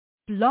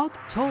Blog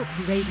Talk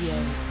Radio.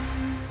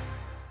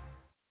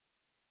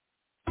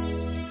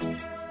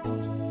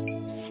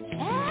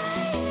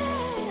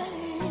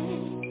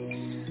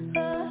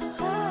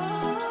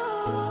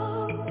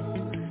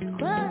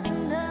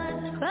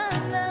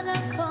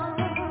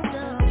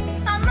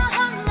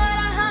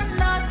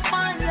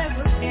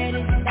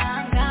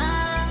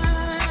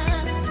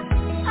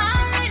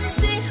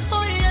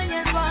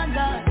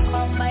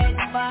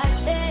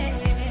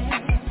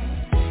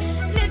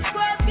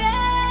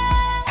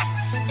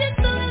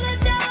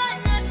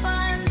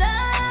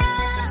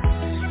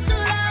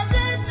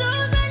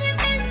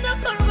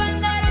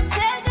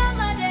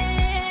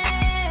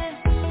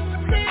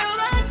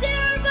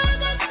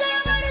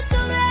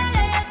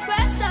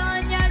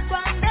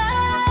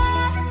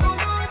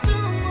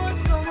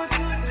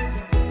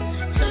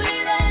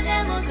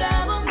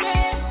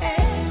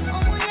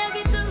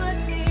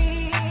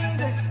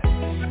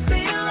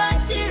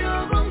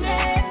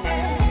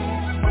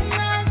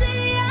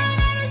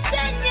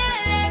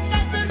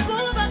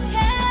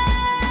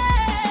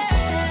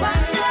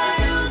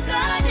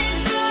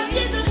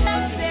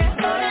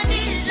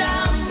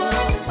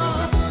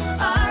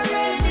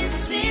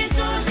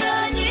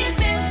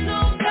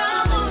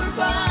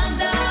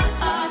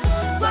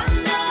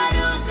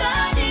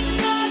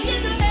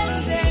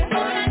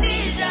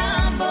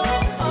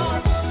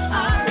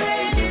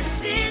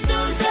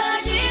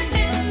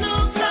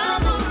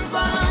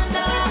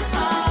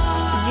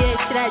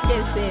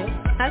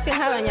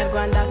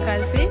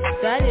 Abanyarwandakazi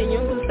bari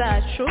inyungu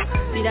zacu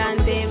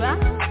birandeba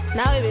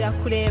nawe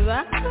birakureba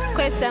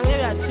twese hamwe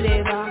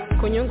biratureba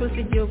ku nyungu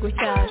z'igihugu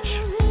cyacu.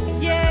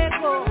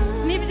 Yego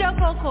nibyo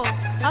koko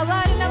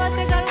abari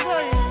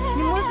n'abategarugori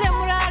nimuze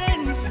muri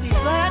RNC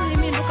baharanira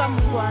impinduka mu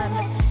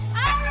Rwanda.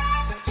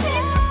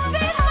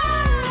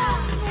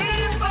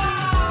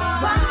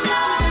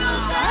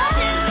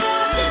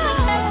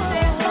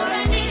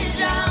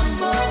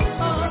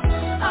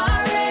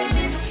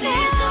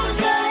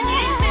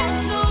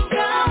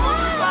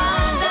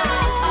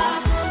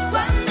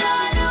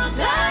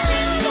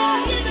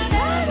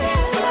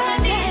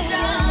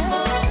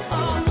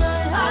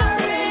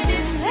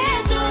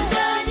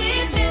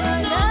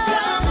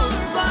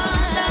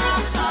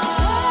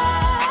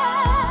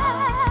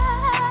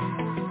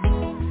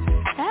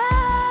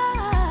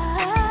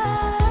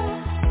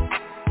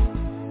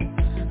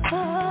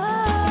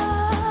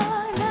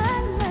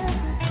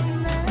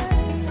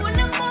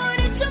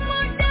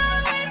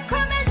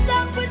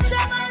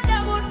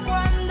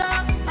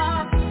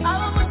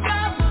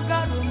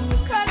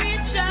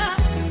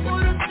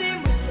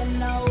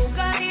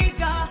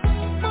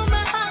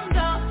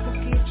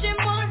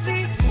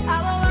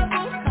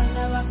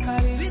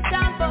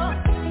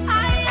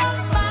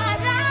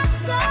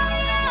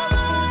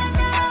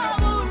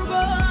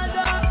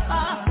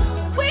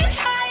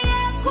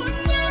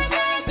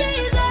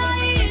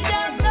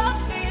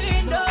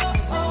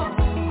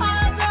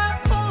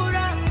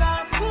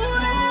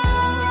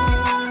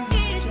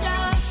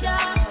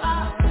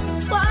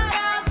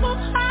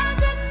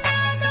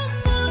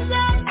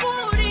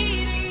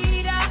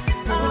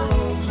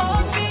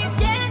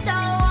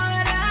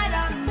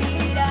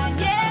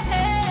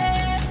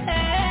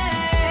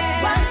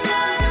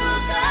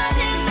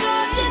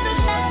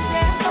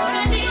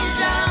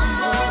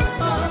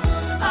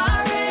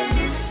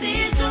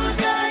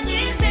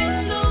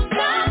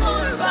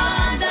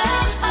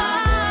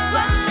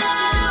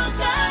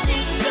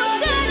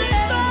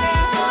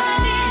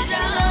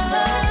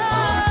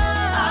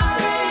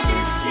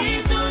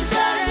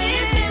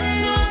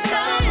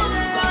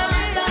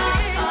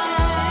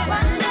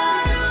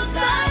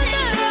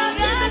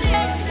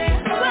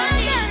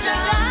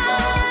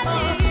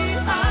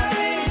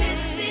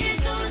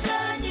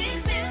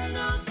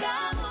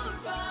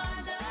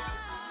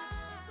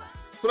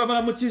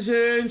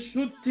 Turabaramukije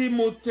inshuti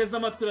muteze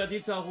amatwi ya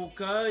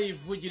Itahuka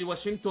ivugira i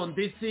Washington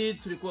DC.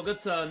 Turi kuwa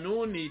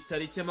gatanu ni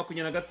tariki ya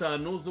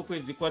 25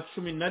 z'ukwezi kwa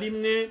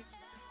 11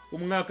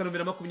 umwaka wa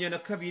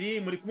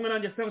 2022. Muri kumwe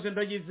nanjye Serge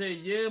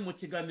Ndagizeye mu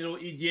kiganiro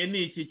igihe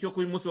niki cyo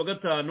kuri munsi wa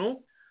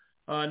gatanu.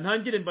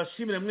 Ntangire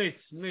mbashimire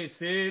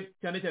mwese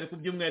cyane cyane ku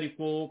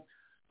by'umwihariko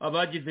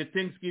abagize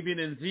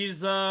Thanksgiving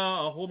nziza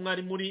aho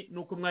mwari muri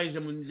nuko mwayije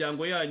mu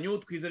miryango yanyu.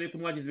 Twizere ko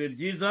mwagize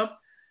byiza.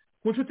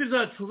 Ku nshuti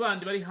zacu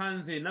bandi bari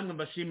hanze namwe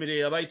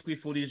mbashimire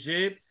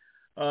abayitwifurije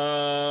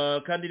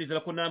kandi nizera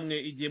ko namwe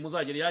igihe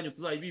muzagera yanyu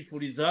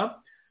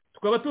tuzayibifuriza.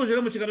 Tukaba tuje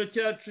rero mu kiganiro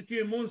cyacu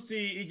cy'uyu munsi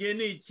igihe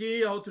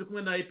niki aho turi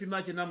kumwe na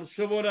Epimake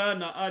Namushobora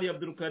na Ali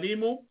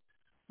Abdulkarimu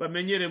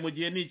bamenyere mu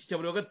gihe niki cya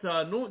buri wa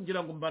gatanu.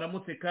 Ngira ngo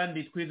mbaramutse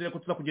kandi twizere ko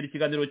tuzakugira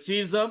ikiganiro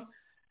cyiza.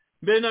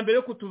 Mbere na mbere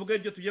yo kutuvuga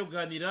ibyo tugiye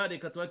kuganira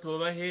reka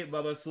tubahe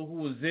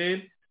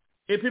babasuhuze.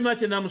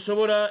 Epimake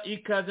Namushobora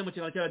ikaze mu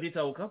kiganiro cya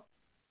Itahuka.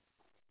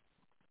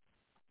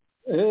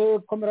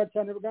 Komera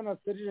cyane bwana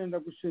Serge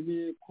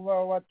ndagushimiye kuba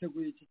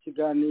wateguye iki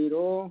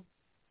kiganiro.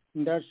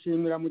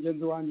 Ndashimira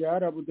mugenzi wanjye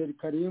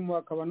Abdulkarimu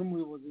akaba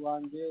n'umuyobozi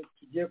wanjye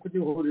tugiye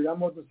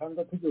kugihuriramo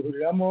dusanzwe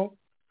tugihuriramo.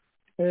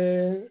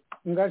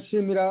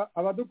 Ngashimira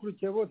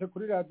abadukurikiye bose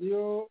kuri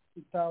radio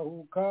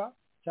Itahuka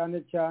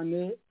cyane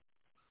cyane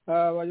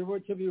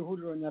abayoboke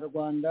b'ihuriro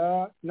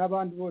nyarwanda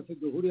n'abandi bose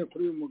duhuriye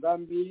kuri uyu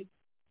mugambi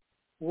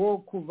wo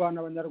kuvana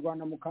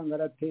abanyarwanda mu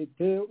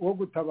kangaratete, wo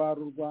gutabara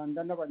u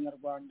Rwanda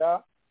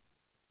n'abanyarwanda,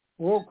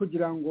 wo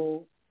kugira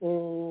ngo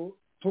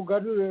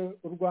tugarure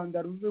u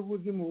Rwanda ruve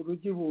buzimu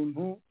rujya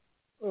ibuntu,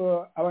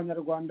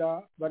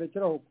 abanyarwanda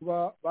barekeraho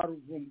kuba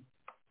baruvumu.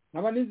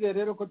 Nkaba nizeye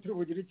rero ko turi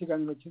bugire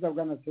ikiganiro cyiza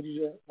bwana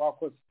Serge,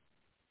 wakoze.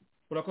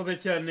 urakoze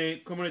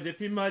cyane comrade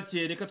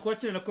Pimake. Reka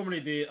twakire na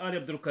comrade Ali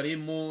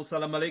Abdulkarim.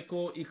 Salamu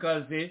alaykum,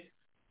 ikaze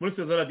muri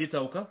studio za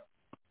Itahuka.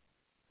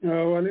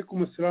 Wa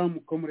alaikum assalam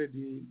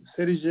comrade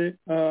Serge.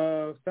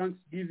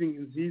 Thanksgiving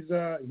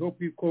nziza, I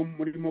hope yuko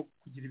murimo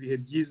kugira ibihe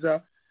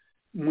byiza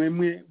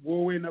mwemwe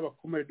wowe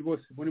n'abakomrade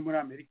bose muri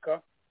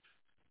Amerika.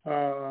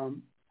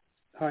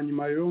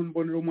 Hanyuma rero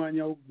mbonera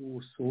umwanya wo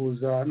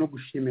gusuhuza no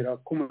gushimira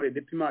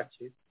comrade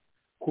Pimake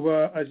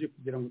kuba aje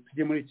kugira ngo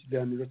tujye muri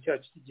ikiganiro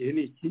cyacu igihe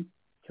niki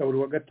cya buri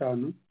wa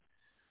gatanu.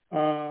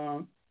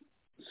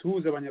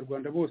 Suhuza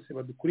abanyarwanda bose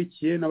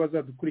badukurikiye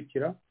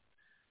n'abazadukurikira.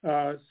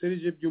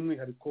 Serge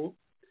by'umwihariko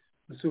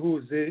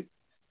suhuze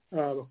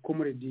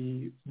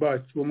abakomrade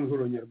bacu bo mu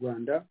ihuriro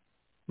nyarwanda,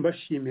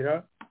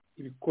 mbashimira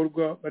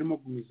ibikorwa barimo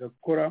gumiza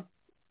gukora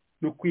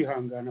no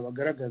kwihangana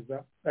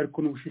bagaragaza,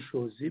 ariko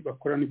n'ubushishozi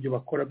bakora n'ibyo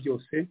bakora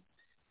byose,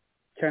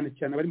 cyane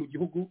cyane abari mu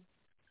gihugu,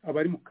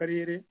 abari mu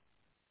karere,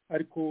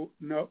 ariko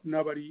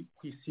n'abari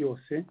ku isi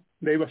yose.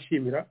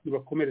 Ndabibashimira,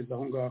 nibakomereza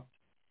aho ngaho.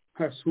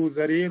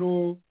 Nkasuhuza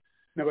rero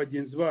na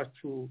bagenzi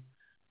bacu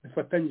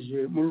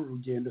bafatanyije muri uru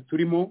rugendo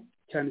turimo,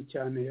 cyane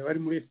cyane abari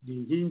muri FD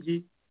Inkingi,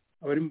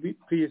 abari muri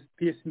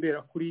PS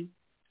Mberakuri,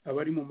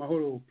 abari mu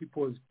Mahoro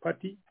People's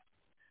Party,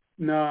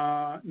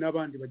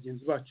 n'abandi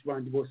bagenzi bacu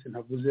bandi bose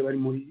ntavuze bari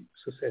muri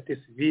societe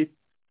civile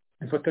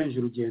bafatanyije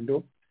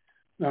urugendo.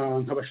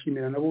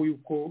 Nkabashimira nabo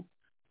yuko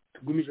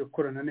tugumije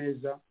gukorana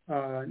neza,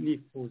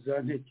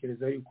 nifuza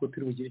ntekereza yuko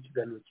turi bugire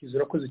ikiganiro cyiza.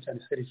 Urakoze cyane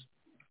Serge.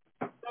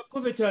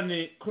 urakoze cyane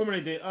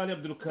comrade Ali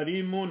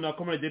Abdulkarim na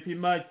comrade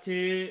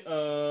Pimake.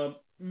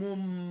 Mu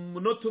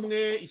munota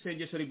umwe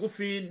isengesho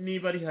rigufi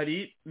niba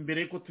rihari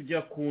mbere ko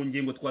tujya ku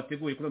ngingo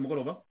twateguye kuri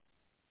mugoroba.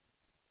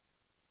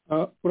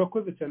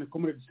 Urakoze cyane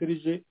comrade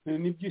Serge.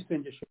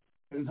 N'iby'isengesho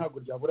ntabwo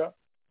ryabura.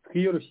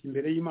 Twiyoroshye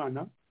imbere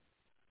y'Imana.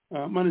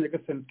 Mana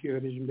nyagasani,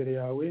 twiyohereje imbere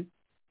yawe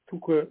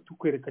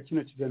tukwereka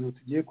kino kiganiro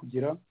tugiye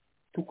kugira,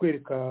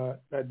 tukwereka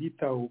Radio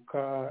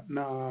Itahuka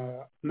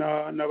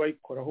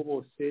n'abayikoraho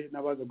bose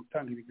n'abaza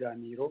gutanga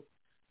ibiganiro.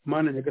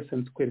 Mana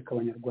nyagasani, tukwereka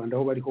abanyarwanda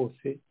aho bari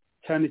hose,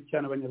 cyane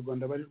cyane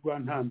abanyarwanda bari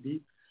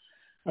Rwantambi,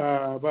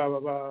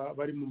 baba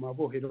bari mu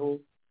mabohero,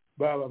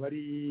 baba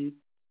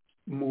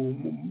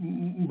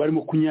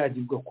barimo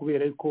kunyagirwa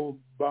kubera ko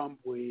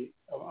bambuwe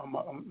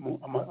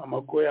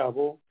amago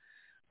yabo,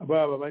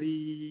 baba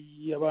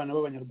bari abana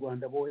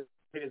b'abanyarwanda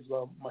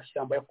boherezwa mu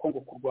mashyamba ya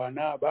Kongo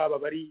kurwana, baba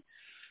bari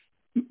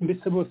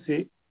mbese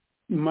bose.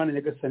 Imana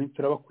nyagasani,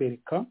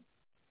 turabakwereka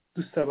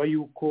dusaba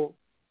yuko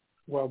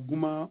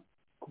waguma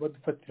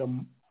kubadufatira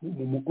mu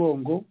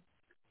mugongo,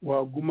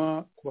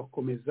 waguma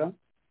kubakomeza,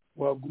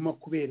 waguma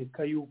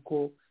kubereka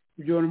yuko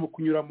ibyo barimo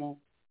kunyuramo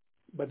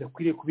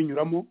badakwiriye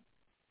kubinyuramo,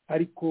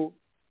 ariko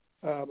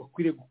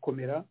bakwiriye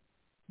gukomera,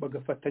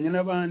 bagafatanya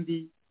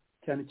n'abandi,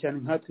 cyane cyane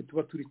nkatwe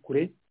tuba turi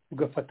kure,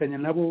 tugafatanya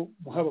nabo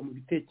haba mu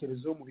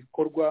bitekerezo, mu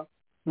bikorwa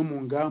no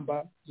mu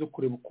ngamba zo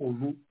kureba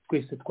ukuntu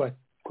twese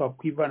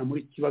twakwivana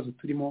muri iki kibazo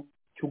turimo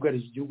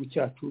cyugarije igihugu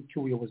cyacu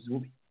cy'ubuyobozi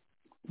bubi.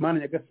 Imana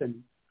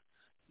nyagasani,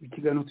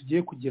 ikiganiro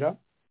tugiye kugira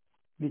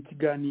ni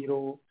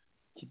ikiganiro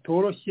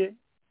kitoroshye,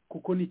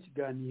 kuko ni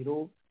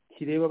ikiganiro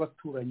kireba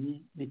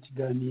abaturanyi, ni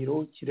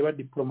ikiganiro kireba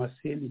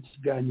diplomasi, ni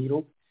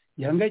ikiganiro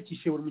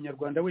gihangayikishije buri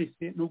munyarwanda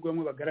wese, nubwo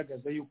bamwe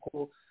bagaragaza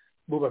yuko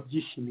bo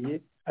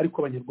babyishimiye,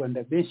 ariko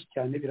abanyarwanda benshi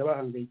cyane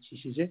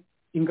birabahangayikishije.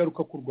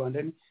 Ingaruka ku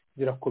Rwanda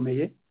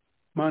zirakomeye.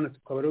 Mana,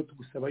 tukaba rero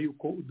tugusaba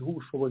yuko uduha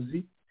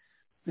ubushobozi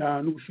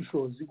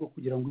n'ubushishozi bwo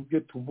kugira ngo ibyo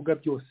tuvuga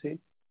byose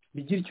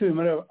bigire icyo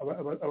bimara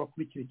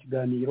abakurikira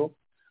ikiganiro,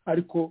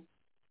 ariko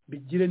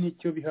bigire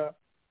n'icyo biha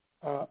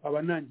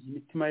abanangiye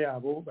imitima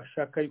yabo,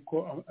 bashaka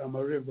yuko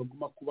amarorerwa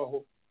aguma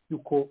kubaho,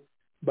 yuko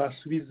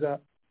basubiza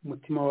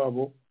umutima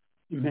wabo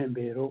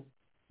impembero,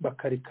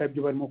 bakareka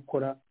ibyo barimo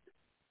gukora,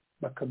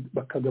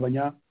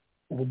 bakagabanya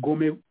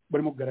ubugome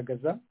barimo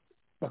kugaragaza,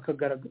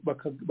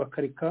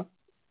 bakareka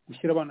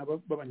gushyira abana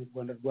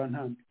b'abanyarwanda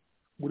Rwantambi.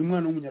 Buri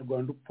mwana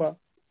w'umunyarwanda upfa,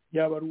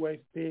 yaba ari uwa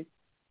FPR,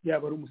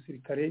 yaba ari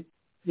umusirikare,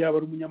 yaba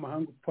ari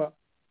umunyamahanga upfa,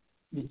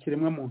 ni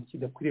ikiremwa muntu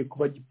kidakwiriye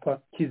kuba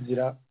gipfa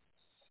kizira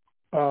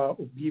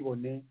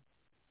ubwibone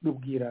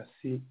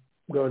n'ubwirasi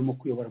bw'abarimo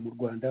kuyobora mu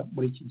Rwanda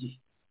muri iki gihe.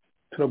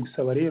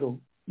 Turagusaba rero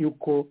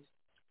yuko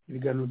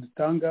ibiganiro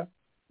dutanga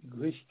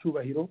biguhesha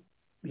icyubahiro,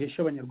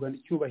 bihesha abanyarwanda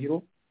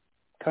icyubahiro,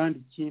 kandi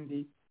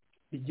ikindi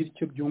bigira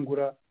icyo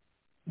byungura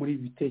muri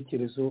ibi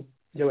bitekerezo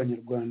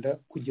by'abanyarwanda,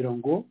 kugira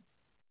ngo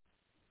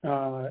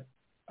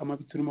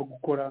amabi turimo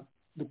gukora,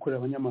 dukorera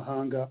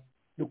abanyamahanga,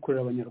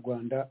 dukorera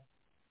abanyarwanda,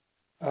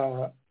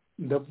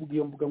 ndavuga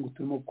iyo mvuga ngo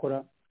turimo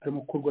gukora arimo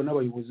gukorwa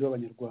n'abayobozi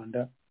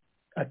b'abanyarwanda,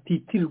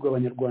 atitirirwa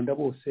abanyarwanda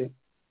bose,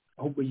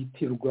 ahubwo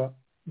yitirirwa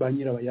ba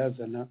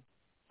nyirabayazana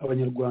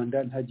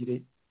abanyarwanda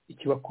ntagire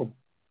ikibakoma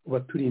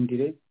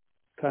ubaturindire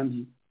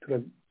kandi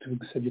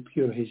tubigusabye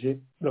twiyoroheje.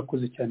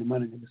 urakoze cyane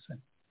Mana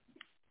Nyagasani.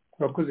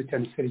 urakoze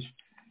cyane Serge.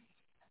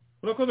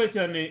 urakoze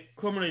cyane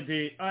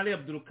Comrade Ali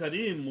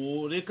Abdulkarim.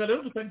 reka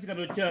rero dutange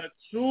ikiganiro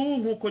cyacu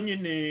nk'uko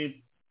nyine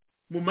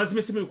mu mazi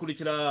mese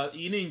mubikurikira.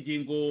 iyi ni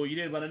ingingo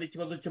irebana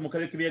n'ikibazo cyo mu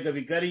karere k'ibiyaga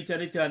bigari,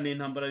 cyane cyane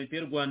intambara leta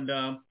y'u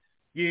Rwanda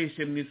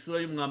yihishe mu isura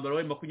y'umwambaro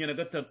wa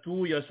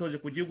M23 yashoje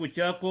ku gihugu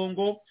cya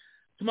Congo.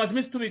 tumaze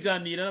iminsi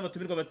tubiganira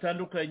n'abatumirwa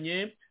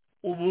batandukanye.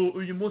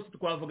 uyu munsi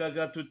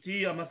twavugaga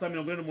tuti amasaha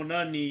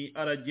 48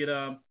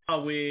 aragera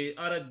awe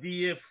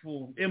RDF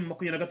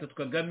M23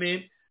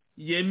 Kagame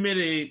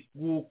yemere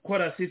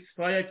gukora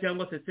ceasefire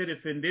cyangwa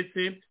CCRF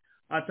ndetse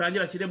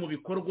atangira ashyire mu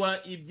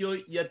bikorwa ibyo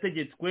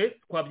yategetswe.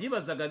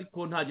 twabyibazaga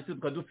ariko nta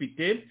gisubizo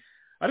dufite.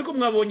 ariko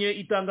mwabonye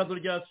itangazo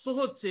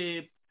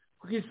ryasohotse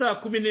ku isaa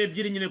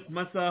 12 nyine ku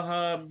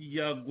masaha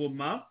ya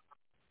Goma.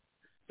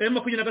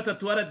 M23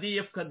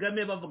 RDF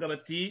Kagame bavuga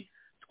bati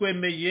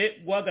twemeye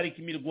guhagarika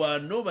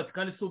imirwano, bati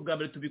kandi si ubwa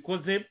mbere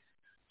tubikoze,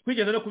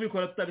 twigeze no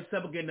kubikora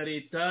tutabisabwe na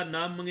leta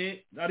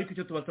namwe, ariko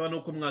icyo tubasaba ni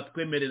uko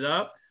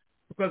mwatwemerera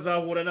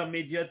tukazahura na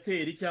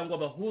mediateri cyangwa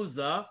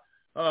abahuza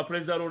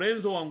Perezida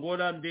Lorenzo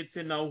Angola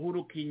ndetse na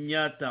Uhuru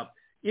Kenyatta.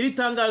 iri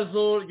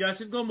tangazo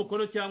ryashyizweho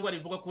umukono cyangwa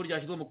rivuga ko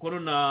ryashyizweho umukono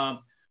na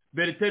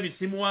Bertin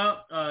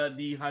Bisimwa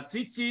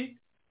Hatiki.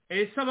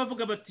 ese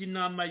abavuga bati ni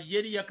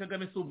amayeri ya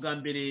Kagame si ubwa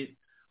mbere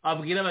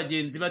abwira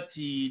abagenzi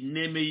bati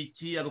nemeye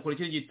iki agakora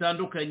ikintu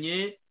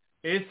gitandukanye.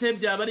 ese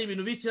byaba ari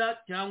ibintu bishya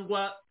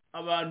cyangwa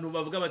abantu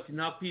bavuga bati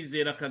nta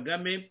kwizera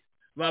Kagame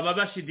baba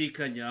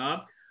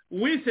bashidikanya?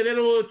 wise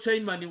rero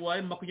chairman wa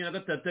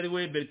M23 ari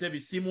we Bertin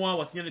Bisimwa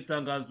wasinye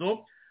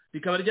itangazo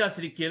rikaba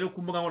ryasirikiye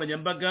ku mbuga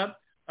nkoranyambaga,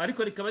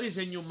 ariko rikaba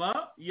rije nyuma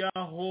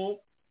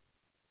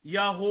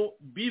yaho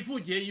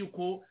bivugiye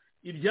yuko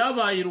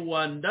ibyabaye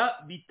Rwanda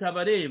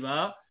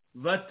bitabareba,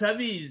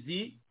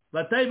 batabizi,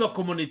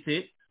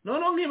 batabibakomunite.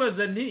 noneho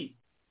nkibaza nti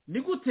ni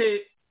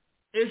gute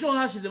ejo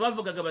hashize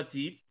bavugaga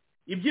bati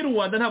iby'i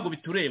Rwanda ntabwo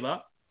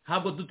bitureba,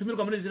 ntabwo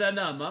dutumirwa muri ziriya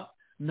nama,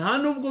 nta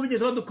nubwo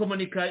bigeze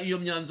badukomunika iyo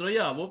myanzuro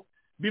yabo.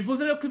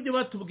 bivuze rero ko ibyo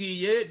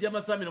batubwiye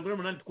by'amasaha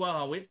 48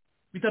 twahawe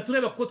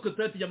bitatureba kuko twe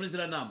tutari tujya muri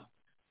ziriya nama.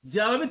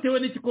 byaba bitewe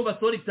n'iki ko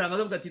basohora itangazo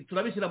bavuga ati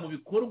turabishyira mu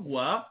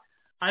bikorwa,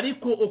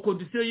 ariko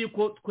okondisiyo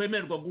y'uko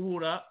twemererwa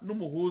guhura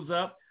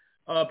n'umuhuza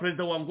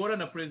perezida wa Angola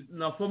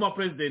na former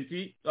president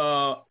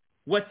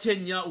wa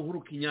Kenya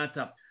Uhuru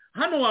Kenyatta.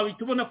 hano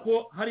wahita ubona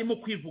ko harimo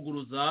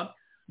kwivuguruza.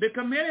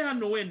 reka mbere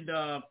hano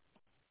wenda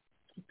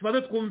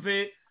tubaze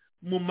twumve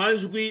mu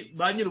majwi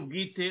ba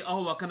nyir'ubwite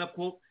aho bakana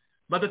ko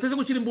badateze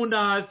gushyira imbunda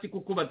hasi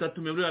kuko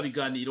batatumiwe muri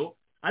biganiro,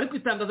 ariko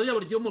itangazo ryabo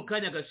ryo mu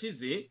kanya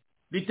gashize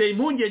biteye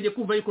impungenge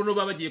kumva yuko no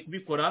babagiye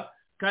kubikora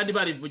kandi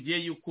barivugiye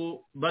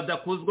yuko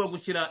badakozwa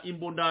gushyira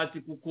imbunda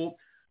hasi kuko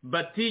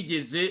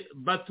batigeze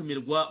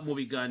batumirwa mu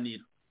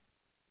biganiro.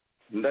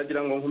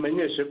 ndagira ngo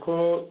nkumenyeshe ko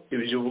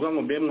ibyo uvuga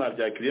ngo mbe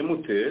mwabyakiriye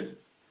mute,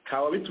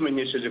 ntawe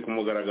bitumenyesheje ku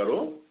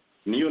mugaragaro.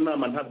 niyo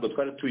nama ntabwo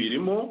twari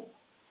tuyirimo,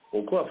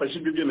 uko bafashe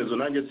ibyo byemezo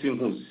nanjye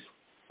sinkuzi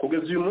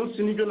kugeza uyu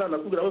munsi. nibyo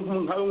nanakubwira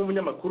nkawe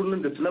nk'umunyamakuru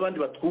ndetse n'abandi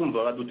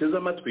batwumva baduteze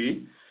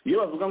amatwi, iyo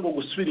bavuga ngo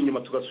gusubira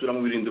inyuma tugasubira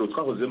mu birindiro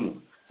twahozemo,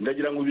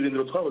 ndagira ngo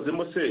ibirindiro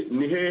twahozemo se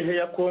ni hehe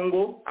ya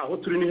Kongo? aho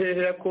turi ni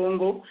hehe ya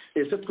Kongo?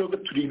 ese twebwe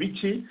turi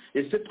biki?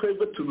 ese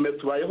twebwe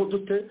tubayeho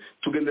dute?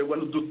 tugenderwa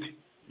n'udute?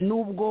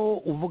 nubwo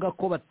uvuga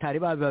ko batari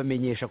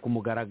babamenyesha ku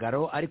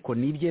mugaragaro, ariko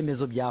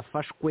n'ibyemezo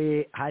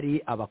byafashwe. hari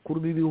abakuru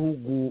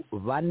b'ibihugu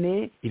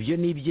 4, ibyo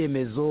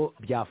n'ibyemezo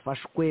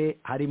byafashwe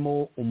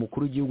harimo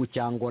umukuru w'igihugu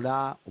cya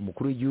Angola,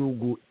 umukuru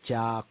w'igihugu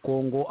cya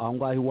Kongo aho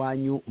ngaho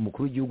iwanyu,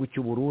 umukuru w'igihugu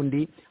cy'u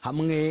Burundi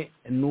hamwe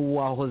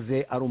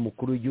n'uwahoze ari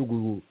umukuru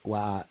w'igihugu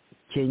wa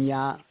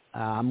Kenya,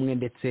 hamwe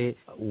ndetse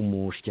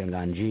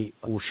umushikiranganji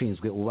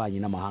ushinzwe ububanyi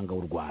n'amahanga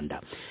w'u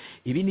Rwanda.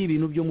 ibi ni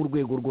ibintu byo mu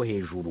rwego rwo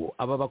hejuru.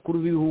 aba bakuru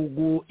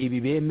b'ibihugu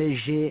ibi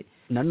bemeje,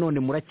 nanone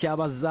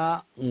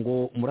muracyabaza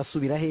ngo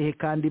murasubira hehe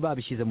kandi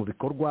babishyize mu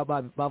bikorwa?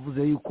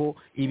 bavuze yuko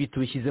ibi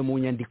tubishyize mu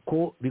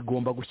nyandiko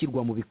bigomba gushyirwa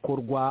mu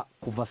bikorwa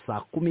kuva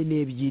saa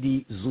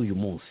 12 z'uyu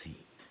munsi.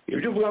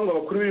 ibyo uvuga ngo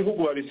abakuru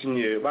b'ibihugu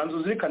babisinye, banza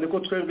uzirikane ko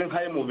twebwe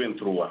nka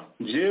M23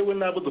 njyewe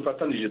nabo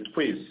dufatanije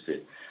twese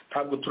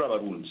ntabwo turi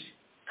abarundi,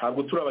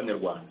 ntabwo turi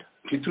abanyarwanda,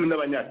 ntituri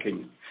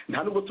n'abanyakenya,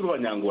 nta nubwo turi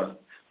abanyangola,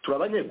 turi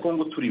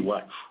abanyekongo, turi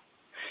iwacu.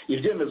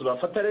 ibyemezo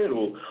bafata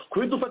rero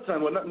kubidufatira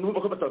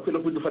n'ubwo ko batakwiye no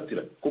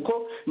kubidufatira kuko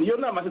niyo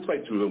nama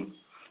ntitwayitumiwemo.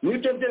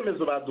 n'ibyo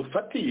byemezo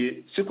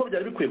badufatiye siko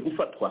byari bikwiye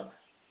gufatwa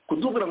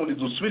kudubwira ngo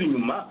dusubire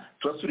inyuma,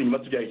 turasubira inyuma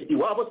tujya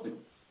iwabo se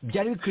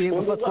byari bikwiye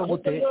gufatwa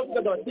gute?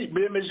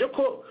 bemeje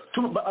ko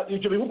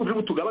ibyo bihugu biri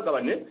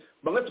butugabagabane,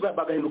 bamwe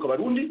bagahinduka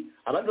abarundi,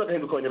 abandi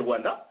bagahinduka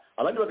abanyarwanda,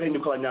 abandi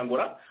bagahinduka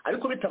abanyangora,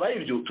 ariko bitabaye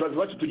ibyo turazi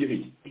iwacu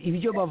tugereye.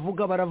 ibyo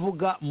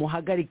baravuga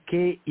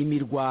muhagarike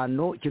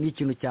imirwano. icyo ni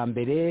ikintu cya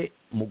mbere,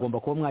 mugomba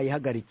kuba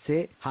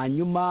mwayihagaritse,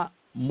 hanyuma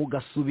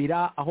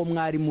mugasubira aho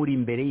mwari muri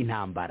imbere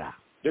y'intambara.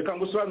 reka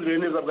ngusobanurire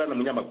neza bwana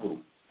munyamakuru,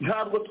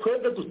 ntabwo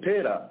twebwe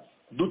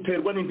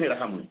duterwa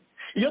n'interahamwe.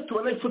 iyo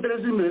tubona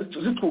FDL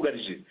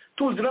zitwugarije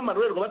tuzi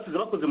n'amarorerwa basize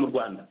bakoze mu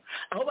Rwanda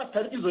aho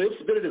batari izo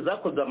FDL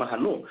zakoze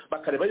amahano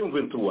bakareba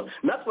M23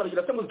 natwe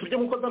baragira ngo turye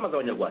nkuko zamaze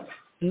abanyarwanda.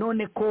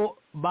 None ko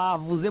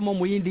bavuzemo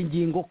mu yindi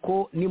ngingo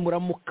ko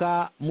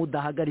nimuramuka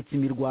mudahagaritse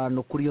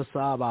imirwano kuri yo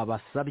saba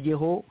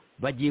basabyeho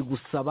bagiye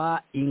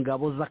gusaba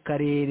ingabo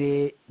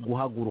z'akarere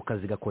guhaguruka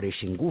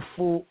zigakoresha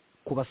ingufu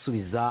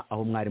kubasubiza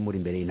aho mwari muri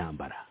imbere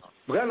y'intambara.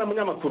 Bwana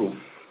munyamakuru,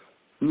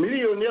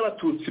 miliyoni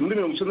y'abatutsi muri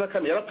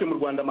 1994 yarapfuye mu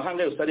Rwanda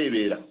amahanga yose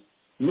arebera.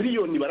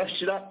 Miliyoni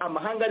barashira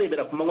amahanga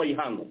arebera ku manywa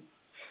y'ihangu.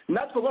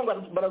 Natwe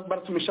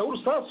baratumisha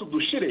urusasu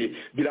dushire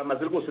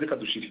biramaze rwose reka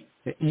dushire.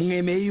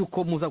 Mwemeye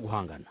yuko muza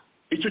guhangana?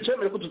 Icyo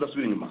cyemere ko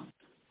tudasubira inyuma.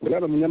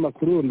 Bwana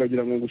munyamakuru,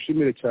 ndagira ngo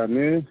ngushimire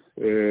cyane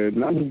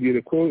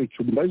nantubwire ko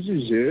icyo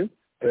mbajije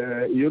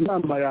iyo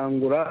nama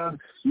yangura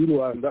y'u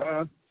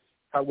Rwanda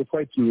ntabwo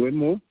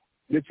twayitumiwemo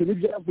ndetse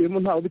n'ibyavuyemo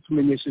ntawe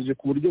bitumenyesheje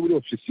ku buryo buri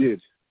officiel.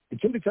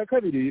 Ikindi cya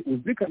kabiri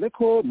uzikane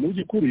ko mu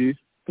by'ukuri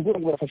tuvuga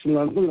ngo bafashe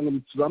umwanzuro ngo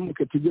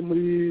tuzamuke tujye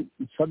muri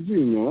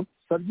Sabyinyo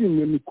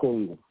ni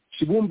Kongo,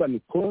 Kibumba ni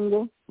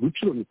Kongo,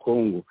 Ruciro ni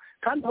Kongo,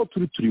 kandi aho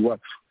turi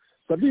iwacu.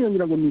 Sabyinyo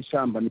ngira ngo ni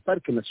ishyamba, ni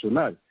parike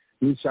nationale,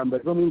 ni ishyamba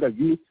riva mu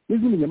ngagi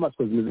n'izindi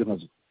nyamaswa zimeze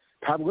nkazo.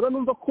 Ntabwo rero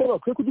numva ko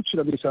bakwiye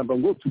kuducira mu ishyamba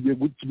ngo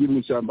tugiye mu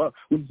ishyamba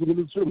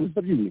uzugurutsire muri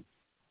Sabyinyo.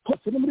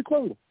 Hose ni muri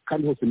Kongo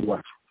kandi hose ni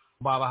iwacu.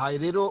 Babahaye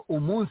rero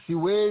umunsi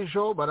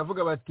w'ejo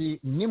baravuga bati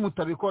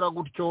nimutabikora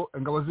gutyo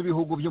ingabo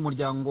z'ibihugu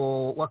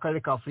by'umuryango w'akarere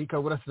ka Afurika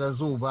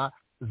y'Uburasirazuba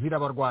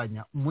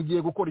zirabarwanya.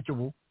 Mugiye gukora icyo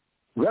ubu?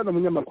 Bwana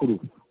munyamakuru,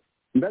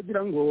 ndagira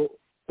ngo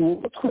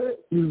ubutwe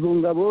izo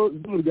ngabo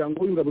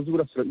z'umuryango w'ingabo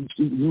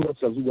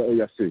z'Uburasirazuba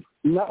EAC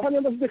naho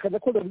nenda zidekana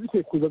ko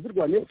zikwiye kuza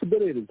zirwanya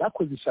FDL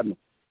zakoze ishano.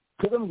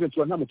 Twebwe mu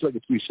Ventura nta muturage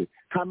twishe,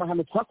 nta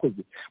mahano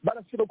twakoze.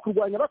 Barasira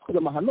kurwanya bakoze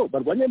amahano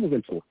barwanya mu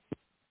Ventura.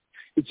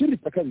 Ikindi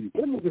cyakabiri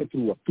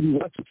M23 turi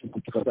wacu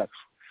kutuka zacu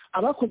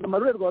abakoze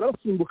amarorerwa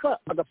barasimbuka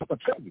bagafata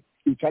twebwe.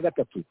 Icya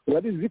gatatu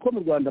urabizi ko mu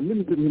Rwanda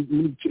muri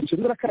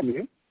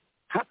 1994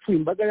 hapfuye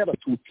imbaga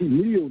y'abatutsi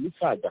miliyoni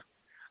saga.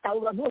 Abo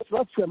bantu bose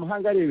bapfuye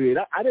amahanga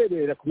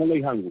arebera ku manywa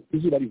y'ihangu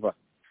izuba riva.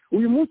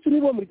 Uyu munsi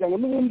nibo muryango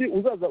n'ubundi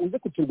uzaza uze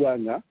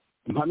kuturwanya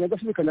mpamya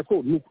ndashidikanya ko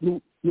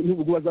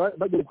n'ubwo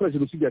bagiye gukora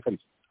jenoside ya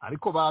kabiri.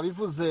 Ariko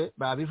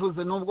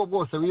babivuze nubwo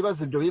bwose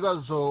wibaza ibyo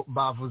bibazo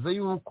bavuze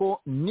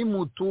yuko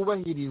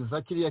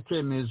nimutubahiriza kiriya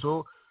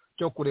cyemezo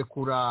cyo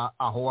kurekura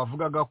aho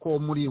wavugaga ko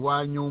muri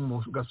iwanyu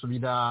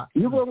mugasubira.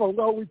 Iyo uvuga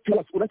ngaho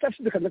witira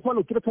uracyashidikanya ko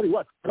hano turatari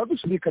iwacu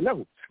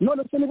uradushidikanaho.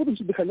 None se niba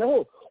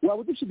udushidikanyaho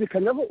waba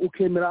udushidikanyaho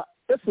ukemera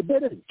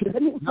FDL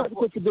kirani utazi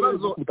ko FDL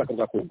ubutaka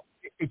bwa Kongo.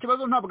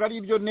 Ikibazo ntabwo ari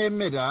ibyo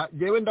nemera,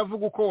 jewe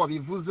ndavuga uko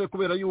wabivuze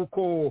kubera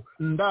yuko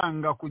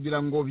ndanga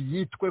kugira ngo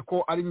byitwe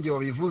ko ari nge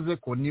wabivuze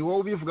ko ni wowe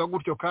ubivuga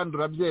gutyo kandi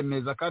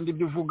urabyemeza kandi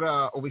ibyo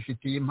uvuga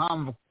ubifitiye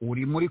impamvu.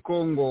 Uri muri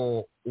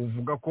Kongo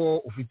uvuga ko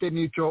ufite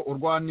n'icyo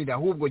urwanira,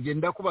 ahubwo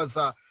genda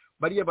kubaza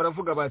bariya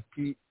baravuga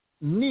bati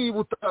niba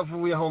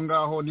utavuye aho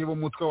ngaho, niba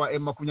umutwe wa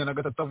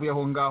M23 avuye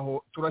aho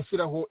ngaho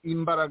turashyiraho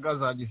imbaraga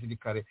za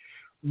gisirikare.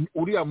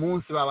 Uriya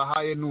munsi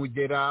babahaye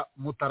nugera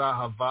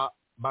mutarahava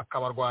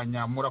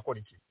bakabarwanya murakora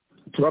iki?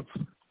 Turapfa.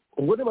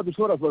 Ubwo niba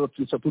dushobora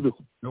kuzatusha tubeho.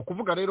 No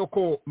kuvuga rero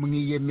ko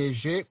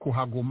mwiyemeje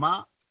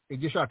kuhaguma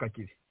igishaka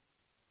kiri.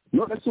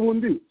 None se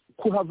ubundi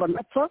kuhava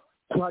napfa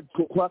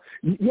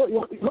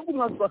no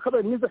kumwanzu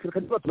bakabaye mwiza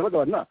kireka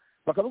turabagabana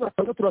bakavuga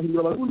ngo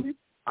turahindura abarundi,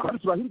 abandi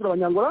turahindura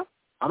abanyangora,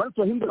 abandi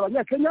turahindura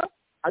abanyakenya,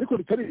 ariko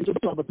bitari icyo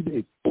twaba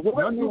tugiye.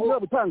 Ubwo niba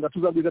butanga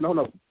tuzabwiganaho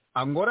nabo.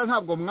 Angora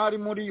ntabwo mwari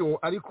muri yo,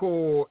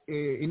 ariko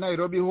i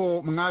Nairobi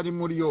ho mwari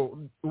muri yo.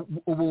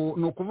 Ubu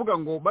no kuvuga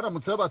ngo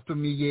baramutse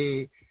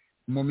batumiye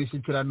mu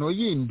mishyikirano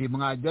yindi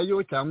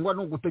mwajyayo cyangwa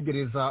no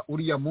gutegereza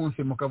uriya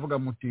munsi mukavuga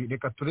muti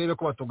reka turebe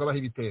ko batogabaho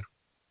ibitero?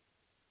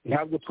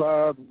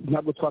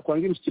 Ntabwo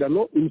twakwanga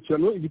imikirano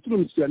igituma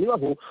imikirano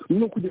ibaho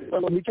ni ukugira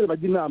ngo mwicare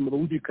bajye inama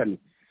bumvikane.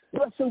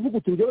 Niba se uvuga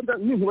uti njyewe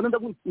ninkubona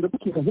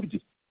ndagutwika nkurye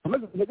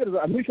amaze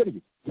kutegereza amwishe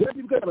ribi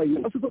birabibwa yabaye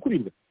basuze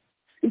kurinda.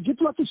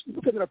 Igituma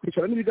tukenera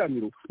kwicara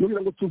n'ibiganiro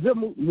nugira ngo tuve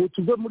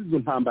muri izo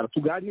ntambara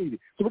tuganire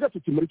tuvuga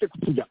tuti mureke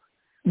kutujya,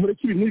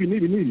 mureke ibi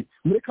n'ibi,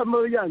 mureke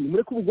amaro yanyu,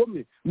 mureke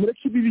ubugome,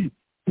 mureke ibibi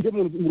tujye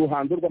mu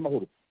ruhando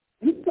rw'amahoro.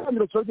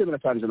 Ibiganiro turabyemera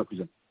cyane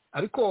 100%.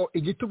 Ariko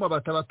igituma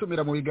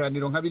batabatumira mu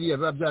biganiro nka biriya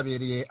biba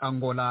byabereye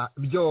Angola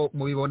byo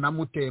mubibona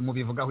mute,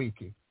 mubivugaho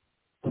iki?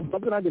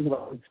 Nanjye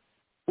ntibazi.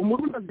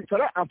 Umurundi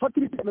azicara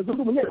afatira icyemezo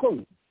ndi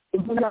umunyekongo,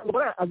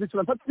 umunyarwanda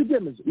azicara afatira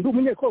ibyemezo ndi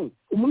umunyekongo,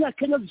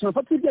 umunyakenya azicara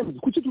afatira ibyemezo.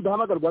 Kuki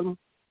tudahamagarwa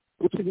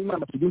gutega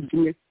inama tugiye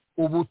kimwe?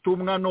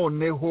 Ubutumwa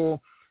noneho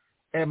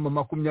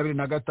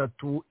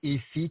M23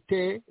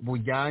 ifite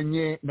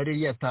bujyanye na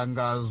ririya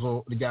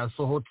tangazo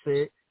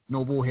ryasohotse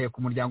n'ubuhe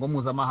ku muryango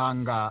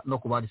mpuzamahanga no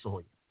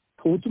kubarisohoye?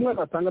 Ubutumwa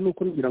natanga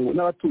nuko ngira ngo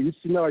n'abatuye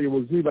isi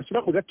n'abayobozi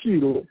bashyira ku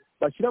gaciro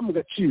bashyira mu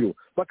gaciro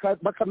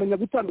bakamenya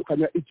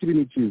gutandukanya ikibi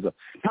n'icyiza.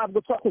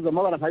 Ntabwo twakoze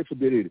amabara nka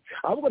FDLR,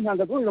 ahubwo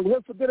ntangazo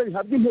ngo FDLR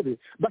ihabwe intebe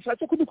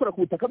bashake kudukora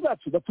ku butaka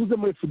bwacu batuze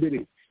muri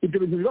FDLR. Ibyo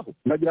bintu bibaho.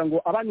 Nagira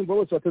ngo abanyumva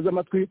bose bateze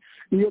amatwi,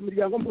 iyo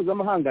miryango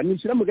mpuzamahanga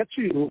nishyira mu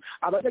gaciro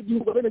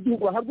abanyagihugu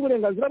abenegihugu bahabwa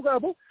uburenganzira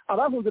bwabo,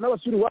 abahunze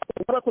n'abasuri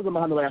wabo barakoze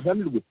amahano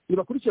bayahanirwe,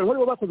 nibakurikirana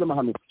bo bakoze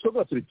amahano cyo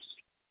gaturiki.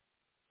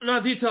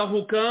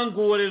 Itahuka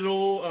ngo rero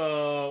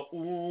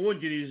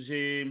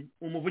uwungirije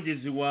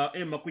umuvugizi wa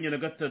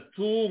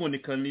M23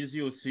 Monikanizi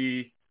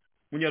yose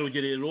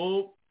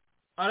Munyarugerero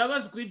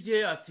arabazwa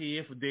ibye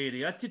ati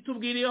FDL ati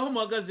tubwiriye aho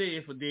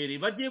muhagaze FDL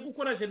bagiye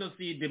gukora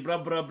genocide bla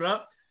bla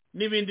bla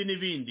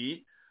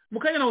n'ibindi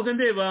mukanya nahoze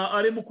ndeba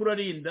ari mukuru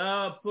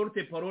arinda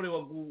porte parole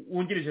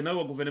wungirije nawe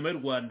wa guverinoma y'u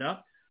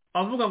Rwanda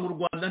avuga ngo u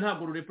Rwanda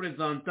ntabwo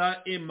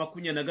rurepresenta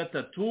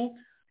M23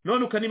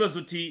 none ukanibaza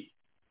uti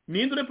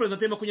ninde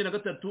representa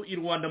M23 i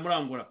Rwanda muri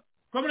Angola.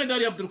 Kamene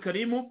Dari Abdul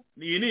Karim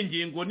iyi ni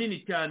ingingo nini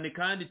cyane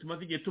kandi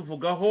tumaze igihe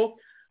tuvugaho.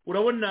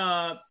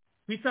 Urabona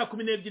ku isa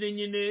 12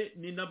 nyine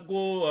ni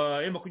nabwo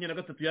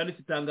M23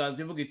 yanditse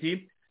itangazo ivuga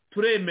iti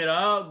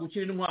turemera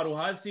gukira intwaro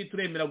hasi,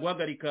 turemera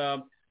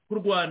guhagarika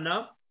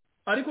kurwana,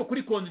 ariko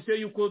kuri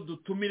condition yuko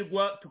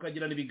dutumirwa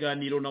tukagirana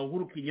ibiganiro na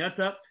Uhuru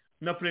Kenyatta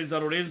na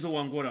President Lorenzo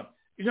wa Angola.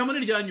 Ijambo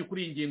ni ryanyu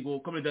kuri ingingo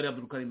Kamene Dari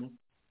Abdul Karim.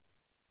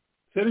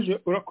 Serge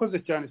urakoze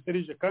cyane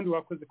Serge kandi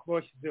wakoze kuba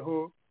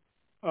washyizeho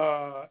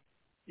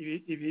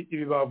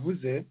ibi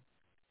bavuze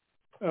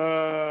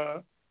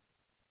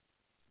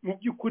mu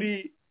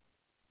by'ukuri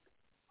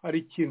hari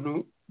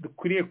ikintu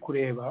dukwiriye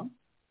kureba.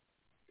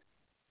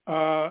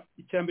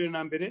 Icya mbere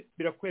na mbere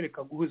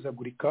birakwereka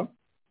guhuzagurika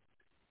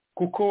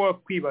kuko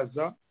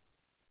wakwibaza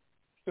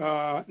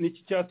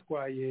n'iki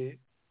cyatwaye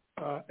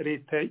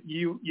leta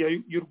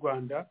y'u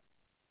Rwanda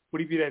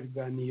muri biriya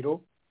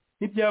biganiro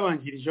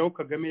n'ibyabanjirije aho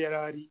Kagame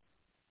yarari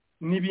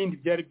n'ibindi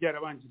byari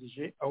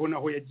byarabanjirije aho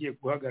naho yagiye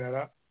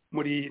guhagarara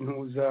muri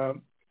ntuza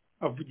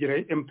avugira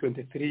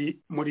M23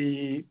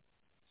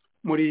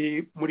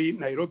 muri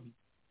Nairobi.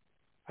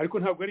 Ariko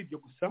ntabwo ari byo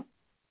gusa,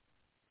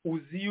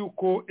 uzi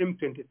yuko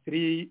M23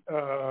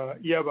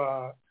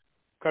 yaba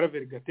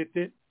Karaveri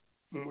Gatete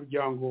mu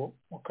muryango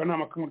wa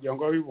kanama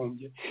k'umuryango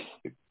w'abibumbye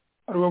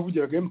ari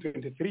bavugiraga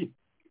M23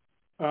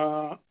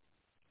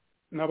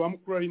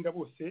 n'abamukuru arinda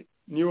bose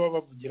niyo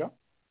bavugira.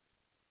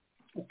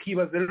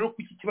 Ukibaza rero ko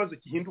iki kibazo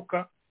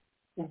kihinduka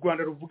u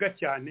Rwanda ruvuga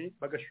cyane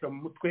bagashyira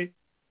mu mutwe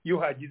iyo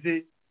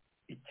hagize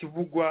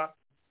ikivugwa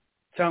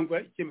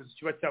cyangwa icyemezo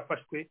kiba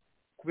cyafashwe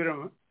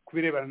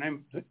kubirebana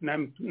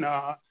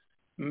na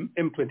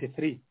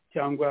M23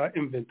 cyangwa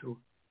M23.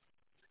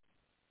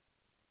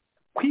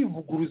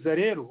 Kwivuguruza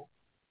rero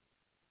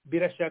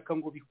birashaka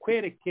ngo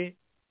bikwereke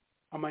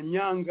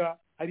amanyanga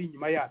ari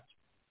inyuma yacyo.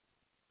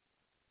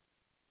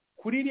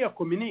 Kuri iriya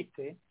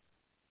communique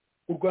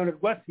u Rwanda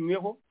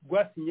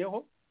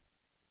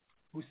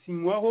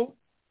rusinywaho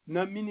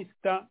na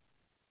Minister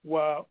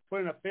wa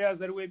Foreign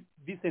Affairs ariwe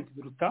Vincent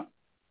Biruta,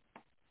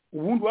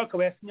 ubundi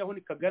wakaba yasinyaho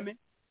ni Kagame,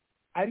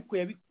 ariko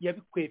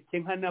yabikwepye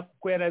nkana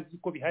kuko yarazi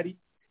ko bihari,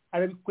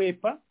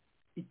 arabikwepa.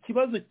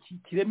 Ikibazo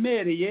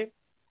kiremereye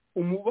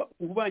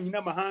ububanyi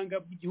n'amahanga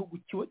bw'igihugu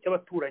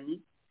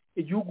cy'abaturanyi,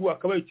 igihugu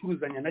akabaye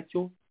cyuruzanya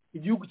nacyo,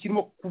 igihugu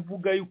kirimo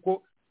kuvuga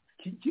yuko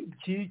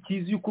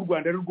kizi yuko u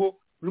Rwanda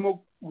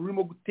rurimo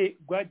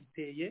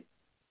rwagiteye,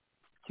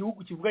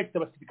 igihugu kivuga kiti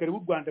abasirikare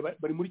b'u Rwanda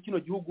bari muri kino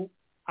gihugu,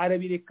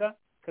 arabireka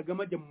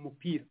Kagame ajya mu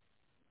mupira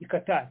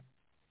ikatari.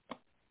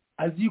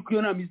 Azi yuko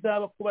iyo nama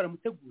izaba ko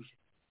baramuteguje,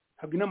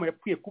 ntabwo inama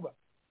yapfuye kuba.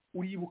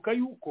 Uribuka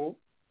yuko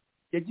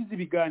yagize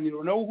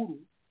ibiganiro na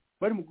Uhuru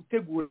bari mu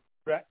gutegura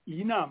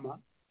iyi nama,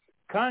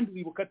 kandi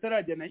wibuka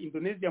atarajya na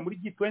Indonesia muri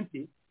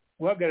G20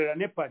 guhagarara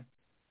Nepal,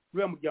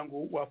 uriya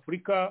muryango wa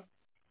Afurika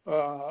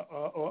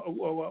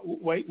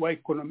wa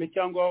economy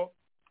cyangwa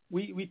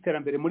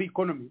w'iterambere muri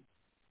economy.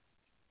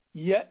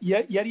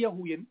 Yari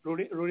yahuye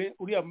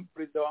uriya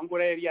perezida wa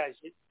Angola yari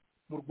yaje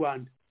mu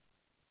Rwanda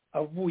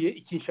avuye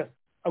i Kinshasa,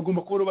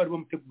 agomba kuba bari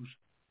bamuteguje.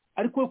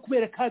 Ariko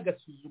kubera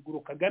kagasuzuguro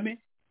Kagame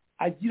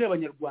agira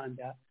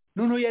abanyarwanda,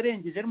 noneho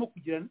yarengeje arimo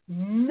kugira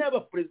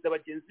n'abaperezida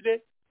bagenzi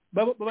be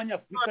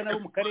b'abanyafurika nabo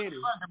mu karere.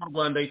 Mu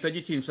Rwanda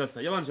itajya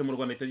Kinshasa, yabanje mu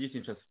Rwanda itajya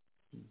Kinshasa.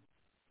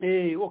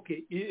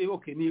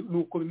 Okay, ni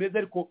uko bimeze.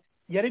 Ariko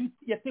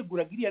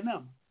yateguraga iriya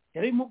nama,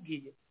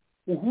 yarabimubwiye.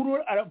 Uhuru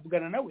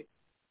aravugana nawe,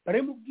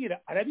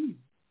 baramubwira,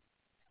 arabizi.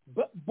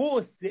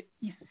 Bose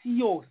isi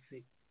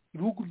yose,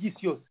 ibihugu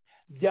by'isi yose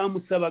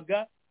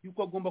byamusabaga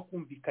yuko agomba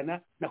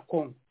kumvikana na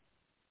Kongo.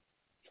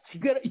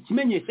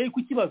 Ikimenyesha yuko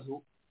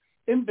ikibazo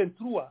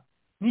M23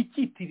 ni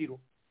icyitiriro,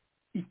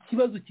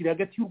 ikibazo kiri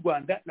hagati y'u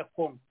Rwanda na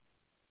Kongo.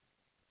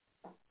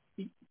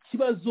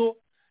 Ikibazo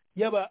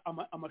yaba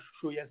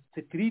amashusho ya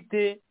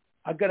satellite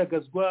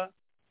agaragazwa,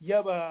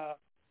 yaba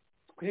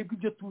twebwe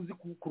ibyo tuzi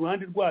ku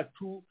ruhande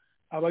rwacu,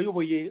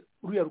 abayoboye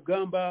uriya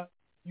rugamba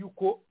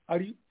yuko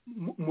ari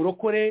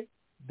murokore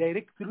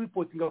direct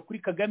reporting kuri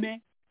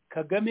Kagame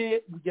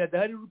mugihe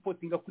adahari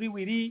reporting kuri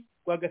Wiri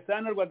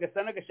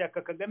Rwagasana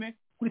agashaka Kagame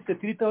kuri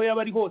satellite aho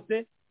yaba ari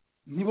hose.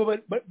 nibo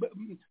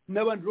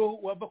n'abandi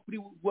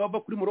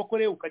wava kuri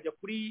murokore ukajya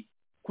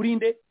kuri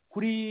nde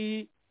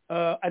kuri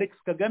Alex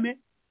Kagame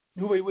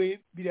nibo bayoboye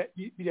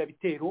biriya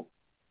bitero.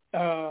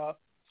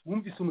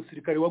 Wumvise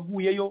umusirikare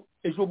waguyeyo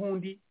ejo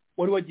bundi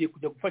wari wagiye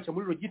kujya gufasha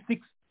muri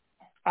logistics,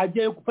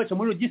 ajyayo gufasha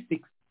muri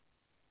logistics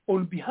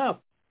on behalf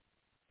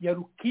ya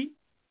Ruki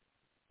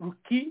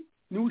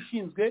niwe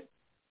ushinzwe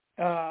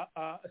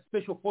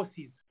special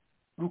forces.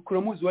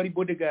 Rukuramuzi wari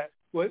bodyguard,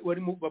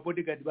 wari mu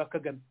bodyguard ba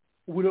Kagame,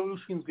 ubu rero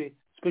ushinzwe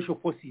special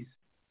forces.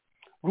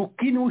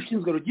 Ruki niwe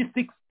ushinzwe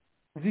logistics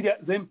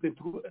ziriya za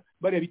M23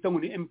 bariya bita ngo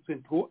ni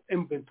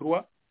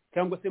M23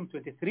 cyangwa se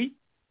M23.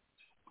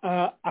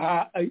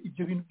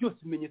 Ibyo bintu byose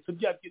ibimenyetso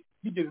byabyo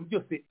ibyo bintu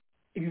byose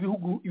ibi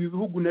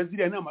bihugu na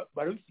ziriya nama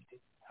barabifite.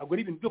 Ntabwo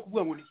ari ibintu byo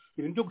kuvuga ngo ni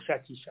ibintu byo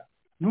gushakisha.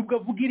 Nubwo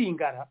avuga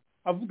iringara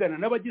avugana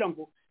n'abagira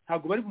ngo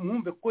ntabwo bari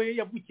bumwumve ko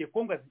yavukiye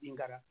Kongo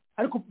aziringara,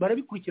 ariko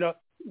barabikurikira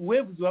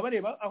webuzi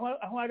babareba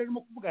aho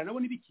arimo kuvugana nabo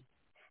n'ibiki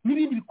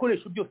n'ibindi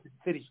bikoresho byose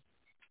biserije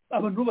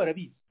abantu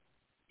barabizi.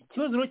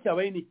 Ikibazo rero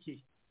cyabaye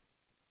n'iki,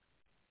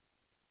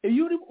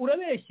 iyo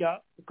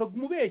urabeshya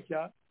ukaguma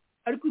ubeshya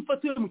ariko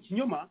ifatiwe mu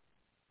kinyoma,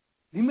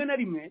 rimwe na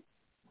rimwe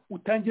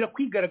utangira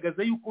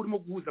kwigaragaza yuko urimo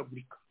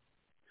guhuzagurika.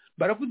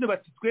 Baravuze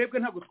bati twebwe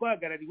ntabwo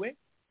twahagarariwe,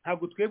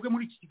 ntabwo twebwe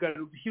muri iki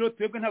kiganiro dushyiraho,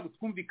 twebwe ntabwo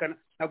twumvikana,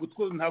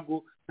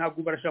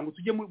 ntabwo barashaka ngo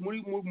tujye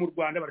mu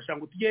Rwanda, barashaka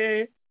ngo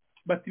tujye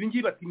bati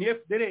ibingibi bati ni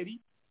FDLR.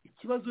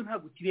 Ikibazo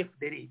ntabwo kiri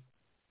FDLR,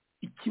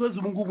 ikibazo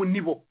ubu ngubu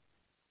nibo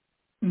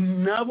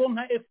nabo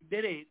nka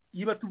FDLR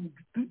yiba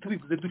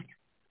tubivuze dutyo,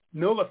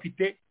 nabo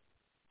bafite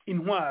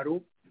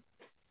intwaro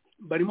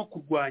barimo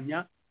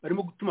kurwanya,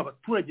 barimo gutuma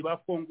abaturage ba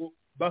Kongo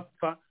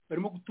bapfa,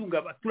 barimo gutunga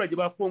abaturage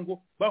ba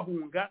Kongo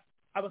bahunga.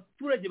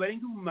 Abaturage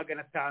barenga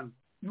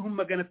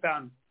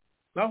 500,000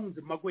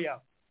 bahunze mu mago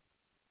yabo,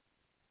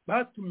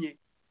 batumye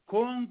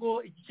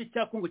Kongo, igice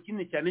cya Kongo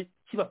kinini cyane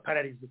kiba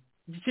paralize,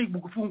 igice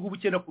bugufunga ubu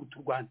cyenda kuruta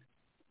u Rwanda.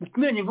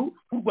 Mutumenye nk'u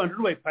Rwanda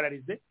rubaye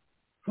paralize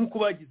nk'uko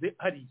bagize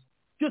hariya,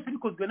 byose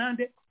bikozwe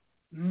nande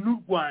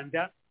n'u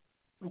Rwanda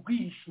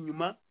rwihishe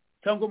inyuma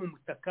cyangwa mu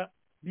mutaka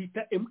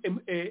bita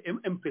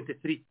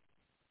M23.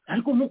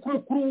 Ariko nk'uko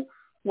umukuru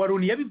wa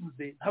Loni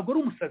yabivuze, ntabwo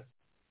ari umusazi,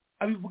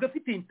 abivuga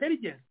afite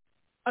intelligence,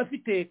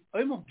 afite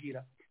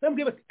abimubwira.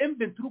 Bambwiye bati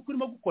M23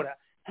 urimo gukora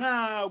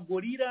ntabwo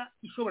rira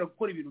ishobora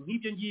gukora ibintu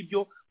nk'ibyo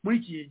ngibyo muri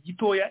iki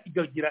gitoya,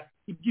 igagira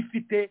ibyo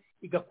ifite,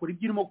 igakora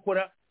ibyo irimo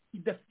gukora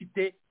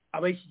idafite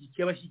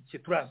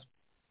abashyigikiye turazo.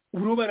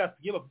 Ubu rero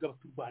baratugiye bavuga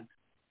bati u Rwanda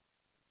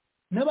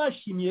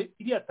n'abashimiye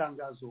iriya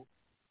tangazo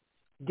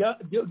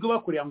ryo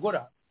bakoreye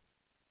Angola,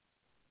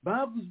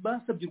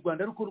 basabye u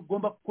Rwanda ruko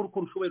rugomba gukora uko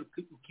rushoboye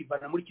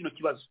rukivana muri kino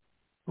kibazo,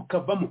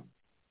 rukavamo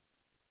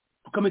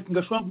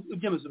rukametinga shwa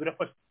ibyemezo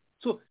birafashwe.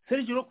 So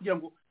Serge rero kugira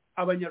ngo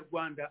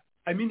abanyarwanda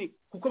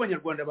kuko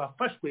abanyarwanda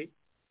bafashwe,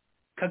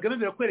 Kagame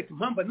birakwereka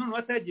impamvu none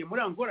watagiye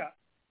muri Angola,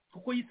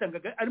 kuko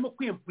yisangaga arimo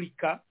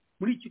kwimplika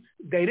muri iki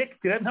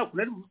directeur, nta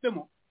kunari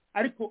bufemo,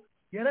 ariko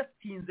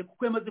yaratinze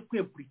kuko yamaze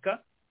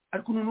kwimplika.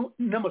 Ariko none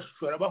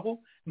n'amashusho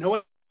arabaho,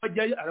 nawe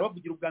ajyayo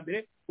arabavugira ubwa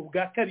mbere,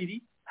 ubwa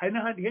kabiri, hari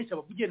n'ahandi henshi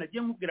abavugiye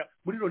nagiye nkubwira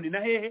muri Loni na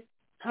hehe.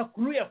 Nta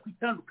kuntu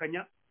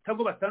yakwitandukanya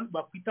cyangwa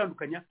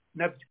bakwitandukanya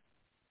nabyo.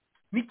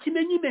 Ni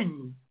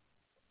kimenyimenyi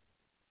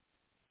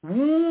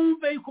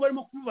wumve yuko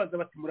barimo kubaza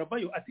bati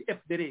muravayo ati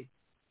FDLR,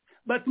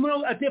 bati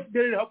muraho ati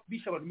FDLR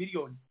bisha abantu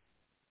miliyoni.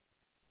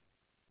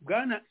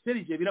 Bwana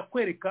Serge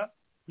birakwereka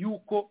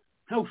yuko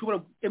nta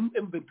ushobora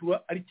M23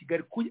 ari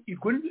Kigali,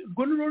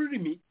 urwo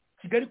n'ururimi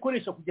Kigali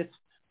ikoresha kujya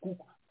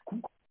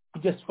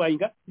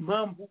spyinga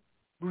impamvu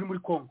ruri muri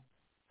Kongo.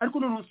 Ariko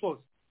none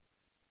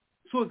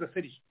soza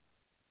Serge,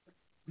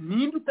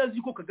 ninde utazi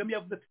yuko Kagame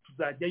yavuze ati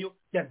tuzajyayo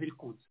byanze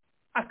bikunze,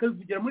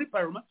 akabivugira muri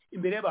parlement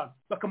imbere y'abantu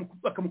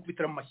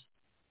bakamukubitira mu mashyi.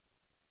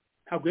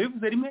 Ntabwo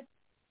yabivuze rimwe,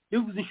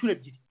 yabivuze inshuro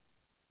ebyiri.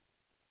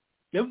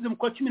 Yabivuze mu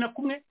kwa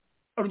 11,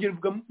 arongera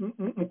bivuga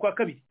mu kwa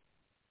 2,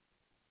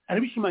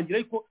 arabishimangira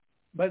yuko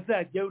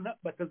bazajyayo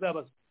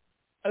batazabazwa.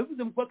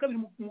 Abivuze mu kwa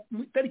 2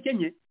 mu tariki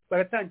enye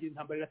baratangira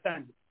intambara,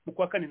 iratangira mu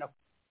kwa 4 nako.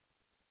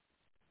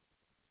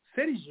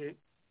 Serge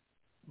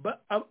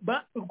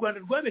u Rwanda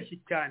rwabeshye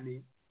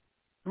cyane,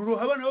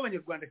 ruroha abana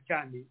b'abanyarwanda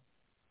cyane,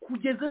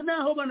 kugeza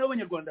naho abana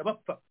b'abanyarwanda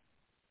bapfa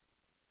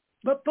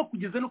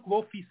kugeza no kuba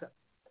ofisa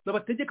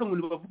babategeka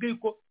ngo bavuge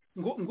yuko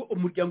ngo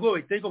umuryango we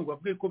bayitegeka ngo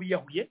bavuge ko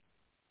biyahuye,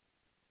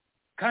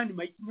 kandi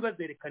mayiti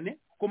ntibazerekane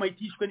ko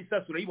mayiti yishwe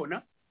n'isasu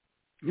urayibona,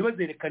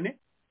 ntibazerekane.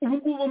 Ubu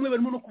ngubu bamwe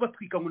barimo no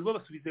kubatwika ngo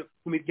babasubize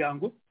mu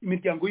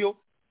imiryango yo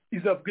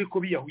izavuge ko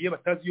biyahuye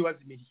batazi iyo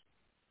bazimiriye.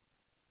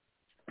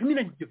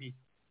 Kumenya ibyo bintu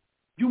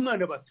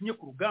by'umwana batumye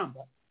ku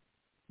rugamba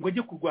ngo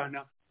ajye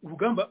kurwana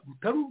urugamba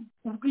rutari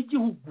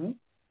urw'igihugu,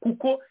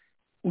 kuko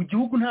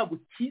igihugu ntabwo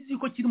kizi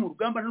ko kiri mu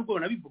rugamba, nubwo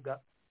banabivuga.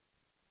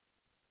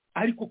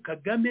 Ariko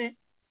Kagame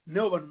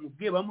nabo bantu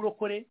mubwiye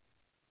bamurokore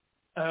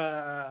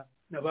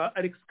na ba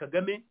Alex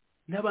Kagame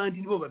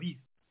n'abandi nibo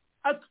babizi.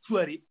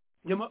 Actually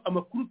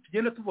amakuru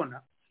tugenda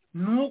tubona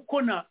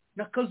nuko na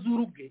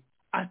Kazuru bwe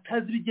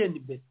atazi bigenda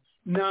imbere,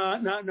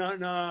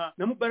 na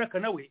Mubaraka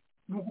nawe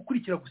ni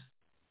ugukurikira gusa.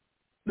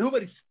 nabo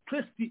bari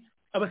stress.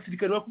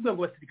 Abasirikare bakubwira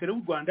ngo abasirikare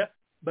b'u Rwanda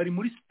bari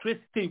muri stress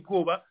iteye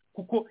ubwoba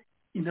kuko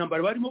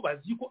intambara barimo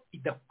bazi ko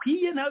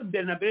idakwiye na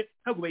mbere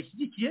ntabwo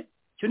bayishyigikiye.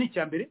 Cyo ni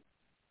icya mbere,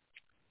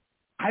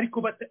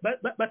 ariko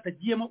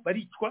batagiyemo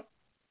baricwa.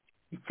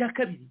 Icya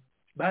kabiri,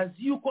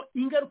 bazi yuko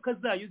ingaruka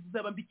zayo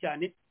zizaba mbi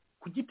cyane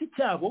ku giti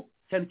cyabo,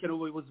 cyane cyane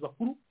abayobozi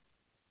bakuru,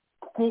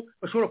 kuko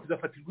bashobora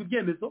kuzafatirwa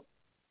ibyemezo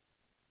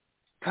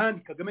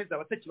kandi Kagame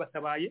zaba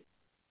atakibatabaye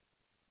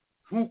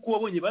nk'uko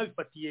wabonye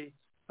babifatiye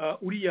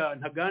uriya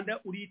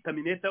Ntaganda, uri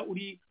Tamineta,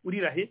 uri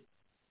Rahe.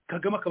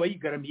 Kagame akaba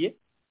yigaramiye,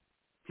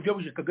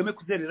 ntibyabuje Kagame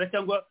kuzerera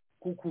cyangwa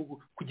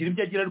kugira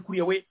ibyo agira, ari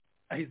kuriya we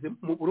aheze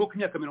mu buroko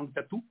imyaka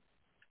 30.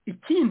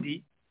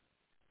 Ikindi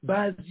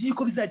bazi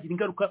ko bizagira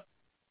ingaruka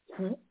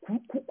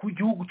ku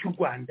gihugu cy'u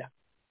Rwanda,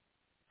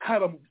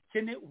 haba mu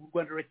bukene. U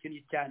Rwanda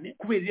rurakeneye cyane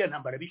kubera iriya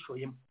ntambara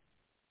bishoyemo.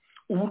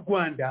 Ubu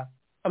Rwanda,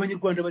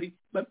 abanyarwanda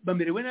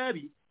bamerewe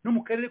nabi, no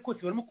mu karere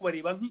kose barimo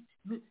kubareba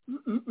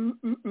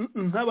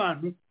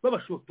nk'abantu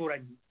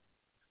b'abashotoranyi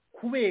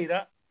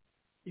kubera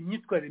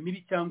imyitwarire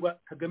mibi cyangwa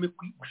Kagame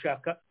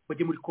gushaka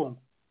bajye muri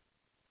Kongo.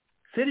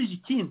 Serije,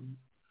 ikindi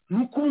ni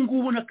uko ubu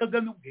ngubu na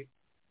Kagame ubwe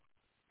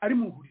ari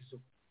mu hurizo,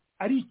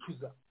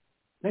 aricuza.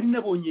 Nari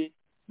nabonye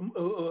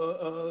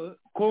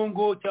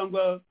Kongo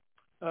cyangwa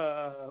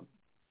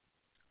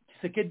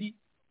Kisekedi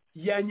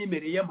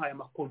yanyemereye, yampaye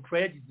amakontra,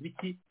 yagize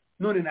ibiki,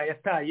 none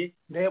nayataye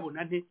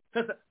ndayabona nte.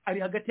 Sasa ari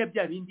hagati ya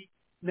bya bindi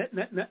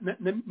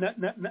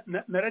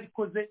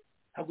nararikoze,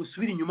 ntabwo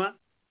usubira inyuma,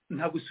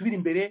 ntabwo usubira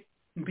imbere,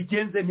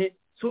 mbigenze nte.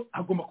 So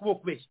agomba kubaho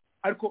kubeshya,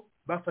 ariko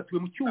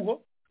bafatiwe mu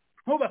cyuho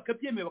nko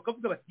bakabyemeye,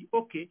 bakavuga bati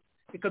okay,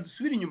 reka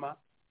dusubire inyuma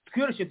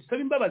twiyoroshye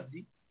dusabe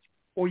imbabazi.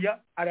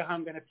 Oya,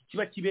 arahangana ati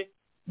kiba kibe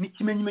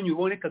n'ikimenyimenyi.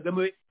 Ubone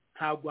Kagame we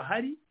ntabwo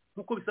ahari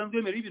nk'uko bisanzwe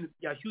bemerera ibintu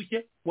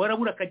byashyushye,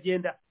 warabura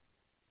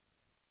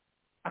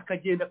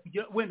akagenda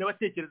kugira wenda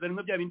batekereza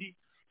rimwe bya bindi,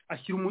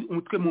 ashyira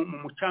umutwe mu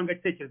mucanga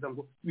atekereza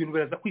ngo ibintu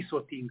biraza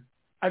kwisotinga,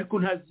 ariko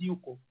ntazi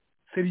yuko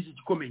serije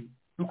igikomeye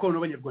nuko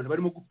abanyarwanda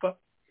barimo gupfa,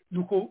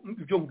 nuko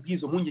ibyo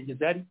mubwizo mpungenge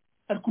zari,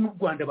 ariko n'u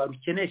Rwanda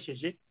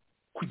barukenesheje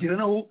kugira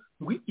naho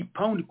ngo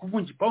ipaundi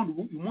kuvunja ipaundi.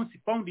 Uyu munsi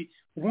ipaundi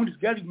ubundi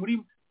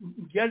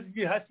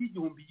byari hasi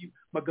y'igihumbi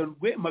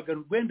magana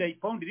urwenda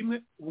ipaundi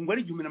rimwe, ubu ngo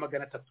ari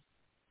 1300.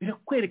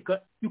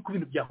 Birakwereka yuko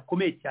ibintu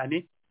byakomeye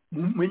cyane.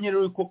 Mumenye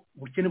rero yuko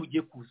ubukene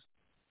bugiye kuza.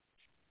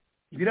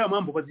 Ibiriya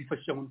mpamvu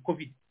bazifashisha mu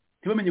covid,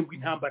 ntibamenye ngo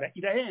intambara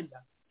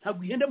irahenda.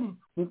 Ntabwo ihenda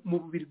mu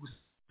bubiri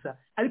gusa,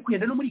 ariko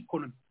ihenda no muri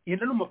economy,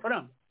 ihenda no mu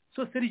mafaranga.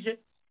 So serije,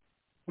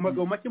 mu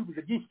magambo make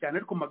mvuze byinshi cyane,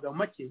 ariko mu magambo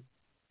make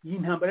iyi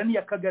ntambara ni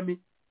ya Kagame.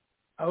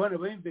 Abana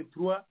ba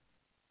M23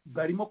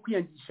 barimo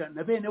kwiyangisha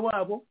na bene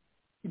wabo.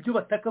 Ibyo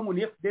bataka ngo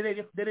ni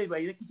FDLR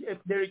bayireke.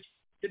 FDLR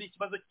cyo ni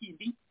ikibazo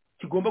kindi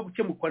kigomba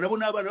gukemurwa nabo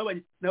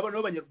n'abana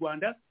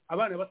b'abanyarwanda.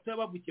 Abana bato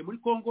bavukiye muri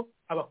Kongo,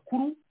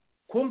 abakuru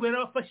Kongo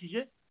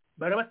yarabafashije,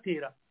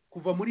 barabatera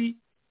kuva muri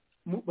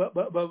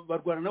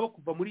barwana nabo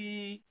kuva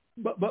muri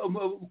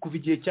kuva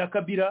igihe cya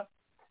Kabila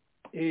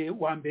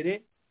wa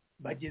mbere,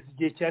 bageze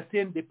igihe cya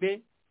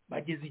CNDP,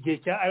 bageze igihe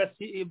cya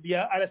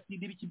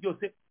RCD, biki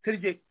byose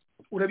serije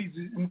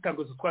urabizi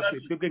umutangazo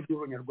twasuye twebwe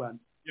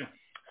nk'abanyarwanda.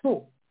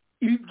 So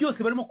ibi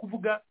byose barimo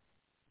kuvuga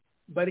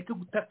bareke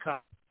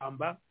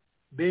gutakamba,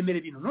 bemere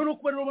ibintu. Noneho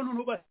kuba rero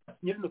noneho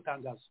basinye rino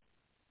tangazo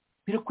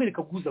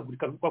birakwereka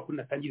guhuzagurika kwa kuri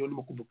natangiriye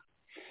ndimo kuvuga.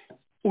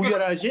 Uyu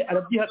yaraje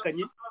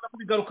arabyihakanye,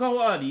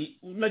 kubigarukaho ari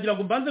nagira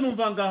ngo mbanze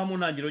numva ngaha mu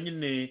ntangiro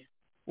nyine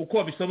uko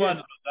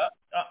wabisobanuraga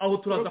aho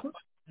turaza.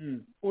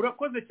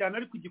 Urakoze cyane,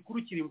 ariko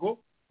igikuru kiri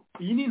ngo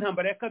iyi ni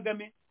intambara ya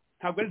Kagame,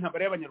 ntabwo ari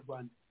intambara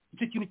y'abanyarwanda.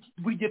 Icyo kintu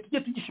buri gihe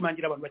tujye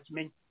tugishimangira abantu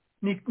bakimenye.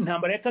 Ni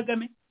intambara ya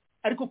Kagame,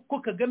 ariko kuko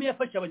Kagame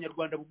yafashe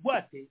abanyarwanda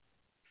bugwate,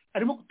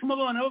 arimo gutuma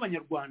abana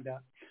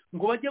b'abanyarwanda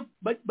ngo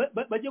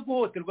bajye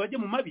guhohoterwa, bajye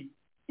mu mabi.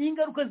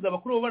 Ingaruka zizaba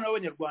kuri abo bana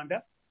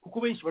b'abanyarwanda kuko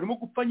benshi barimo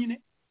gupfa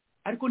nyine,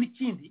 ariko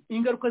n'ikindi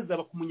ingaruka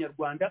zizaba ku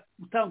munyarwanda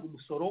utanga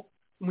umusoro.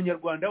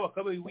 Umunyarwanda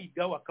wakabaye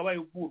wiga, wakabaye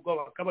uvurwa,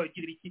 wakabaye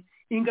ugira iki.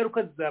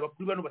 Ingaruka zizaba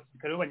kuri bano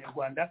basirikare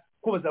b'abanyarwanda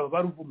ko bazaba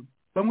baruvumwe.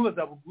 Bamwe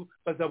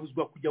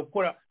bazabuzwa kujya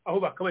gukora aho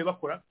bakabaye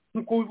bakora.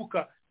 Nk'uko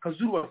wibuka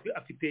Kazuru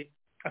afite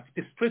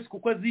stress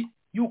kuko azi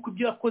yuko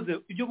ibyo yakoze,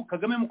 ibyo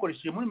Kagame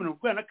yamukoresheje muri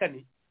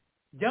 1994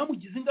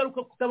 byamugize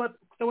ingaruka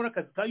kutabona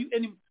akazi ka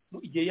UN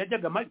igihe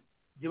yajyaga Mali,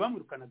 igihe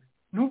bamwirukanaga.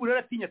 N'ubu rero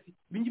atinya ati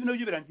ibingibi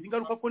nabyo birangira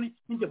ingaruka ko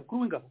ninjye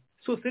mukuru w'ingabo.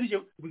 So serije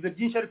buze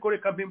byinshi, ariko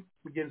reka mbe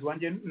mugenzi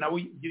wanjye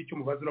nawe ugira icyo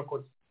mubaza.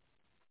 Urakoze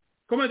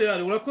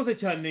Komedari, urakoze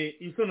cyane.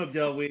 Ibisono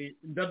byawe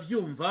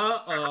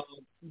ndabyumva,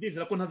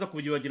 ndizera ko ntaza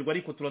kubyibagirwa,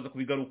 ariko turaza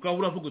kubigaruka.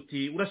 Uravuga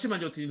uti,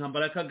 urashimangira uti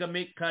intambara ya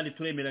Kagame, kandi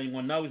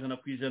turemeranywa nawe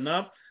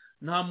 100%.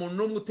 Nta muntu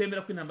n'umwe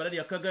utemera ko intambara ari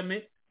ya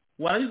Kagame.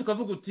 Warangiza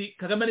ukavuga uti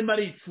Kagame arimo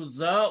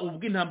aricuza,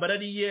 ubwo intambara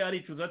ari ye,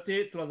 aricuza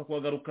ate? Turaza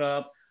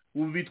kugaruka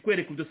ubu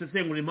bitwereka ibyo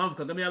sesengura impamvu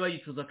Kagame yaba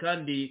yicuza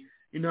kandi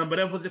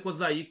intambara yavuze ko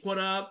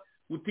zayikora.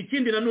 Uti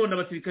ikindi nanone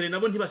abasirikare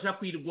nabo ntibashaka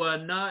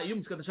kwirwana, iyo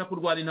umusirikare adashaka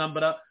kurwana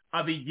intambara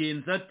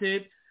abigenza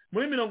ate?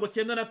 Muri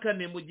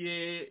 1994 mu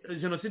gihe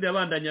jenoside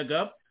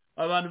yabandanyaga,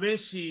 abantu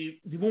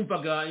benshi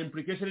ntibumvaga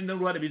implication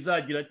n'uruhare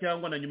bizagira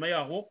cyangwa na nyuma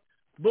yaho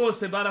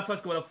bose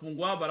barafashwe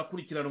barafungwa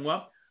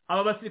barakurikiranwa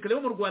aba basirikare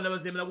bo mu Rwanda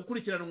bazemera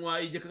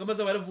gukurikiranwa igihe Kagame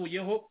azaba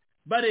yaravuyeho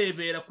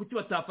barebera kuki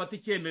batafata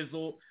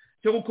icyemezo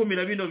cyo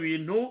gukumira bino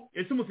bintu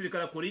ese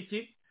umusirikare akora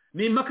iki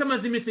ni impaka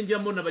maze iminsi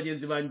njyamo na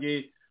bagenzi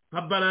banjye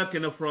nka Barake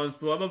na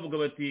François bavuga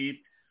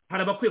bati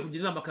hari abakwiye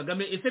kugira inama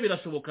Kagame ese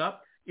birashoboka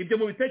ibyo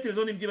mu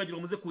bitekerezo n'ibyibagiro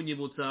muze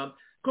kunyibutsa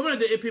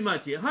Comrade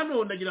Epimake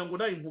hano ndagira ngo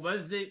nawe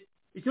nkubaze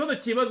ikibazo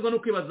kibazwa no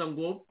kwibaza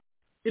ngo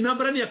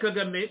intambara ni ya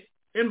Kagame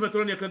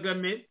M23 ni ya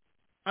Kagame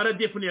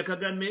RDF ni ya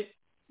Kagame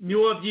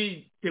niwe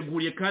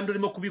wabyiteguriye kandi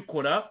urimo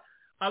kubikora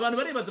abantu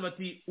baribaza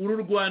bati uru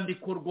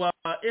rwandiko rwa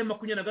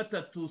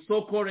M23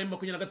 sokoro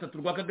M23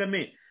 rwa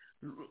Kagame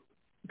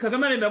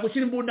aremera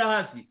gushyira imbunda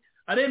hasi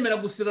aremera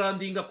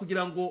gusirandinga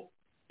kugira ngo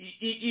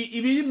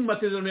ibiri mu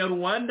masezerano ya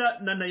Rwanda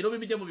na Nairobi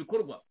bijya mu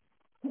bikorwa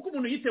kuko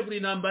umuntu yitegura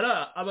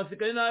intambara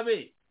abasirikare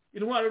nabe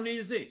intwaro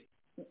nize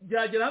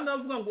byagera hano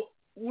avuga ngo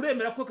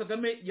uremera ko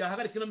Kagame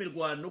yahagarika ino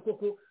mirwano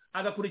koko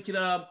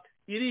agakurikira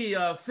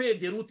iriya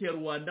fede route ya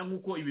Rwanda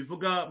nk'uko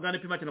ibivuga bwana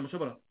Epimake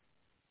namushobora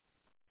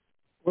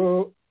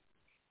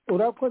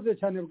urakoze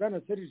cyane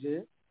bwana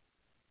Serge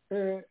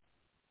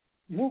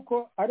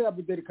nk'uko ari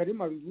Abdelkarim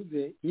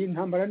bivuze iyi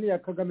ntambara ni ya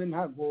Kagame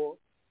ntabwo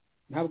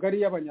ari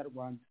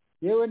iy'abanyarwanda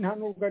yewe nta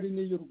nubwo ari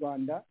n'iy'u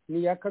Rwanda ni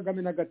iya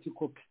Kagame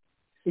n'agatsiko ke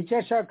icyo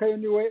ashaka yo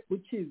niwe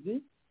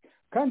ukizi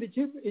kandi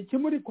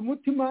ikimuri ku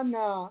mutima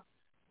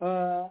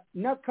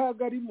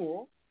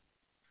n'akagarimo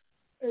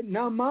ni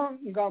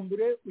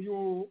amangambure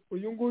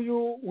uyu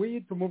nguyu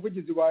wiyita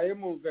umuvugizi wa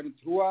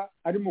M23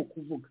 arimo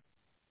kuvuga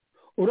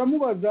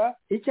uramubaza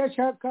icyo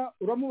ashaka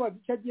uramubaza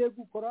icyo agiye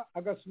gukora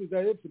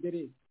agasubiza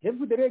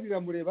FDLR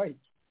iramureba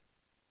iki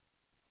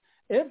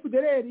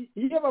FDLR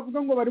iyo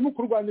bavuga ngo barimo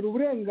kurwanira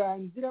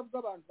uburenganzira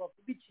bw'abantu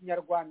bavuga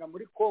ikinyarwanda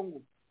muri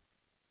Kongo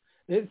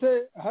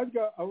ese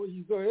harya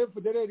izo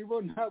FDLR bo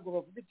ntabwo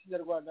bavuga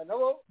ikinyarwanda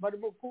nabo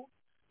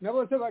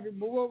se bari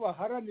mu bo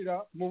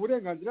baharanira mu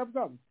burenganzira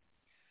bwabo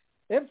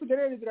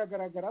FDLR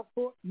biragaragara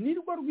ko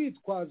nirwo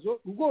rwitwazo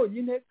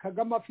rwonyine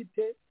Kagame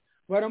afite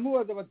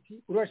baramubaza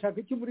bati urashaka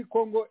iki muri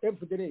Kongo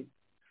FDLR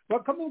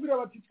bakamubwira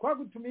bati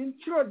twagutumiye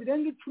inshuro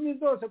zirenga 10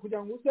 zose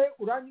kugira ngo uze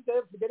urangize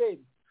FDLR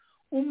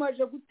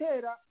umaje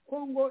gutera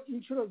Kongo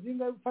inshuro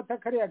zingahe ufata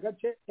kariya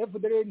gace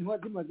FDLR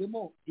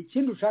ntiwazimazemo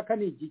ikindi ushaka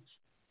ni igiki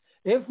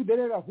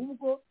FDLR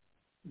ahubwo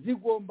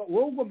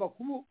wowe ugomba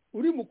kuba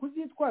uri mu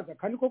kuzitwaza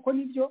kandi koko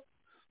nibyo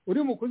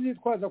uri mu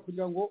kuzitwaza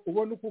kugira ngo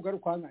ubone uko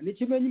ugarukanga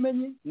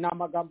n'ikimenyimenyi ni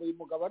amagambo uyu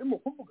mugabo arimo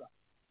kuvuga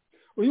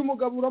uyu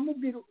mugabo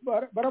uramubwira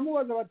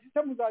baramubaza bati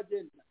se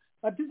muzagenda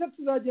ati se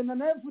tuzagenda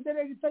na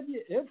FDLR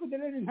itagiye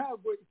FDLR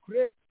ntabwo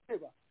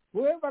ikureba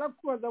wowe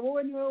barakubaza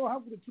wowe niwe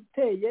wahagurutse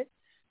uteye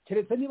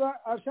keretse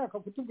niba ashaka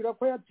kutubwira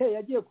ko yateye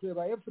agiye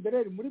kureba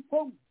FDLR muri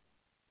Kongo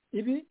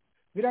ibi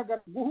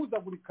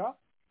guhuzagurika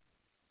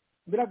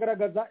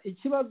biragaragaza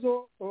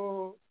ikibazo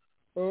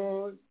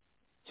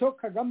cyo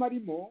Kagame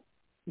arimo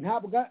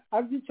ntabwo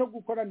azi icyo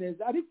gukora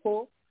neza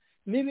ariko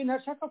ni ibintu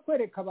ashaka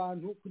kwereka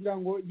abantu kugira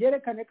ngo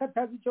yerekane ko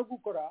atazi icyo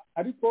gukora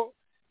ariko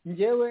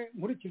njyewe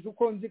nkurikije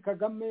uko nzi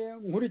Kagame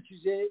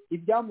nkurikije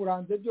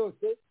ibyamuranze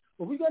byose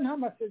uburyo nta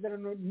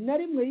masezerano na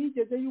rimwe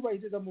yigeze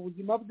yubahiriza mu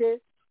buzima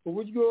bwe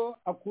uburyo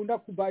akunda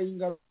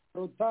kubayinga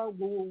rota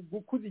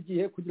gukuza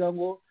igihe kugira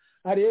ngo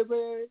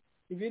arebe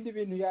ibindi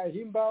bintu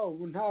yahimba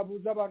ubu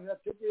ntabuza abantu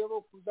yateguye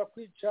bo kuza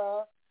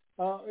kwica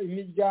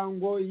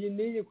imiryango iyi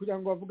n'iyi kugira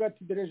ngo bavuga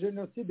ati dore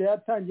jenoside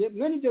yatangiye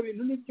mwene ibyo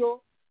bintu nibyo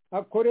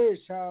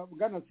akoresha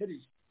bwana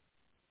Serge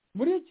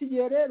muri iki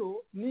gihe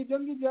rero nibyo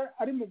ngibyo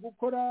ari mu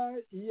gukora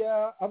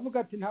avuga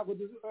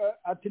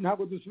ati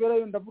ntabwo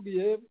dusubirayo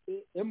ndavugiye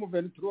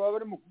M23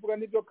 bari mu kuvuga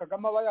nibyo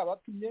Kagame aba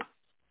yabatumye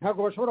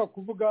ntabwo bashobora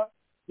kuvuga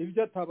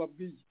ibyo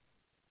atababwiye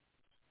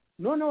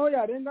noneho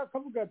yarenga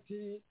akavuga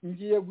ati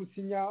ngiye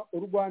gusinya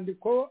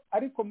urwandiko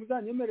ariko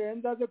muzanyemerere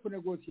nzaze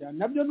kunegosiya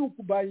nabyo ni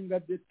ukubayinga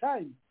the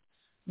time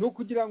ni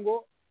ukugira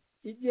ngo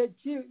igihe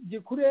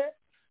gikure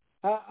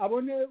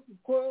abone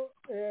uko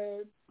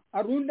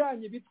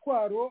arundanye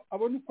ibitwaro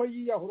abone uko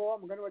yiyahura wa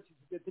mugani wa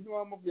Kizigete niwe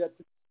wamubwiye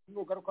ati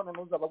nugaruka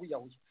noneho uzaba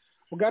wiyahuye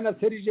bwana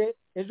Serge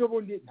ejo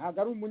bundi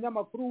ntabwo ari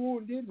umunyamakuru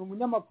wundi ni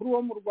umunyamakuru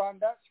wo mu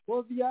Rwanda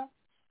Scovia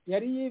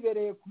yari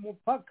yibereye ku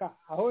mupaka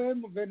aho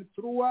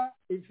M23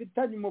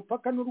 ifitanye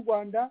umupaka n'u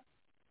Rwanda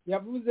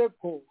yavuze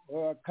ko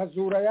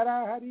Kazura yari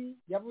ahari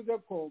yavuze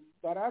ko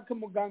Barake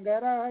Muganga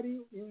yari ahari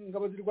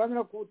ingabo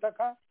zirwanira ku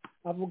butaka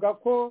avuga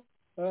ko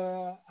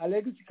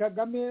Alex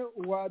Kagame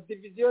wa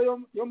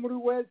diviziyo yo muri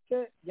West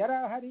yari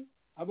ahari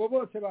abo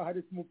bose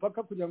bahari ku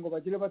mupaka kugira ngo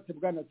bagire bate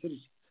bwana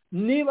Serge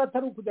niba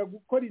atari ukujya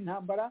gukora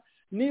intambara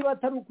niba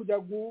atari ukujya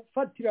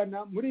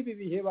gufatirana muri ibi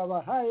bihe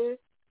babahaye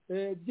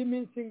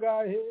by'iminsi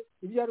ngahe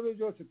ibyo ari byo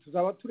byose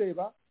tuzaba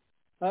tureba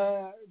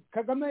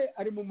Kagame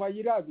ari mu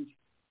mayira abiri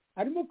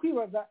arimo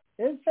kwibaza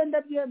ese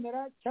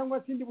ndabyemera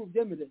cyangwa se ndi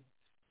bubyemere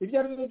ibyo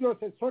ari byo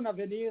byose son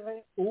avenir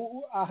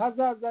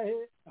ahazaza he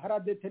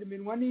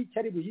haradeterminwa n'icyo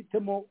ari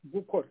buhitemo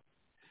gukora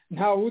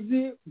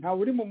ntawe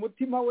uri mu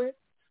mutima we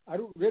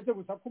uretse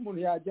gusa ko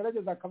umuntu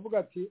yagerageza akavuga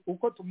ati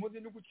uko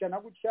tumuzi ni gutya na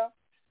gutya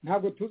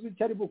ntabwo tuzi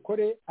icyo ari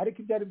bukore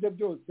ariko ibyo ari byo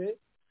byose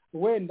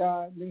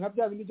wenda ni nka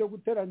bya bindi byo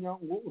guteranya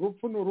ngo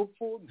urupfu ni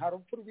urupfu nta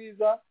rupfu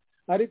rwiza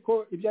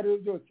ariko ibyo ari byo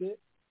byose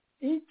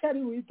icyo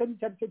ari buhitamo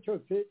icyo ari cyo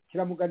cyose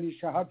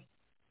kiramuganisha habi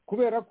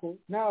kubera ko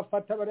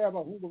nafata bariya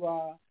bahungu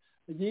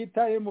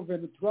yita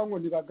M23 ngo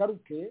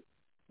nibagaruke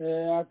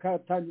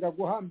akatangira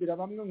guhambira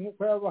bamwe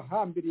nk'uko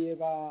yabahambiriye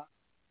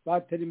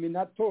ba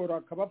terminator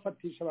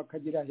akabafatisha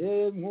bakagira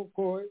he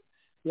nk'uko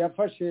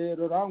yafashe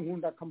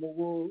Nkunda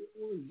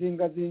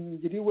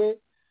akamuzingazingiriwe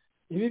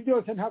ibi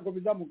byose ntabwo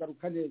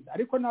bizamugaruka neza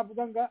ariko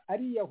navuga ngo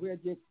ariyahuye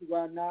agiye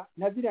kurwana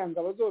na ziriya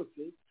ngabo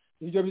zose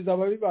ibyo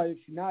bizaba bibaye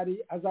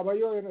finali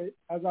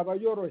azaba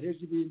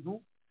yoroheje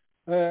ibintu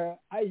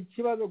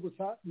ikibazo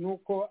gusa ni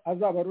uko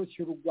azaba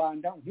arushye u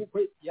Rwanda nk'uko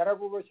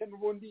yararuboshye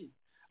n'ubundi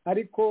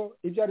ariko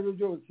ibyo ari byo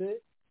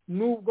byose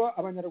nubwo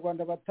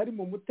abanyarwanda batari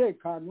mu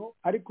mutekano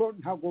ariko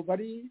ntabwo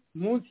bari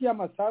munsi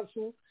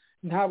y'amasasu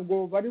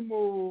ntabwo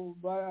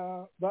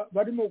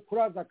bari mu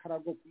kuraza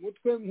akarago ku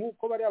mutwe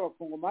nk'uko bari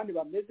abakongomani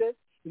bameze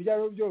ibyo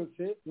ari byo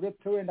byose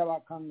uretse wenda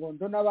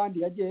bakangondo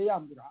n'abandi yagiye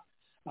yambura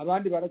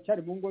abandi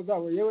baracyari mu ngo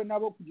zabo yewe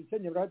nabo ku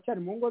Gisenyi baracyari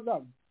mu ngo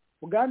zabo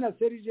Bwana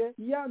Serge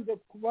yanze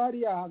kuba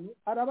hariya hantu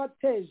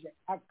arabateje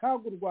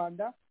akaga u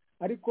Rwanda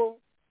ariko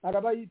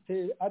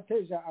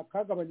ateje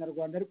akaga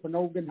abanyarwanda ariko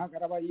nawe ubwe ntabwo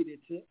araba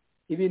yiretse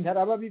ibintu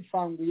araba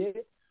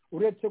bifanguye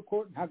uretse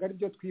ko ntabwo ari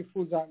byo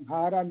twifuza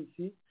nka RNC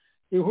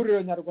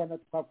ihuriro nyarwanda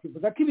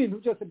twakwifuza ko ibintu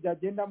byose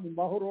byagenda mu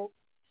mahoro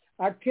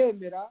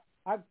akemera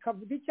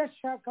akavuga icyo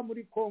ashaka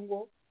muri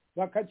Kongo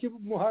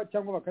bakakimuha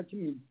cyangwa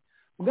bakakimwima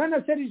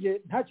Bwana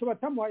Serge ntacyo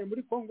batamuhaye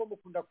muri Kongo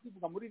mukunda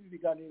kubivuga muri ibi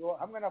biganiro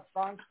hamwe na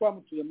François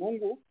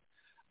Mutuyemungu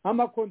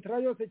amakontra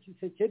yose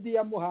Tshisekedi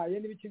yamuhaye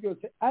n'ibiki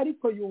byose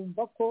ariko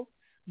yumva ko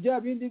bya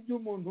bindi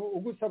by'umuntu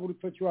ugusaba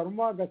urutoki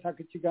waruma agashaka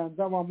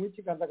ikiganza wamuha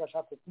ikiganza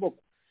agashaka ukuboko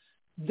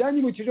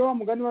byanyibukije wa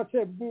mugani wa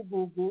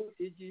Sebwugugu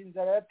igihe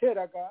inzara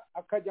yateraga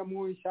akajya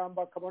mu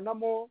ishyamba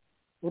akabonamo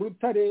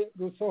urutare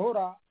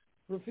rusohora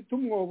rufite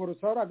umwobo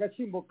rusohora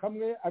agashyimbo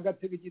kamwe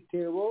agatega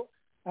igitebo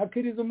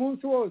akiriza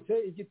umunsi wose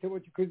igitebo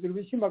kikuzura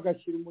ibishyimbo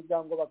agashyira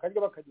umuryango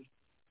bakarya bakagira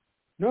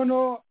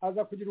noneho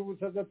aza kugira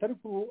ubusazi atari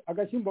ku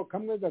agashyimbo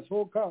kamwe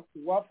gasohoka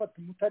wafata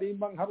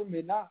umutarimba nka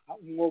rumena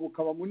umwobo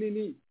ukaba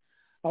munini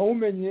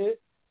awumenye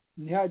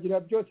ntihagira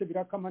byose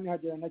birakama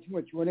ntihagira na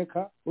kimwe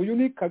kiboneka uyu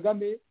ni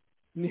Kagame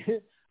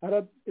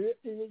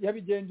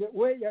yabigenje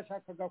we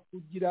yashakaga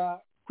kugira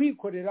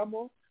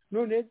kwikoreramo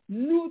none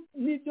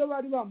n'ibyo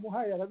bari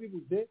bamuhaye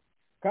arabibuze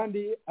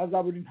kandi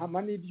azabura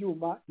intama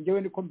n'ibyuma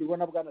njyewe niko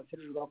mbibona Bwana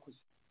Serge urakoze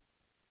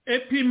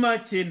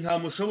epimake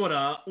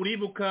ntamushobora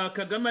uribuka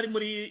Kagame ari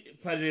muri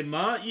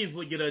parema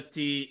yivugira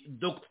ati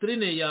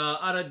doctrine ya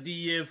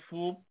RDF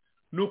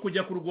ni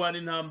ukujya kurwana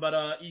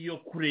intambara iyo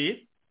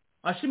kure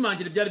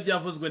ashimangira ibyari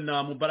byavuzwe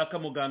na Mubaraka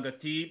Muganga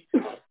ati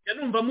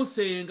yanumva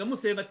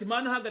musenga ati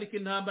mana hagarika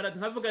intambara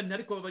nkavuga nti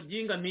ariko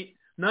babaginga nti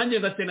nanjye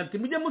ngasenga ati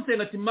mujye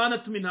musenga ati mana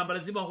tuma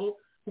intambara zibaho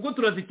kuko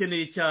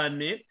turazikeneye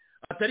cyane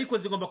atariko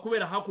zigomba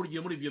kubera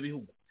hakurya muri ibyo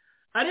bihugu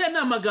ariya ni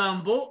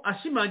amagambo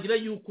ashimangira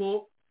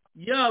yuko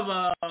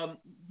yaba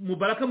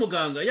Mubaraka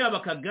Muganga yaba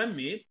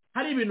Kagame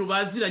hari ibintu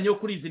baziranye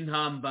kuri izi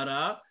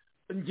ntambara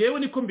njyewe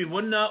niko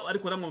mbibona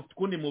ariko namwe mufite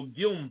ukundi mu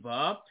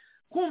byumva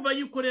kumva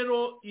yuko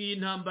rero iyi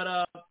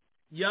ntambara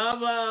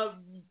yaba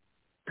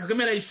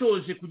Kagame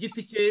yarayishoje ku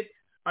giti cye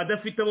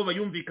adafite abo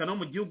bayumvikana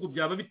mu gihugu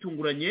byaba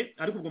bitunguranye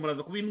ariko ubwo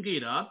muraza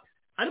kubimbwira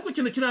ariko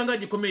ikintu kiranga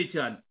gikomeye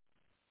cyane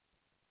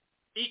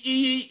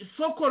iyi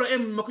sokoro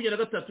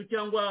M23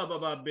 cyangwa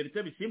aba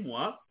Bertrand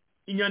Bisimwa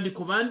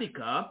inyandiko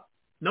bandika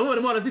nabo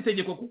barimo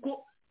barazitegeka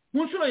kuko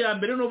mu nshuro ya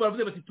mbere no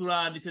baravuze bati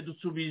turanditse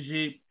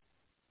dusubije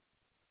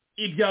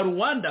ibya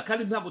Rwanda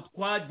kandi ntabwo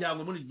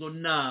twajyanywe muri izo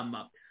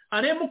nama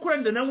aremo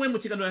kuranda nawe mu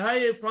kiganiro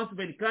yahaye France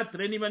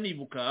 24 niba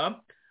nibuka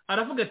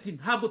aravuga ati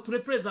ntabwo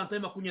turepresenta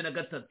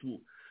M23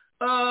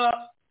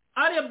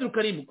 ari Abdul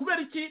Karim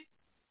kubera iki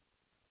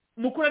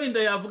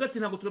mukurarinda yavuga ati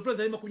ntabwo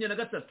turepresenta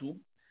M23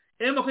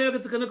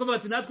 M23 kavuga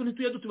ati natwe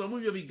ntituye dutuma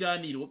muri ibyo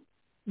biganiro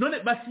none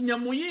basinya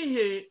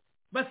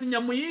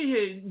mu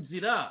yihe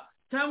nzira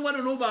cyangwa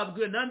noneho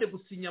babwiwe nande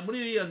gusinya muri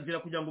iriya nzira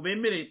kugira ngo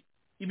bemere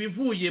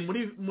ibivuye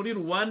muri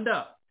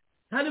Rwanda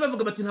kandi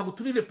bavuga bati ntabwo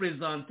turi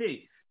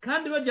represente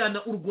kandi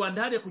bajyana u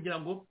Rwanda hariya kugira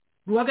ngo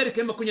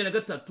ruhagarike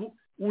M23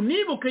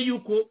 unibuke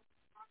yuko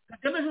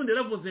Kagame jundi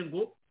yaravuze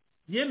ngo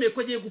yemeye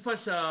ko agiye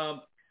gufasha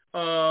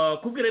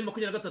kubwira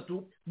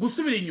M23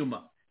 gusubira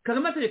inyuma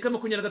Kagame ategeka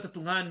M23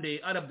 nkande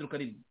ari Abdul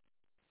Karim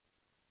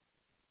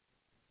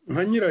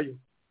nka nyirayo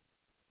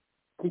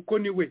kuko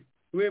niwe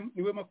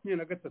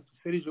 23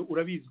 Serge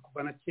urabizi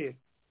kuva na kera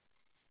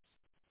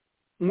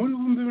mu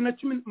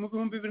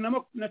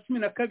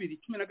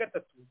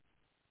 2012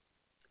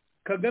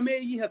 Kagame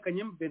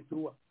yihakanye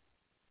M23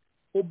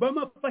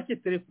 Obama afashe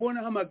telefone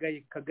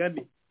ahamagaye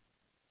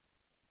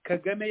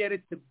Kagame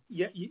yaretse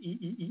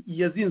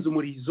yazinze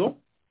umurizo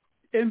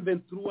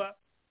M23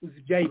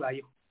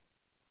 uzibyayibayeho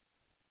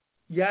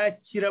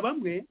yakira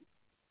bamwe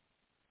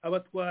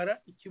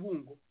abatwara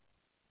ikibungo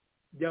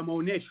bya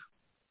maonesho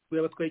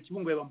yabatwaye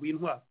ikibungo yabambuye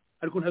intwaro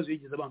ariko ntazo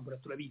yigeze bambura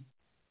turabizi.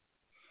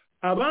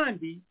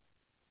 Abandi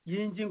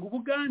yinginga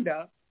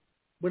Ubuganda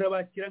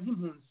burabakira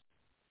nk'impunzi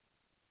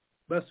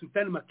ba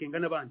Sultan Makenga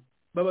n'abandi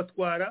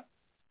babatwara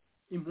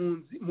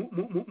impunzi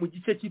mu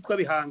gice cyitwa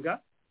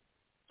Bihanga.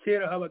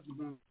 Kera habaga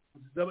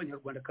impunzi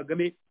z'Abanyarwanda.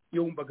 Kagame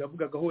iyo wumvaga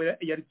avugaga aho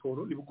yari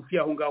Toro ni bugufi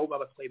aho ngaho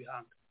babatwaye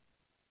Bihanga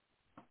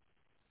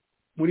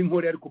muri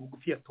Nkore ariko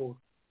bugufi ya Toro.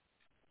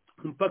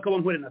 Mpaka wa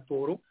Nkore na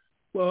Toro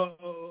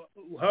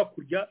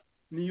hakurya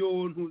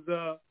niyo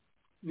ntuza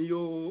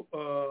niyo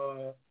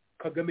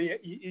Kagame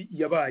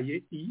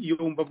yabaye iyo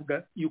wumva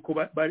avuga yuko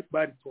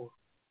bari Toro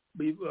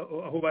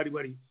aho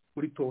bari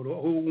muri Toro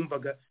aho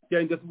wumvaga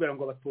byandi atubwira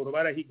ngo abatoro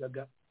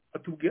barahigaga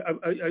atubwiye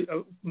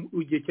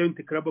ugiye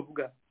cyane Club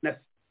avuga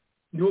nasi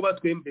niho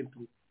batwaye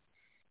M23.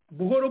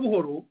 Buhoro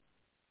buhoro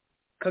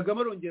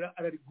Kagame arongera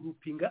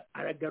ararigroupinga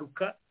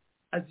aragaruka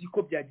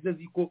aziko byagize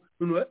aziko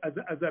none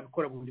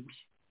azabikora bundi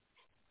bushya.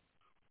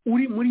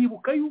 Uri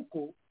muribuka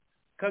yuko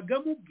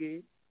Kagame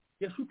ubwe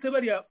yashutse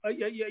bari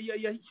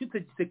yashutse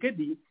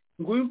Gisekedi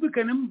ngo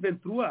yumvikane mu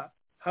M23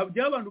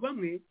 habya abantu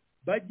bamwe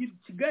bagira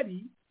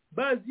Kigali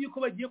bazi yuko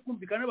bagiye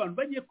kumvikana abantu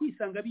bagiye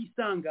kwisanga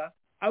bisanga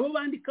abo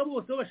bandika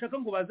bose bashaka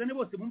ngo bazane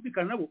bose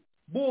bumvikana nabo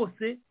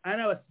bose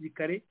ari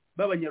abasirikare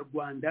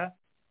b'Abanyarwanda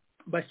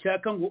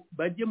bashaka ngo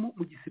bajye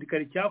mu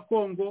gisirikare cya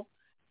Kongo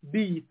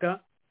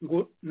biyita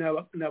ngo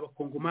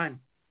n'abakongomani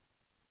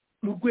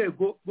mu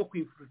rwego rwo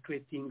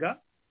kwinfiltratinga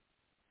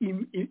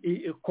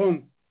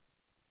Kongo.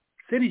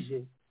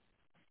 Serije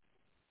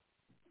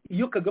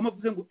iyo Kagame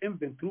avuze ngo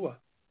M23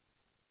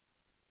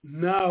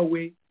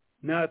 nawe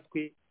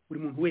natwe buri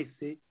muntu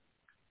wese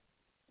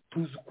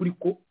tuzi kuri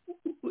ko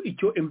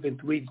icyo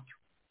M23 icyo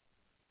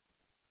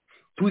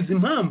tuzi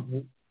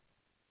impamvu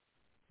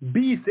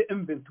bise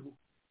M23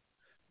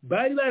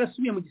 bari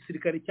barasubiye mu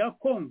gisirikare cya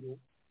Kongo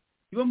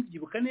iba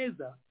mubyibuka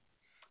neza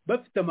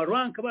bafite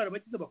amaranka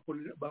barabagize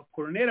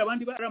abakoloneli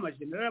abandi bari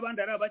amajenerali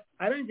abandi ari abaki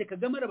aranje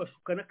Kagame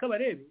arabashukana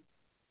kabarebe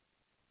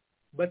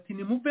bati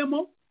ni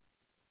muvemo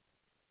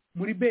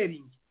muri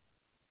Bering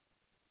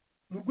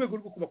mu rwego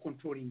rwo kuba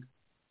controlling.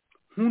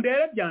 Nkunda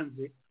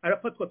yarabyanze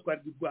arafatwa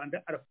twari u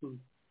Rwanda arafungwa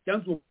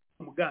byanze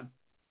umugambi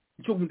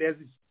icyo Nkunda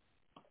yazize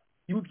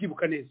ibu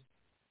byibuka neza.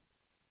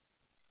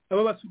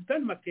 Aba ba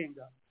Sultan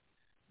Makenga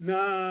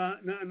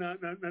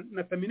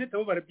na Tamineta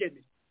bo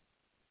barabyemera.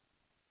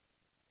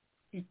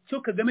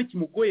 Icyo Kagame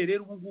kimugoye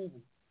rero ubu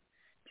ngubu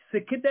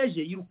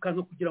Kisekedaje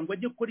yirukanka kugira ngo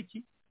ajye gukora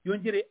iki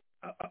yongere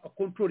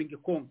controlling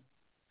Kongo.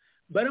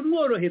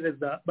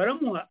 Baramworohereza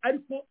baramuha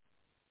ariko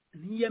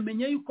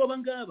ntiyamenya yuko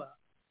abangaba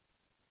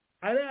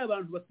ari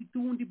abantu bafite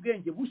ubundi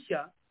bwenge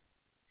bushya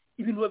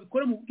ibintu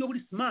babikora mu buryo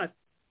buri smart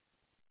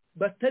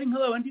batari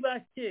nk'abandi ba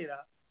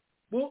kera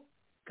bo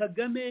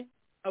Kagame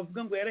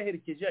avuga ngo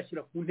yaraherekeje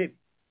ashyira ku ntebe.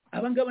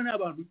 Abangaba ni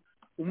abantu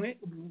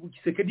umwe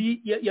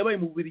Gisekedi yabaye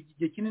mu bubiri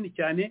igihe kinini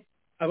cyane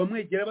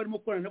abamwegera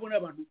barimo korana nabo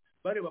n'abantu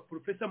bareba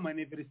professor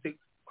Maneverte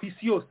ku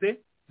isi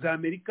yose za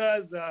Amerika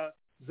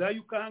za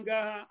UK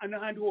hangaha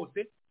n'ahandi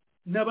hose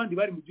n'abandi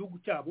bari mu gihugu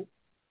cyabo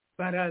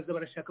baraza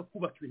barashaka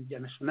kubaka ibintu bya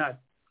national.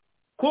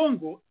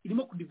 Kongo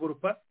irimo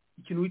kudevelopa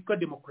ikintu witwa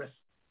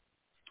demokrasi.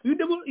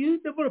 Iyo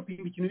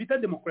developing ikintu bita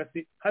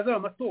demokrasi hazaba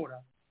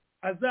amatora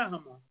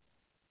azahama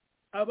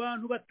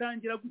abantu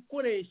batangira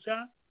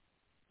gukoresha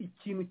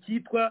ikintu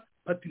cyitwa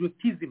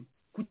patriotism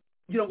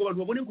kugira ngo abantu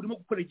babone ngo urimo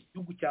gukorera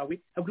igihugu cyawe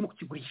ntabwo urimo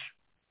kukigurisha.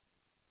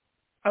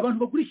 Abantu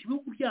bagurisha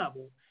ibihugu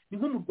byabo ni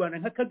nko mu Rwanda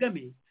nka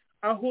Kagame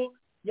aho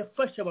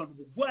yafasha abantu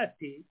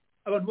bugwate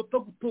abantu bapfa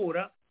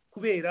gutora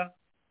kubera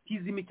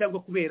tizimi cyangwa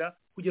kubera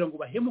kugira ngo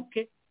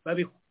bahemuke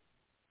babeho.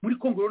 Muri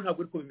Kongo rero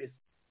ntabwo ariko bimeze.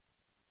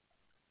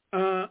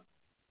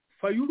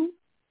 Fayulu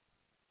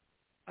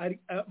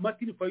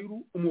Martin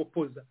Fayulu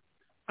umuopoza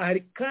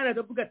ari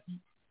Canada avuga ati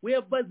we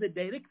yabaze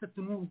direct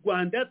ati mu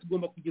Rwanda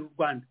tugomba kugira u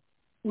Rwanda.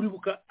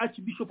 Uribuka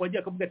Archbishop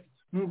wagiye akavuga ati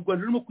mu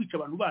Rwanda rurimo kwica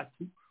abantu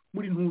bacu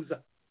muri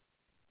ntuza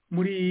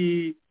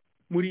muri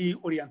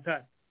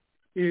Oriental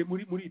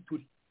muri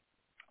Ituri.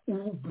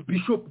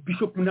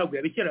 Bishop ntabwo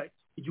yabekera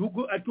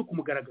igihugu ariko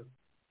kumugaragaro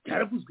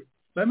cyaravuzwe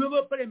bamwe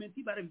ba parliament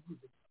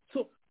barabivuze.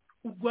 So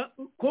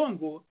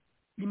Kongo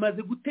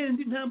imaze gutera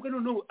indi ntambwe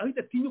noneho aho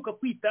idatinyuka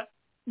kwita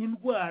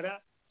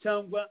indwara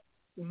cyangwa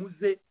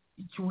umuze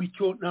icyuri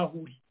cyo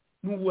nahuri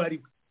n'ubu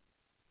ari.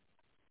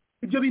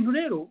 Ibyo bintu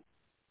rero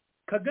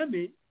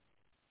Kagame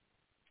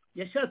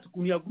yashatse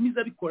ukuntu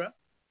yagumiza bikora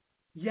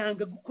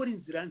yanga gukora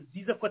inzira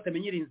nziza ko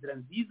atamenyereye inzira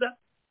nziza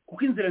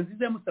kuko inzira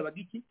nziza yamusabaga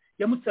iki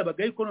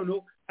yamusabaga yuko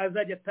noneho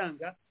azajya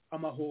atanga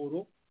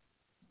amahoro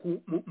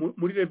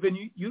muri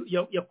revenue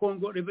ya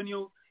Kongo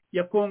revenue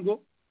ya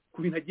Kongo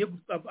ku bintu agiye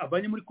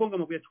abanye muri Kongo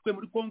amabuye yacukuye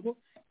muri Kongo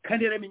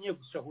kandi yaramenyeye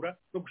gushahura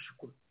no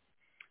gushikura.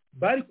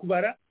 Bari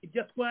kubara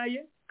ibyo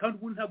atwaye kandi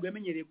ubu ntabwo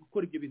yamenyereye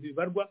gukora ibyo bintu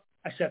bibarwa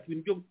ashaka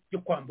ibintu byo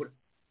kwambura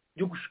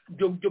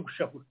byo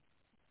gushahura.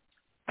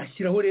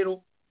 Ashyiraho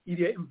rero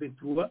iriya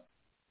M23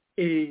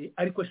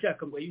 ariko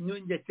ashaka ngo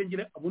yonyine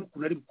akengera abone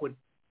ukuntu ari bukore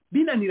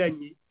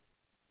binaniranye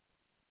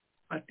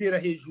atera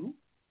hejuru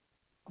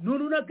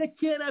none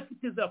n'agakera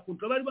afite za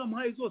kontra bari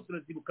bamuhaye zose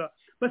urazibuka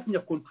basinya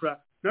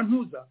kontra na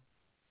ntuza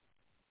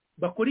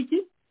bakora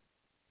iki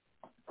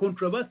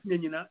kontra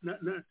basinyanye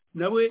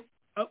nawe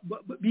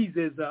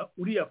bizeza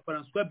uriya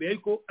François Beya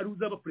ariko ari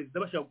uzaba perezida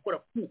bashaka gukora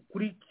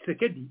kuri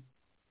Tshisekedi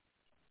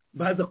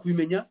baza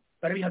kubimenya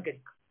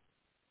barabihagarika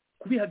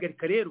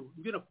kubihagarika rero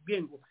nibyo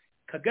nakubwiye ngo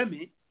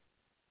Kagame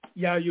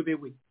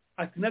yayobewe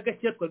ati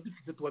n'agakera twari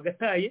dufite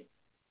twagataye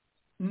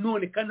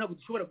none kandi ntabwo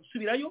dushobora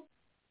gusubirayo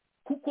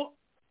kuko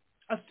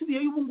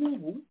asubiyeyo ubu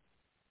ngubu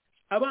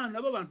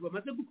abana b'abantu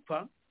bamaze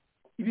gupfa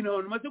ibintu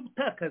abantu bamaze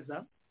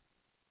gutakaza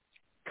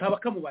kaba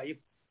kamubayeho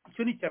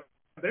icyo ni icya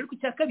mbere ariko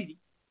icya kabiri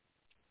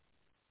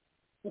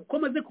uko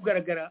amaze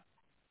kugaragara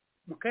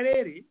mu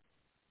karere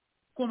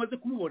uko bamaze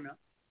kumubona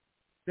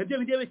nabyo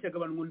bindi yabeshyaga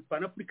abantu ngo ni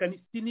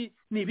panafricaniste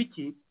ni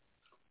ibiki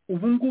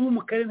ubu ngubu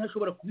mu karere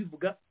ntashobora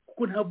kubivuga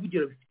kuko nta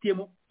vugiro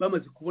bifitiyemo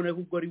bamaze kubona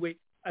ahubwo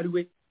ari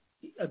we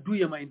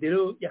aduye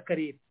amaendeleo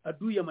y'akarere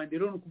aduye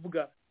amaendeleo ni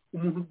ukuvuga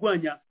umuntu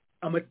urwanya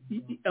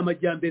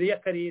amajyambere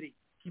y'akarere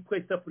kitwa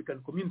East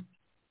African Community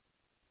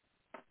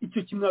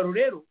icyo kimwaro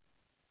rero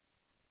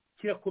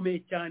kirakomeye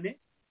cyane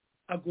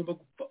agomba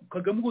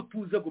Kagame ubwo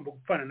tuzi agomba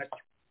gupfana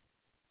nacyo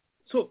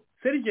so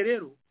Serge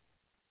rero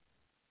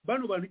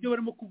bano bantu ibyo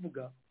barimo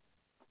kuvuga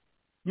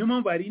niyo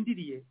mpamvu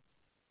barindiriye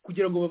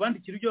kugira ngo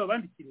babandikire ibyo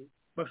babandikire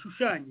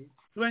bashushanye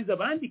nibanza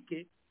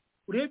bandike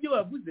urebe ibyo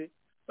bavuze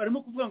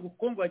barimo kuvuga ngo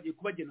Kongo hagiye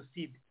kuba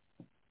genocide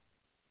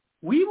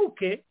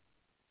wibuke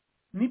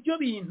nibyo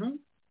bintu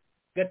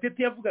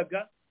Gatete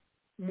yavugaga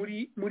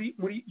muri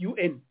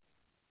UN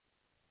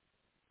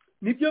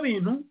nibyo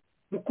bintu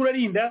mukuru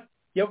arinda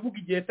yavuga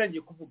igihe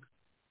yatangiye kuvuga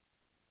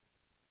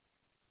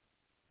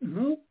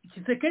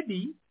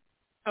Tshisekedi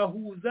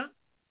ahuza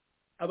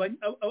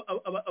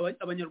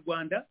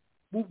abanyarwanda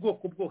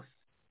b'ubwoko bwose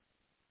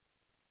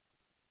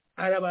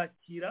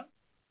arabakira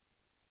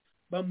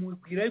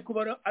bamubwira yuko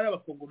ari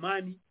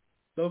abakongomani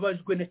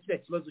babajwe na kiriya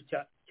kibazo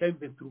cya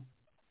M23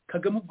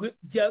 Kagame ubwe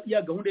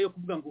ya gahunda yo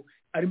kuvuga ngo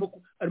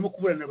arimo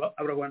kuburana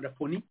abanyarwanda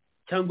foni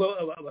cyangwa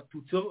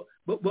abatutsi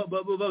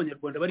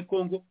b'abanyarwanda bari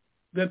Kongo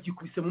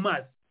babyikubise mu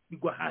mazi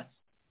bigwa hasi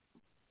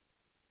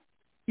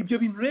ibyo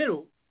bintu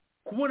rero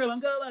kubona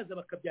abangaba baza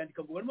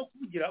bakabyandika ngo barimo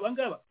kuvugira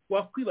abangaba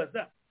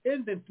wakwibaza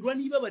M23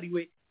 niba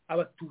bariwe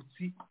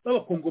abatutsi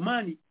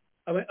b'abakongomani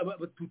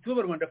abatutsi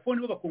b'abarwanda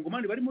foni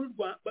b'abakongomani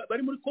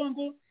bari muri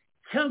Kongo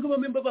cyangwa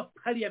abamemba ba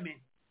parliament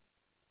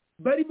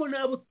barimo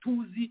nabo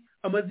tuzi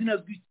amazina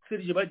azwi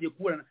Serge bagiye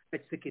kuburana na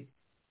Tshisekedi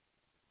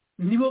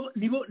nibo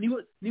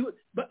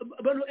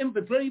bano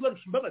M23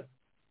 barusha imbabazi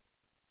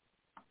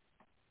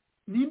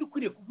ninde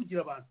ukwiriye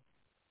kuvugira abantu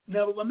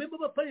nabo bamemba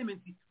ba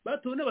parliament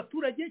batowe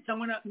n'abaturage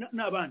cyangwa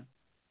n'abandi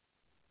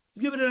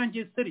ibyo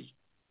birarangiye Serge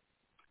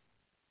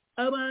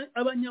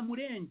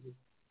abanyamurenge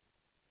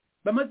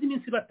bamaze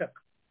iminsi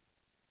bataka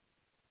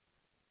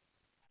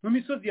mu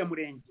misozi ya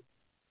Murenge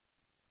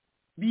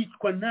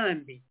bicwa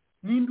nande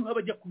ninde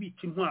bajya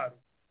kubica intwaro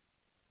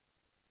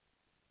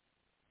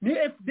ni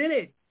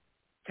FDL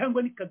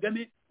cyangwa ni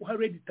Kagame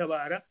uharedi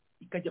tabara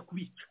ikajya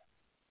kubica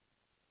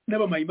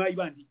n'abamayimayi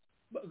bandi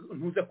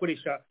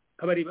ntuzakoresha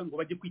kabareba ngo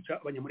bajye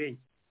kwica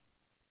abanyamurenge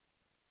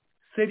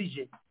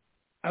Serge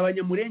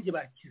abanyamurenge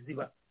ba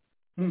Kiziba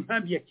mu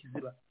nkambi ya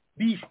Kiziba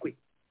bishwe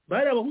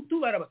bari abahutu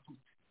bari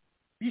abatutsi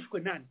bishwe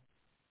nande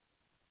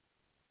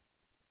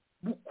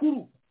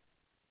Bukuru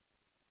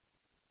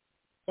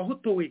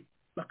wahutowe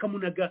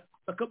bakamunaga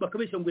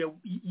bakabeshya ngo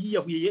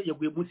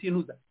yaguye munsi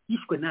y'intuza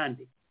yishwe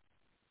nande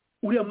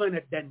uriya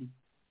mwana Dani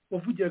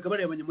wavugiraga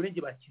bari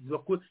abanyamurenge ba Kiziba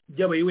ko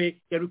byabaye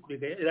we yari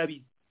kurega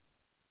yarabizi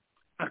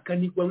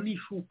akanigwa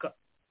n'ishuka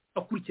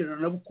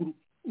akurikirana na Bukuru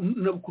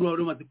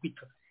bari bamaze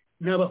kwica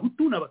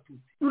n'abahutu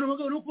n'abatutsi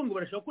n'uramaga no kuvuga ngo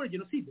barashaka gukora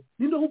genocide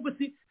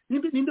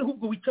ninde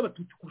ahubwo wica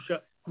abatutsi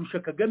kurusha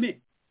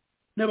Kagame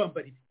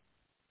n'abambari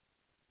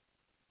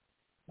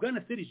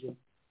bwana Serge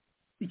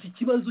iki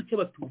kibazo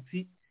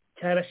cy'abatutsi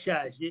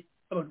cyarashaje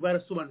abantu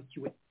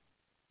barasobanukiwe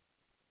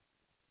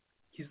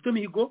Kizito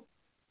Mihigo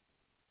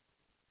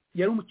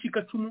yari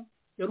umucikacumu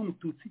yari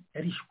umututsi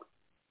yarishwe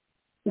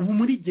ubu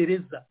muri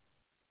gereza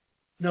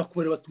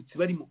nakubara abatutsi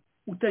barimo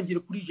utangire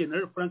kuri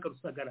General Frank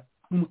Rusagara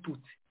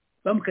n'umututsi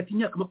bamukatiye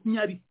imyaka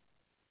 20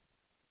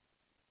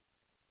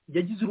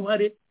 yagize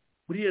uruhare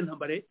muri iyo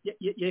ntambara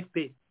ya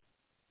FPR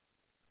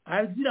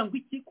azira ngo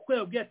iki kuko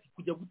yabwiye ati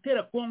kujya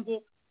gutera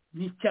Kongo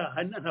ni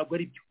icyaha ntabwo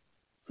ari byo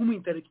nk'umu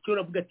intellectual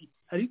avuga ati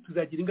hari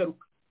tuzagira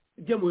ingaruka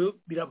ibyamuyo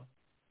biraba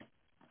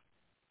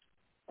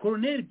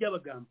Colonel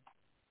Byabagamba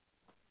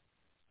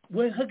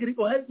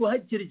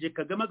wahagereje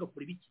Kagame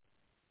agakora ibiki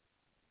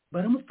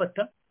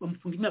baramufata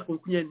bamufunga imyaka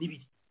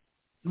 22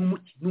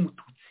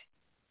 n'umututsi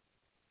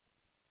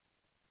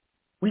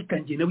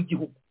witangiye nawe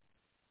igihugu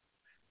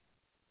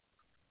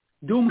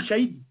Deo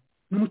Mushayidi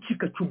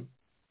n'umucikacumu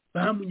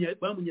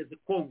bamunyaze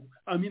Kongo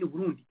amino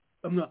Burundi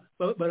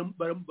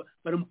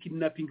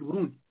baramukidnapping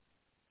Burundi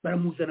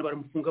baramuzana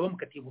baramufunga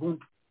bamukatiye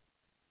Burundi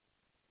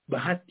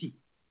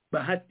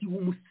bahati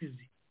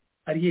w'umusizi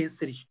ari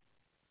Serge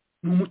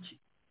n'umuki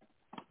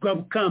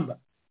Rwabukamba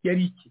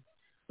yari iki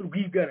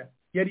Rwigara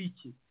yari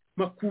iki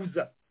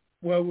Makuza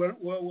wa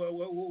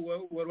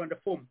Rwanda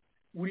Forum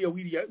uriya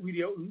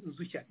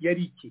Nzushya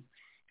yari iki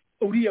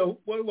uriya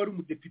wari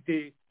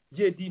umudepite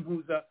JD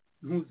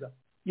Ntuza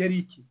yari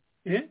iki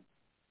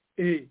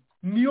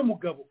niyo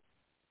mugabo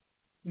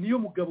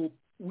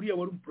uriya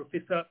wari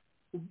umuprofesa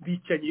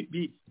bicanye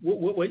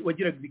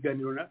wagiraga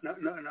ibiganiro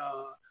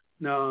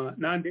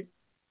nande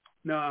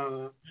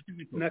na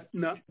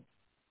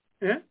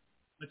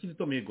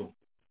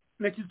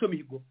Kizito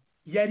Mihigo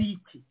yari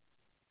iki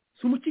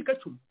si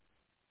umukikacumu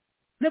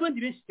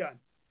n'abandi benshi cyane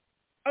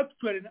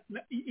actually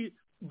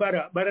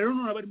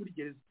bararona bari muri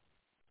gereza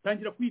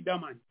tangira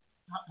kwidamanya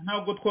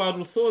ntabwo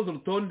twarusoza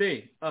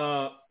urutonde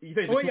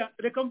oya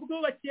reka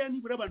mvugeho bakeya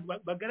nibura abantu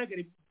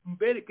bagaragare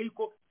mbereke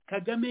yuko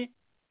Kagame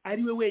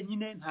ari we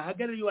wenyine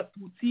ntahagarariye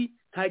abatutsi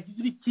ntagize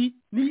ibiki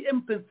ni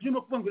M23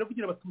 no kuvuga ngo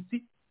iravugira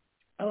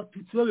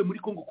abatutsi babe muri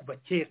Kongo kuva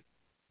kera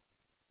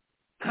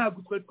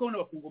ntabwo twari twabona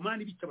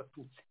abakongomani bica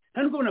abatutsi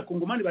nta nubwo abona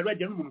kongomani bari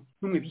bagira n'umuntu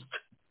n'umwe bica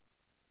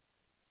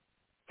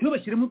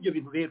bashyiremo ibyo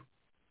bintu rero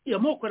iyo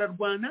moko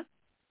ararwana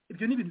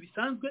ibyo ni ibintu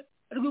bisanzwe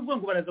ariko bivuga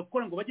ngo baraza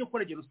gukora ngo bajye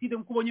gukora jenoside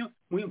nk'uko ubonye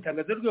mu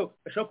itangazo ryo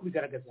bashaka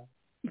kubigaragaza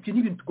ibyo ni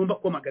ibintu tugomba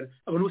kwamagana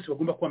abantu bose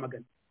bagomba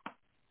kwamagana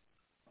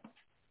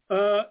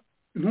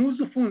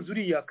ntuzi ufunze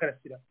uriya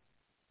Karasira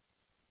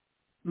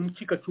ni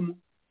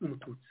umukikacumu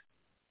n'umututsi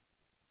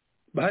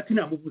bahati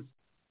namuvuze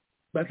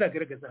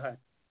bazagaragaza ahari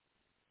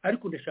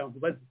ariko ndashaka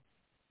kubaza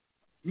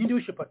ninde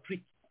wishe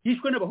Patrick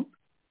yishwe n'abahutu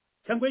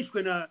cyangwa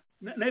yishwe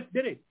na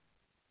FDL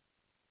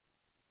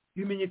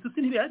ibimenyetso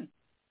si ntibihari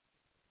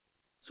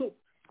so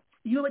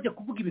iyo bajya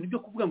kuvuga ibintu byo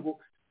kuvuga ngo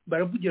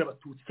baravugira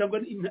abatutsi cyangwa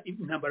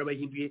intambara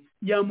bayihinduye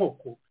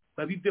y'amoko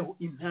babiveho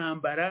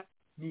intambara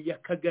ni ya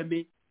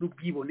Kagame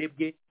n'ubwibone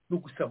bwe no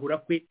gusahura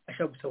kwe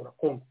ashaka gusahura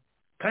Kongo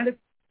kandi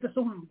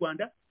adasahura u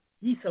Rwanda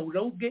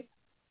yisahura ubwe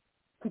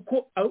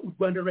kuko u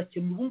Rwanda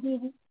rurakeneye ubu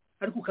ngubu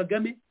ariko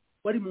Kagame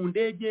wari mu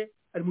ndege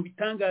ari mu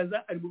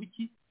bitangaza ari mu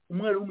biki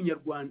umwana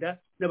w'umunyarwanda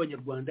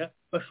n'abanyarwanda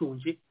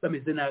bashonje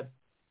bameze nabi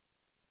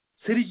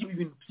serije ibi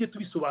bintu tujye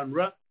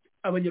tubisobanura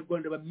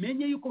abanyarwanda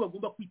bamenye yuko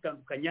bagomba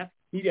kwitandukanya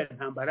n'iriya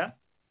ntambara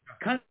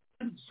kandi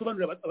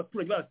dusobanurira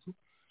abaturage bacu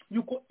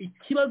yuko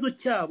ikibazo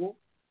cyabo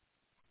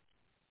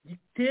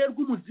giterwa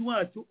umuzi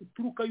wacyo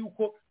uturuka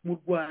yuko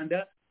mu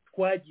Rwanda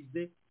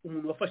twagize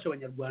umuntu wafashe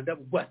abanyarwanda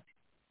bugwate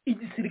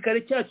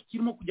igisirikare cyacu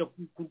kirimo kujya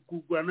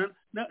kugurana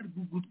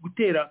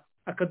gutera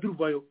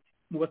akaduruvayo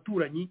mu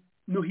baturanyi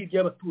no hirya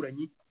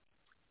y'abaturanyi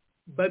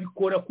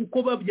babikora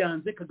kuko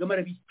babyanze Kagame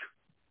arabica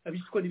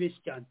abishwa ni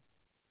benshi cyane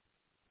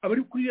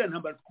abari kuri iriya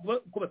ntambara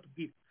uko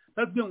batubwira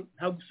babwiye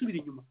nta gusubira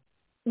inyuma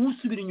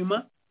usubira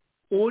inyuma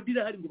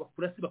odira hari ngo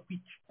bakurase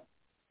bakwica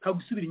nta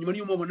gusubira inyuma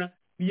niyo mubona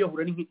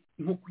biyahura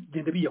nko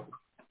kugenda biyahura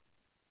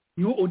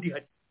niyo odi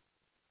hari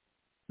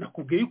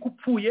nakubwiye yuko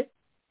upfuye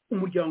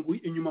umuryango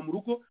inyuma mu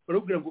rugo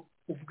barabwira ngo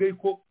uvuge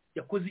yuko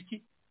yakoze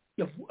iki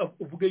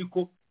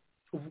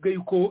uvuge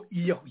yuko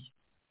yiyahuye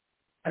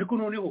ariko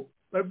noneho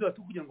baravuga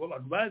bati kugira ngo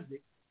abantu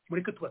baze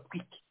mureke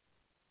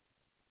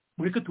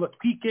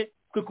tubatwike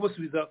twe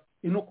kubasubiza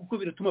ino kuko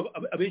biratuma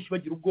abenshi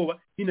bagira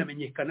ubwoba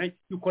binamenyekana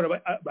yuko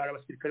bari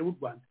abasirikare b'u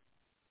Rwanda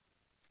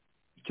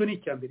icyo ni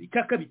icya mbere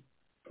icya kabiri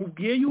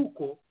nkubwiye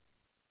yuko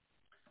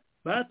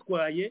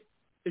batwaye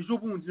ejo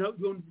bundi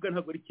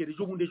ntabwo ari kera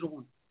ejo bundi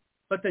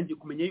batangiye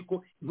kumenya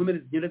yuko inkomere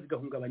zigenda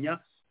zigahungabanya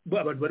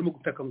abantu barimo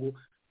gutaka ngo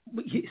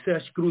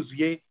CHK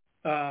iruzuye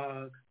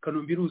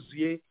Kanombe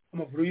iruzuye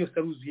amavuriro yose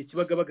aruzuye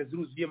Kibagabaga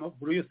ziruzuye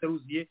amavuriro yose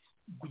aruzuye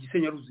ku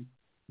Gisenyi aruzuye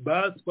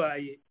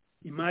batwaye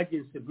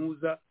emergency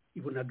mpuza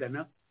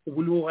ibonagana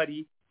ubu niho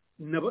hari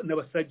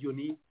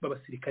n'abasagiyoni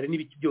b'abasirikare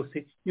n'ibiki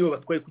byose nibo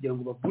batwaye kugira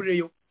ngo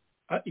bavureyo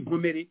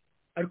inkomere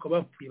ariko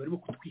abapfuye barimo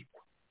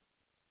kutwikwa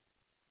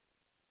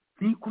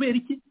ni kubera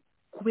iki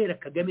kubera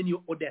Kagame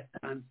niyo order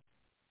yatanze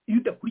iyo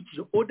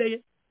udakurikije order ye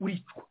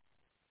uricwa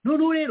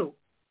noneho rero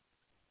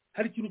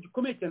hari ikintu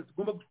gikomeye cyane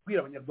tugomba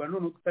kubwira abanyarwanda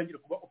noneho dutangira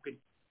kuba open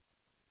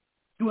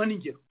duha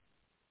n'ingero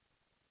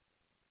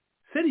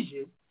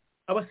serije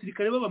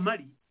abasirikare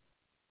b'abamari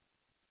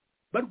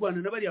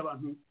barwana na bariya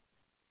abantu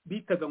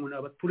bitaga ngo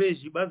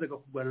n'abatureji bazaga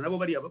kurwana nabo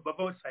bariya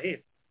bava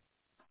Sahel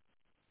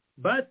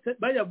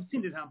bariya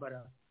gutsinda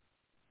intambara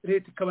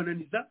leta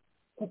ikabananiza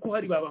kuko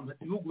hari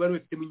babamata ibihugu bari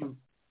bafitemo inyungu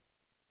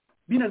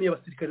binaniye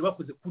abasirikare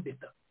bakoze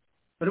kudeta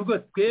baravuga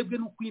twebwe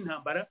n'uko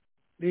intambara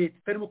leta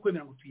itarimo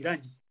kwemera ngo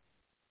tuyirangize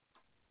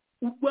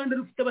u Rwanda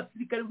rufite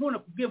abasirikare nkona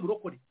kubwiye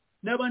murokore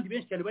n'abandi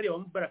benshi cyane bariya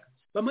bamubaraka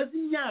bamaze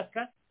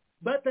imyaka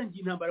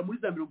batangiye intambara muri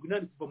za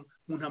 80 kuva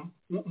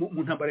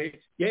mu ntambara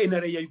ya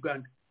NRA ya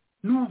Uganda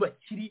n'ubu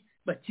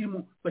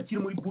bakiri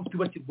muri butu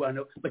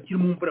bakirwana bakiri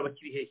mu mvura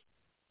bakiri hehe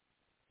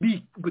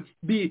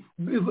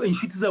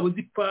inshuti zabo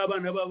zipfa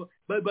abana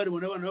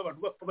baribona abana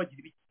b'abantu bapfa bagira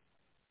ibiki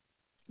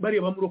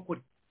bariya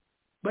bamurokore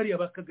bariya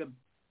ba Kagame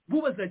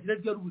bo bazagira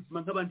ryari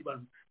ubuzima nk'abandi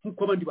bantu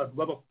nk'uko abandi bantu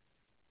babaho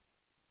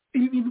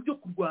ibi bintu byo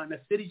kurwana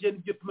serije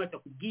n'ibyo tumata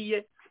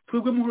kubwiye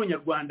twebwe mu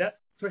Rwanda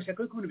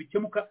turashaka ko ibintu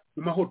bikemuka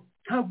mu mahoro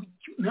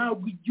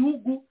ntabwo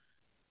igihugu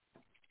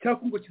cya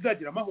Kongo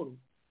kizagira amahoro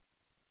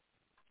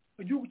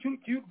igihugu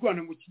cy'u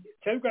Rwanda ngo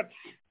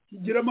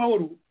kigira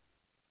amahoro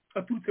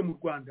aturutse mu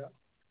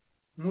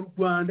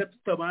Rwanda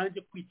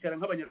tutabanje kwicara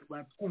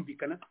nk'abanyarwanda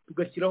twumvikana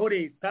tugashyiraho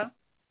leta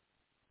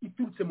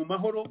iturutse mu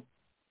mahoro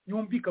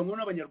yumvikanwa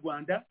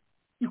n'abanyarwanda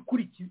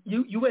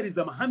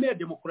yubahiriza amahame ya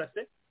demokarasi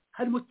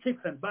harimo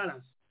checks and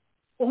balance.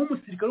 Aho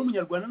umusirikare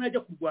w'umunyarwanda najya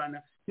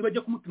kurwana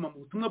nibajya kumutuma mu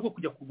butumwa bwo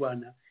kujya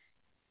kurwana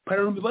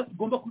pararumbi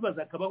igomba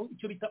kubibaza akabaho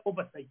icyo bita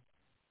oversight,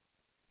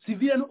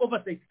 civilian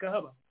oversight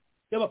kahaba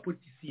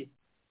y'abapolitisiye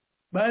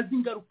bazi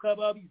ingaruka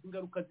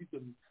z'ibyo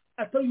bintu.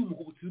 Atari uyu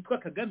muhubutsi witwa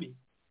Kagame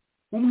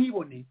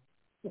umwibone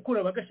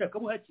ukora bagashaka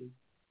buhake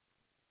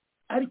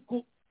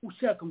ariko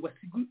ushaka ngo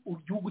asigwe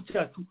igihugu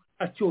cyacu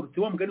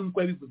acyorotse wa mugani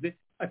nk'uko yabivuze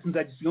ati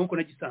nzagisiga nk'uko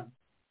nagisanze.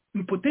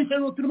 Ni potential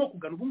no turimo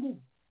kugana ubu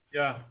ngubu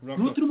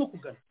no turimo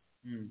kugana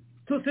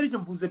so serije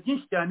mvuze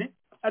byinshi cyane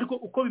ariko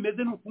uko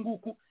bimeze n'uku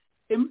nguku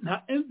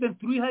nta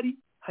M23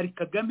 hari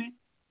Kagame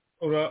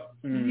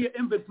iriya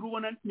M23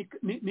 ubona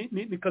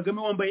ni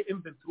Kagame wambaye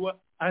M23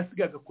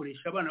 ahasiga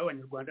agakoresha abana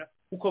b'abanyarwanda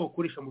uko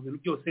bakoresha mu bintu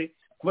byose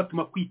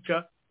kubatuma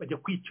bajya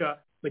kwica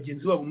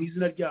bagenzi babo mu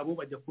izina ryabo,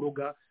 bajya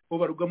kuroga bo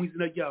baruga mu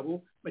izina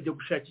ryabo, bajya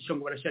gushakisha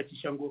ngo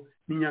barashakisha ngo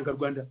ni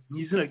Nyarwanda mu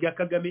izina rya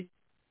Kagame.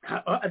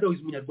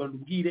 Adawize umunyarwanda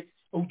ubwire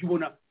aho ujya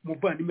ubona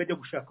umuvandimwe ajya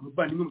gushaka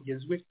umuvandimwe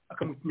mugenzi we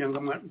akamukinyanga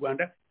mu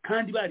Rwanda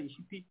kandi bari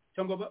inshuti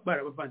cyangwa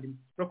barabavandimwe.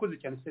 Urakoze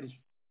cyane Serge.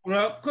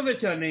 Urakoze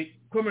cyane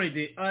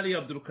Comrade Ali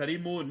Abdul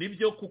Karim.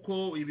 Nibyo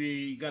kuko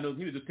ibiganiro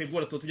nk'ibi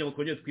dutegura tujya ngo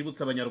twongere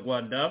twibutse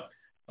abanyarwanda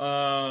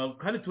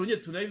kandi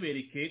turongere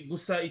tunabibereke.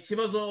 Gusa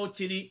ikibazo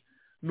kiri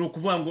ni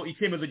ukuvuga ngo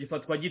icyemezo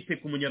gifatwa gite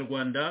ku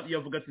munyarwanda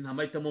yavuga ati nta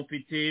mahitamo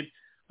mfite.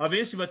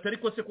 Abenshi batari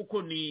ko se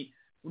kuko ni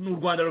u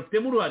Rwanda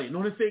rufitemo uruhare,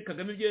 none se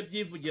Kagame ibyo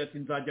yabyivugiye ati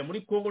nzajya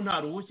muri Kongo nta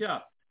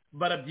ruhushya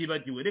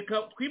barabyibagiwe.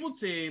 Reka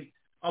twibutse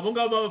abo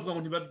ngabo bavuga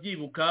ngo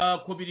ntibabyibuka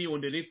ko biri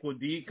on the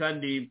record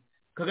kandi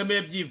Kagame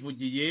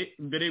yabyivugiye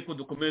mbere yuko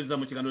dukomeza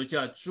mu kiganiro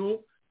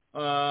cyacu.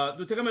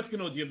 Dutega amatwi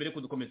n'audio mbere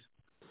yuko dukomeza.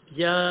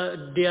 Ya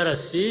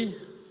DRC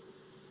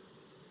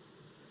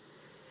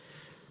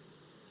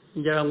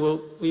ngira ngo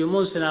uyu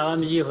munsi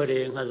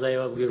nabambyihoreye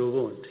nkazayababwira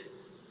ubundi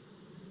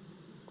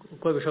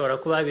kuko bishobora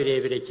kuba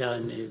birebire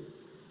cyane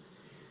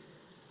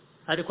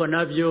ariko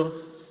nabyo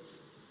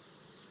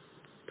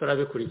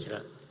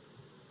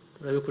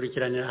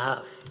turabikurikiranira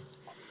hafi.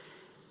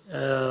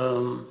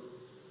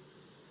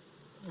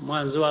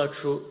 Umwanzi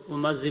wacu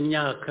umaze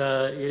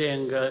imyaka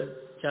irenga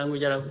cyangwa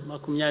ugera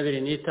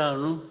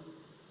 25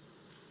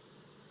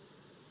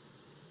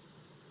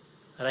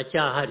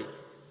 aracyahari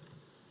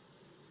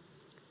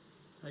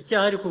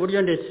ku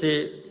buryo ndetse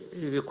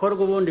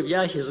ibikorwa ubundi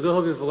byashyizweho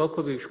bivuga ko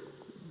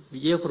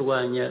bigiye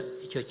kurwanya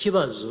icyo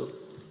kibazo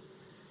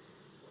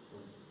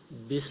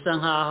bisa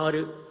nk'aho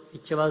ari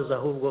ikibazo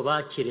ahubwo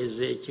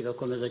bakireze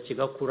kigakomeza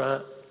kigakura.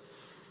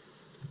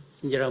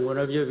 Ngira ngo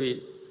nabyo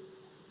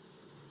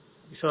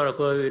bishobora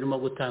kuba birimo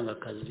gutanga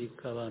akazi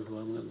k'abantu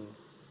bamwe ngo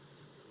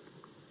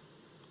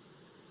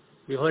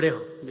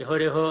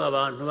bihoreho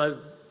abantu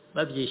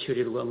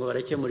babyishyurirwa ngo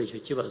barakemura icyo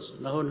kibazo.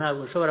 Naho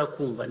ntabwo nshobora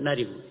kumva na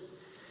rimwe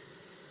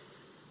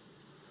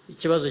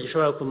ikibazo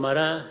gishobora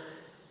kumara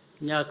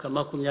imyaka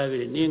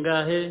 20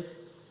 n'ingahe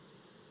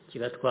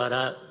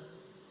kigatwara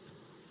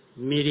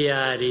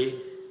miliyari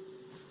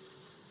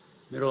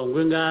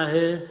 40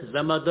 ingahe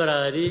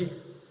z'amadolari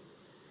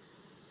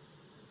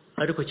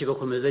ariko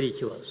kigakomeza ari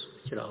ikibazo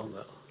kiri aho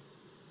ngaho.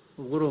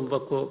 Ubwo urumva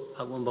ko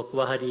hagomba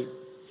kuba hari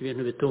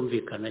ibintu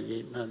bitumvikana.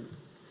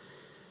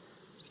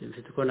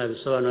 Mfite ko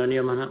nabisobanura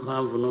niyo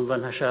mpamvu numva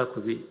ntashaka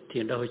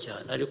kubitindaho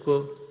cyane ariko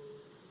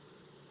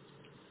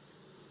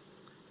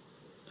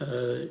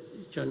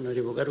icyo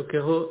nari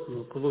bugarukeho ni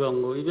ukuvuga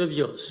ngo ibyo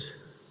byose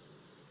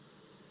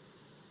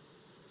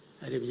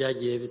hari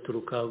byagiye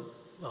bituruka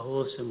aho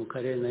hose mu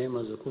karere nayo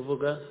maze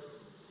kuvuga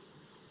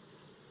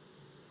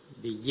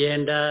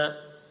bigenda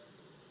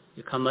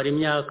bikamara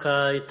imyaka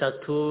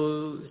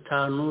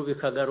 3-5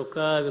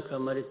 bikagaruka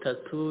bikamara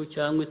 3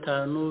 cyangwa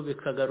 5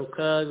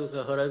 bikagaruka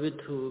bigahora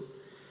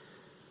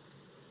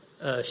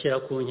shyira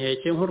ku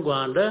nkeke nk'u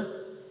Rwanda.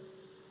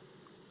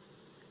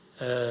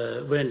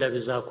 Wenda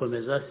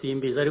bizakomeza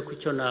simbizi ariko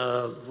icyo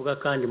navuga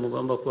kandi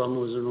mugomba kuba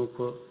muzi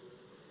nuko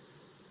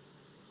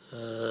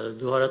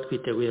duhora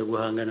twiteguye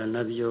guhangana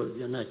nabyo.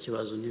 Ibyo nta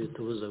kibazo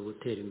ntibitubuza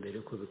gutera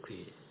imbere uko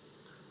bikwiye.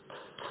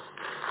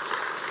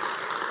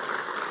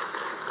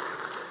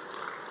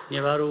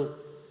 Niba ari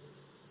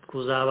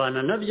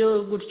kuzabana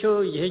nabyo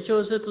gutyo igihe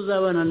cyose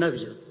tuzabana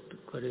nabyo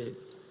dukore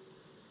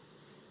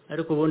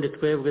ariko ubundi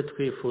twebwe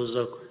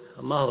twifuza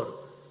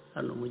amahoro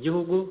hano mu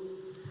gihugu,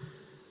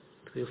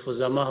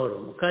 twifuza amahoro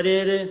mu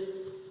karere,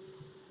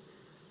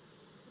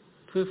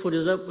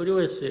 twifuriza buri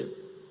wese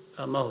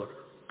amahoro.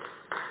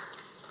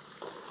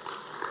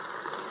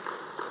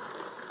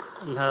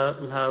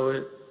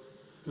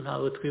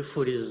 ntawe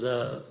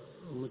twifuriza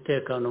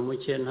umutekano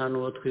muke, nta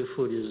n'uwo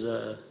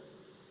twifuriza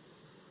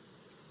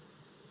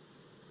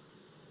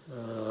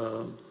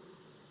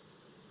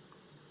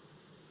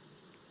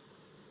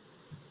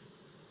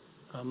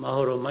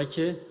amahoro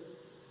make.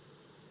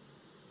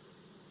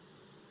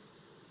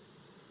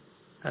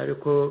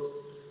 ariko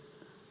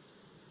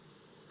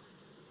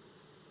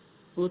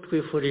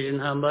utwifurije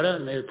intambara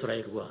nayo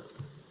turayirwana,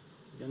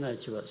 ibyo nta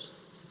kibazo,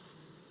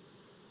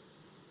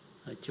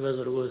 nta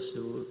kibazo rwose.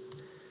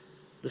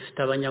 Dufite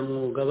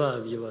abanyamwuga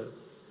babyo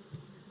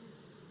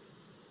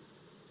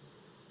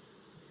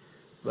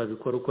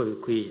babikora uko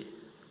bikwiye,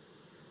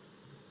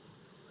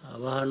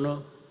 aba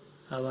hano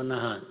aba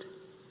n'ahandi,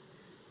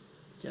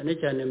 cyane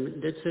cyane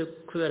ndetse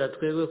kubera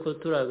twebwe ko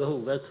turi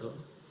agahugu gato,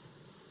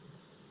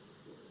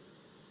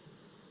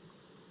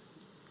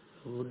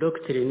 ubu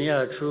dogitirine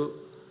yacu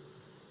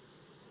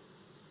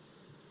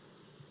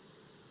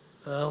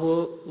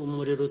aho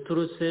umuriro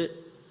uturutse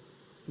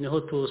niho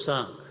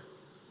tuwusanga,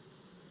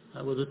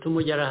 ntabwo dutuma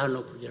ugera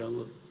hano kugira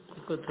ngo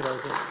kuko turi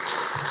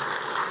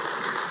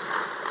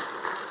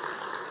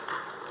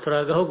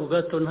agahugu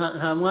gato,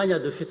 nta mwanya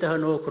dufite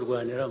hano wo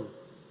kurwaniramo.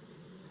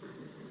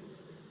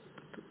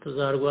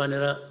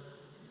 Tuzarwanira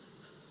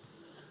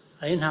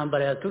aho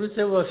intambara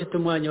yaturutse, bo bafite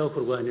umwanya wo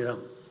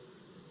kurwaniramo,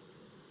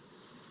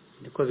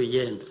 niko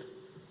bigenda.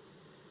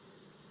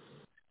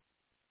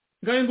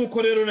 ngaho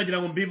nguko rero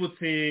nagira ngo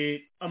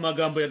mbibutse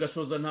amagambo ya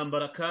Gasoza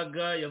Ntambara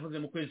Kaga yavuze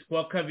mu kwezi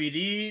kwa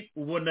kabiri,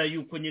 ubona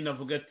yuko nyine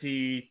avuga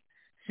ati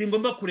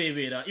singomba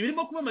kurebera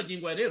ibirimo kuba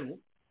amagingo ya rero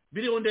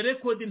biri on the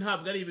record,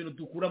 ntabwo ari ibintu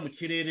dukura mu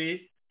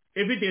kirere,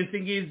 evidence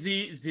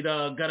ngizi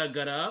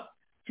ziragaragara,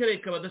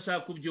 kereka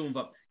badashaka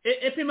kubyumva.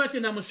 Epimati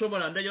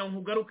ntamushobora, ndagira ngo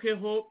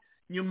nkugarukeho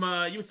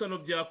nyuma y'ibisano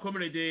bya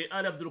Comrade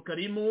Ali Abdul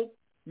Karimu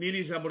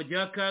n'iri jambo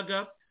rya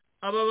Kaga.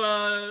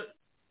 Aba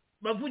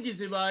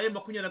bavugizi ba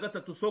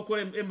M23 soko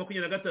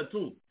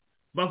M23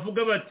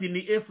 bavuga bati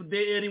ni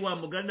FDR wa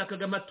mugani na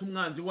Kagame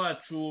atumwanzi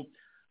wacu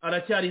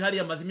aracyari hari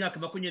amaze imyaka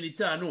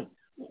 25.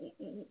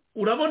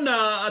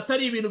 Urabona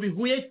atari ibintu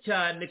bihuye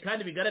cyane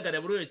kandi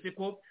bigaragara buri wese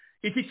ko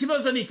iki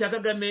kibazo ni cya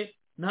Kagame,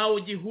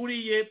 ntawe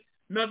gihuriye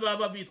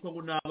n'ababa bitwa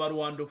ngo na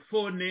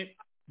Rwandofone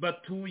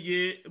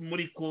batuye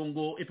muri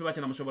Kongo. Epimati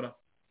ntamushobora,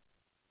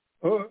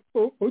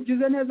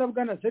 ugize neza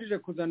bwana Serge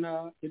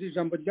kuzana iri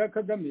jambo rya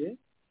Kagame,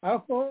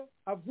 aho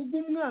avuga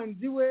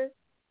umwanzi we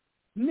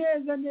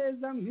neza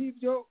neza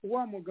nk'ibyo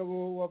wa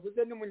mugabo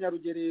wavuze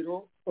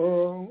n'umunyarugerero,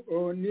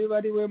 niba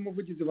ari we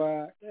muvugizi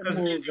wa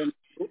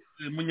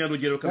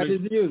munyarugerero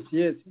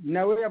yes,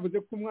 nawe yavuze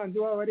ko umwanzi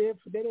wabo ari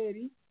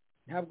FDLR.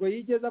 Ntabwo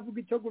yigeze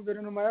avuga icyo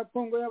guverinoma ya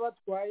Kongo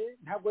yabatwaye,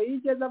 ntabwo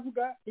yigeze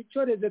avuga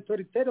icyo les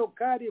autorités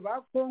locales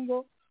ba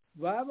Kongo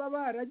baba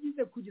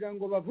baragize kugira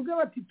ngo bavuge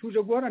bati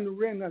tuje guharanira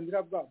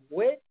uburenganzira bwabo.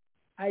 We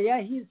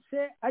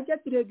ayahise ajya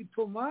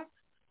diregitoma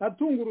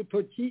atunga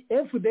urutoki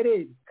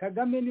FDLR.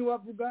 Kagame niwe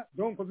avuga,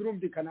 donc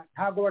birumvikana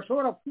ntabwo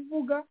bashobora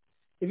kuvuga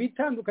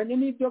ibitandukanye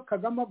n'ibyo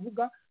Kagame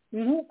avuga,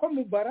 nk'uko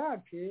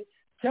Mubarake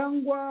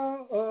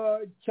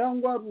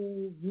cyangwa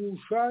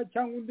Rubusha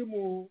cyangwa undi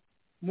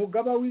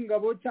mugaba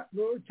w'ingabo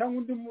cyangwa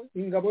undi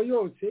ingabo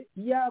yose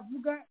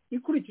yavuga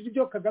ikurikije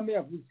ibyo Kagame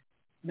yavuze.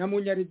 Na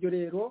Munyaribyo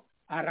rero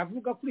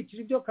aravuga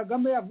akurikije ibyo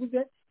Kagame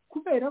yavuze,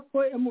 kubera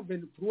ko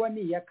M23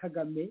 ni ya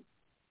Kagame,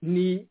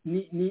 ni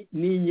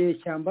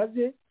inyeshyamba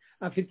ze,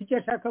 afite icyo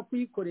ashaka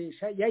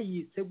kuyikoresha,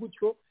 yayise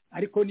gutyo,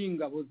 ariko ni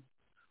ingabo ze.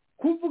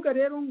 Kuvuga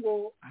rero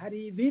ngo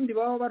hari ibindi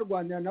baba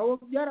barwanira nabo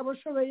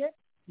byarabashobeye,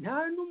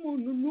 nta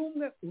n'umuntu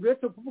n'umwe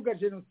uretse kuvuga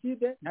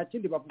jenoside nta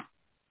kindi bavuga.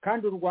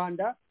 Kandi u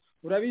Rwanda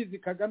urabizi,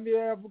 Kagame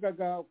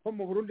yavugaga ko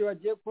mu Burundi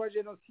bagiye kuba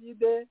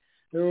jenoside,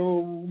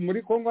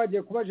 muri Kongo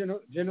hagiye kuba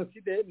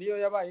jenoside, niyo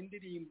yabaye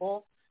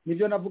indirimbo.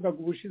 Nibyo navugaga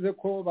ubushize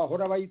ko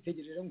bahora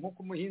bayitegereje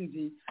nk'uko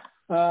umuhinzi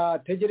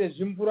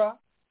ategereje imvura.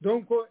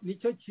 Donc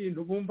nicyo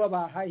kintu bumva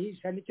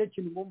bahahisha, nicyo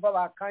kintu bumva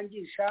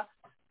bakangisha.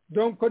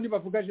 Donc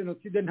nibavuga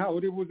jenoside nta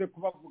uri buze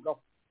kubavugaho.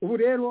 Ubu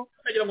rero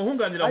nagira ngo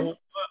nkunganiraho,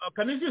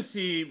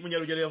 Kanizisi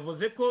Munyarugero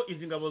yavuze ko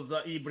izi ngabo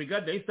za iyi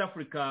brigade ya East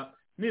Africa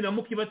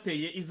ninamuka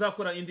ibateye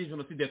izakora indi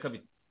jenoside ya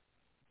kabiri.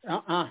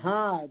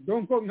 Aha,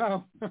 donc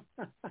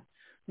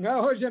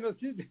ngaho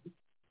jenoside,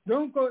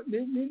 donc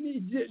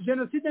ni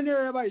jenoside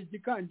niyo yabaye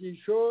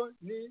igikangisho.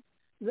 Ni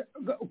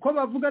uko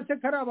bavuga se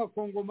kari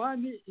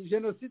abakongomani,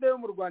 jenoside yo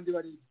mu Rwanda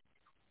bari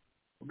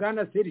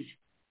bwana Serge,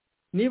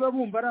 niba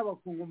bumva ari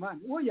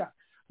abakongomani oya,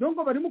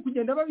 donc barimo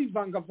kugenda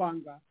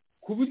babivangavanga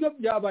ku buryo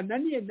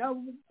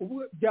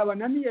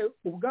byabananiye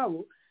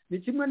ubwabo. Ni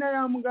kimwe na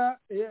yambwa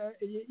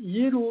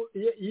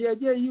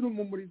yagiye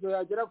yirumumurizo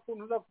yagera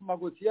kuntuza ku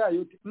magosi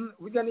yayo,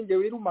 burya ninjye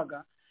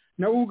wirumaga.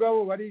 Nabo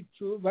ubwabo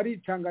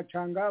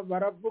baricangacanga,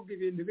 baravuga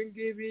ibintu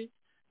ibingibi,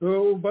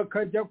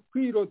 bakajya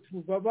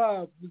kwirotuva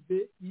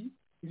bavuze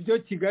ibyo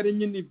Kigali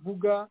nyine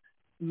ivuga,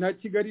 na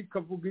Kigali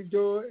ikavuga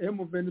ibyo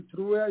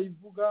M23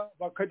 ivuga,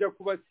 bakajya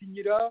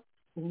kubasinyira,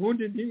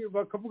 ubundi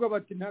bakavuga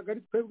bati ntabwo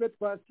ari twebwe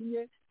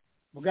twasinye.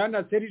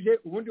 Bwana Serge,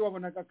 ubundi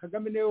wabonaga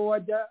Kagame niwe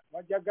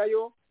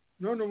wajyagayo,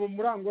 none ubu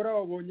muri Angola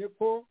babonye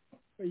ko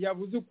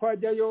yabuze uko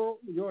ajyayo,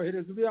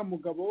 yohereza uriya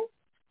mugabo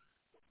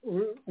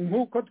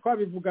nk'uko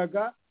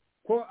twabivugaga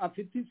ko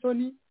afite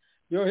isoni,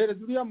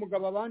 yohereza uriya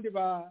mugabo. Abandi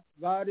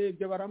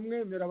barebye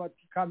baramwemera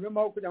bati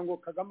kamemaho kugira ngo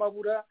Kagame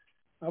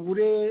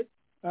abure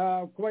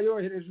kuba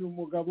yohereje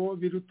umugabo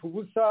biruta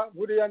ubusa.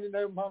 Buriya ni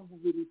nayo mpamvu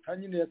biruta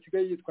nyine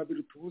yasigaye yitwa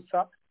biruta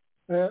ubusa.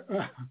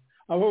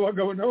 abo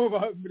bagabo nabo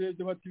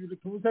bamurebye bati ibintu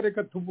tubuze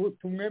reka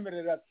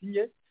tumwemerera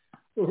asinye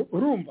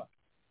urumva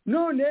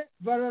none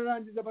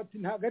bararangiza bati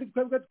ntabwo ari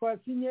twebwe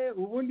twasinye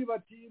ubundi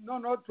bati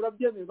noneho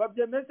turabyemeye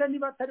babyemeze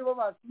niba atari bo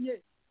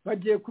basinye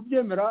bagiye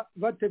kubyemera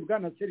bate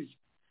bwana Serge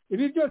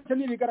ibi byose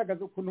ni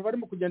ibigaragaza ukuntu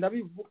barimo kugenda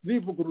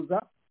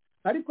bivuguruza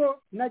ariko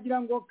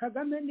nagira ngo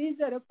Kagame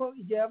nizere ko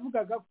igihe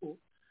yavugaga ko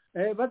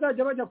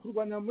bazajya bajya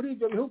kurwanira muri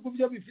ibyo bihugu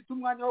byo bifite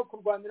umwanya wo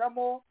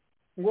kurwaniramo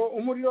ngo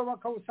umuriro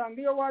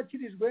bakawusanga iyo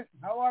wakirijwe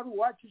nka wari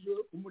uwakije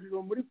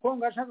umuriro muri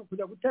Kongo ashaka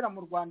kujya gutera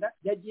mu Rwanda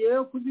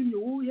yagiyeyo kuzimya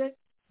uwuhe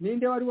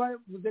ninde wari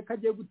wavuze ko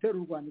agiye gutera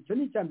u Rwanda icyo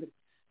ni icya mbere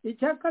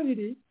icya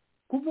kabiri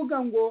kuvuga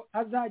ngo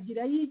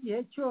azagira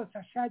y'igihe cyose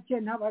ashakiye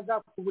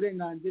ntabazaka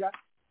uburenganzira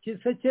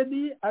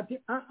Kisekedi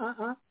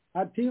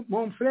ati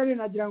mon frere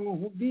nagira ngo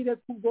nkubwire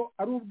kubwo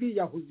ari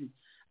ubwiyahuzi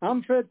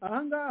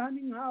ahangaha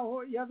ni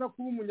nkaho yaza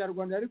kuba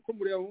umunyarwanda ariko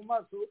mureba mu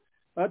maso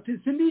ati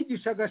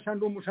sindigisha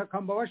agashanda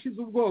umushakamba washize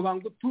ubwoba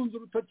ngo utunze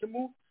urutoki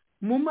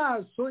mu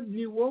maso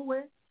ni wowe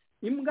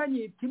imbwa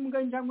nyita imbwa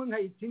njangwe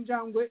nkayita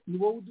injangwe ni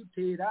wowe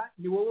udutera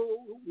ni wowe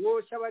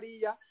woshya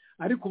bariya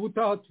ariko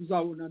ubutaha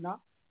tuzabonana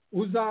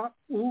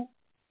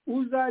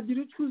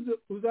uzagira icyo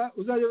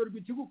uzayoberwa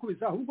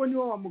ikigukubisa ahubwo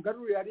niwo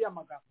wamugaruriye ariya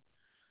magambo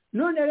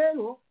none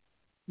rero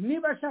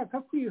niba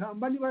ashaka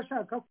kwihamba niba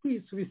ashaka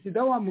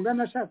kwisubisida wa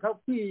mugana ashaka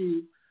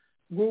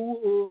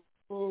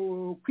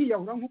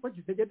kwiyahura nk'uko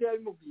Kisekedi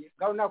yabimubwiye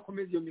ngaho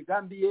nakomeza iyo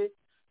migambi ye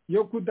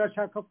yo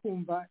kudashaka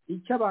kumva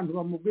icyo abantu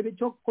bamubwira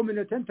icyo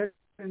community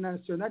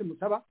international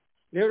musaba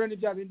rero ni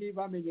bya bindi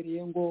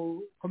bamenyereye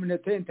ngo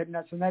community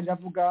international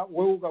iravuga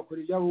wowe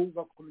ugakora ibyo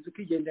ugakomeza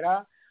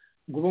ukigendera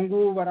ngo ubu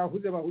ngubu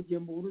barahuze bahugiye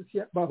mu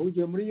Burusiya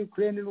bahugiye muri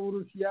Ukraine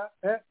n'Uburusiya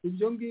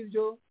ibyo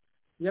ngibyo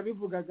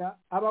yabivugaga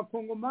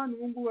abakongomani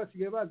ubu ngubu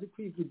basigaye bazi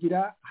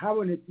kwivugira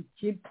habonetse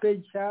ikipe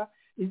nshya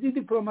izi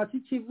diplomasi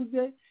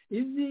kivuze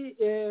izi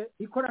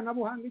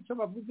ikoranabuhanga icyo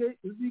bavuze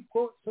izi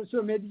ko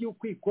social media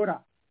uko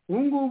ikora ubu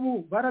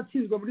ngubu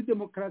baratsinzwe muri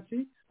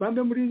demokarasi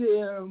bambe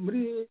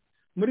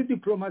muri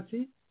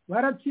diplomasi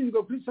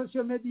baratsinzwe kuri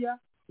social media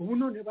ubu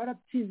none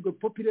baratsinzwe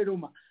popular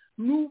roma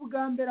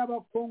n'ubwa mbere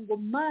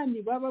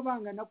abakongomani baba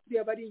bangana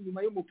kuriya bari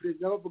inyuma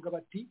y'umuperezida bavuga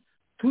bati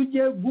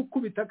tujye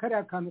gukubita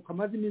kariya kantu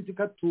kamaze iminsi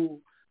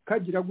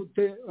kagira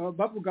gute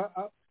bavuga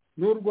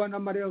n'u Rwanda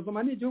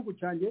amarezoma ni igihugu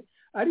cyanjye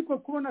ariko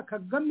kubona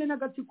Kagame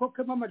n'agatsiko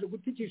ke bamaze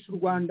gutikisha u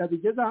Rwanda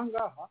bigeze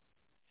ahangaha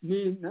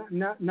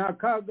ni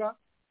akaga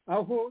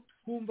aho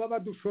twumva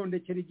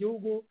badushondekera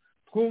igihugu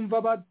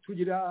twumva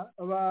batugira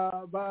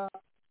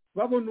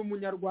babona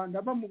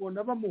umunyarwanda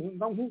bamubona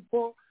bamuhunga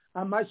nk'uko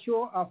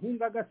amashyo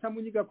ahunga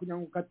agasamunyiga kugira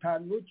ngo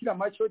katanukira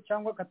amashyo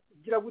cyangwa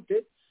kagira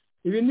gute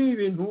ibi ni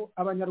ibintu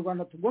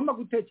abanyarwanda tugomba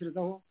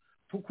gutekerezaho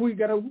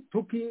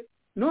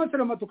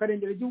noseroma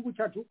tukarengera igihugu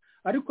cyacu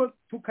ariko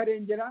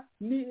tukarengera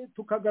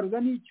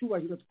tukagaruza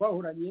n'icyubahiro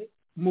twahoranye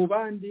mu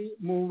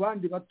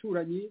bandi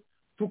baturanyi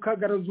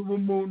tukagaruza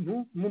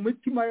ubumuntu mu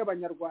mitima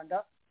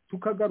y'abanyarwanda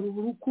tukagarura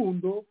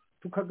urukundo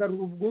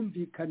tukagarura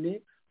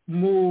ubwumvikane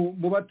mu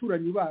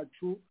baturanyi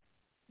bacu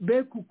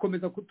be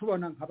gukomeza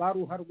kutubona nka ba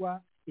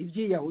ruharwa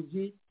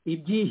ibyiyahuzi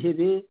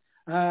ibyihebe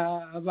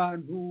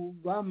abantu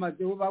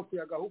bamazeho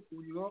bakuye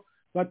agahukunyo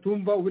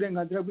batumva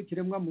uburenganzira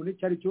bw'ikiremwa muntu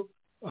icyo ari cyo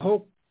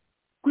aho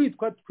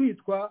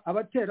twitwa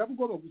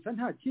abaterabwoba gusa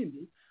nta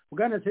kindi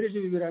bwana Serge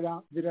ibi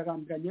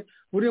birarambiranye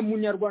buri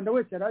munyarwanda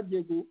wese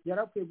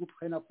yarakwiye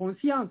gupfana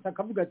conscience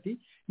akavuga ati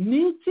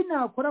niki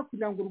nakora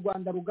kugira ngo u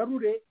Rwanda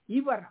rugarure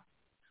ibara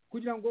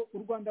kugira ngo u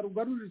Rwanda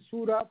rugarure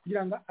isura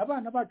kugira ngo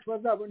abana bacu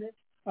bazabone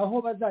aho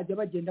bazajya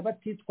bagenda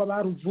batitwa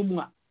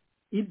baruvumwa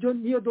ibyo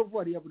niyo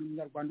devoir ya buri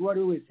munyarwanda uwo ari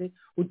we wese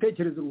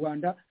utekereza u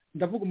Rwanda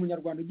ndavuga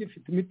umunyarwanda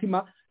ugifite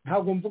imitima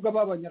ntabwo mvuga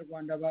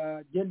b'abanyarwanda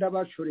bagenda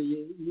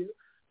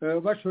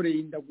bashoreye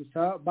inda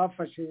gusa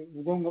bafashe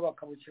ubwonko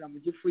bakabushyira mu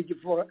gifu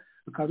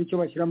akaba icyo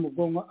bashyira mu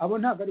bwonko abo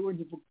ntabwo ari bo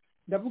nkivuga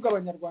ndavuga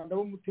abanyarwanda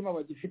b'umutima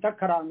bagifite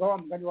akaranga wa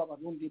mugani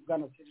w'abarundi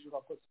bwana Serge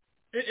bakoze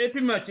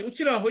epimake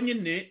ukiri aho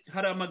nyine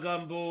hari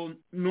amagambo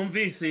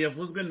numvise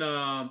yavuzwe na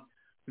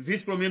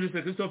vice premier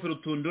ministre Christophe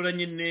Rutundura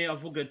nyine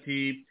avuga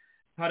ati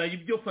hari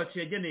ibyo fashe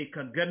yageneye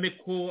Kagame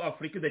ko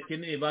Afurika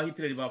idakeneye ba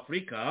Hitler ba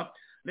Afurika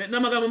ni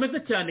amagambo meza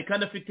cyane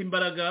kandi afite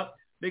imbaraga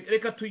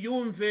reka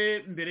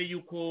tuyumve mbere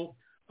y'uko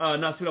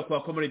nasubira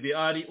kwa comrade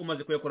ari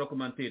umaze kuyakora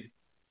commentaire.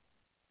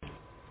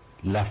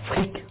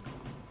 L'Afrique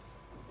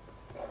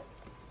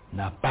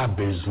n'a pas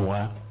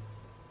besoin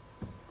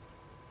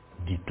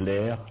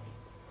d'Hitler,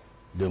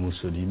 de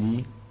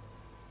Mussolini,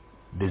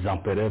 des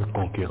empereurs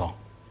conquérants.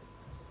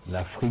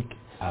 L'Afrique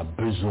a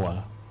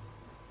besoin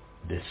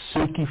de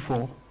ceux qui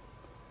font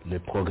le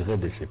progrès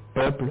de ses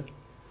peuples,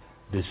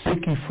 de ceux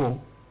qui font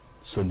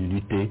son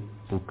unité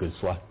pour qu'elle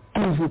soit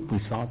toujours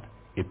puissante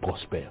et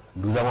prospère.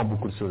 Nous avons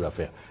beaucoup de choses à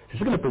faire. C'est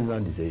ce que le président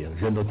disait hier.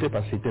 J'ai noté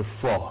parce que c'était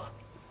fort.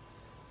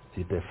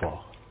 C'était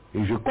fort.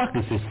 Et je crois que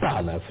c'est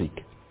ça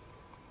l'Afrique.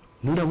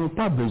 Nous n'avons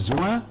pas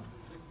besoin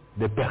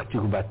de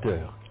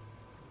perturbateurs.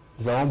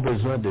 Nous avons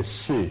besoin de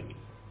ceux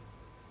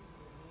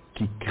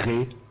qui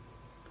créent,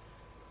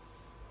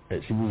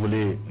 si vous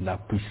voulez, la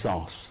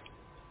puissance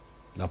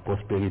la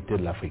prospérité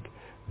de l'Afrique.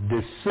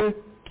 De ceux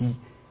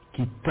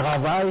qui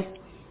travaillent,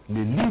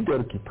 les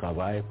leaders qui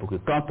travaillent pour que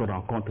quand on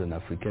rencontre un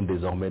Africain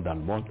désormais dans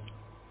le monde,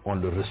 on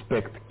le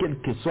respecte, quelle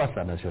que soit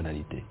sa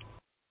nationalité.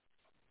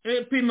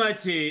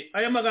 Pimake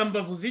aya magambo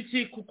avuze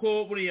iki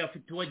kuko buriya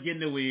afite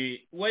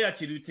uwagenewe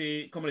wayakira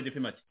ute Comrade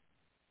Pimake?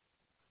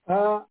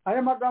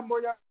 Aya magambo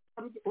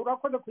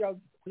urakoze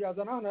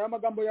kuyazana hano, aya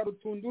magambo ya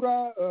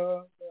Rutundura,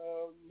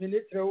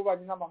 minisitiri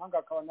w'ububanyi n'amahanga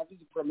akaba na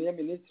visi premier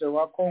minisitiri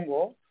wa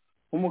Congo,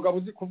 umugabo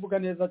uzi kuvuga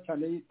neza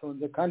cyane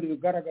yitonze kandi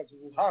bigaragaza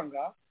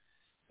ubuhanga.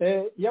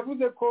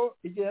 Yavuze ko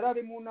igihe yari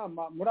ari mu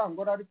nama muri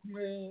Angola ari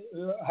kumwe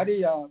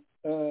hariya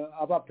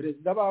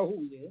abaperezida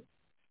bahuye,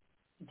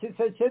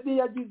 Tshisekedi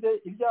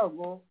yagize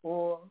ibyago,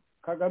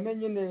 Kagame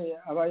nyine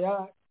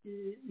aba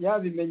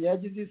yabimenye,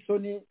 yagize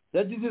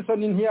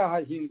isoni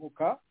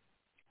ntiyahahinguka,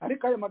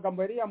 ariko ayo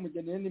magambo yari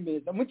yamugeneye ni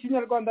meza. Mu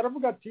Kinyarwanda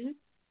aravuga ati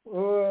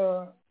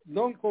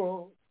donc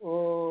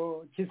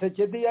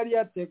Tshisekedi yari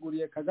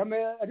yateguriye Kagame,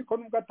 ariko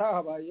nubwo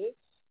atahabaye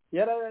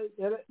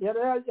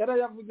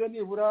yarayavuze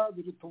nibura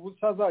biruta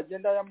ubusa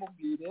azagenda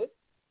yamubwire,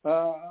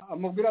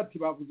 amubwira ati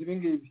bavuze ibi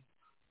ngibi.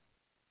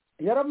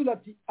 Yaravuze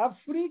ati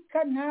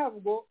Afurika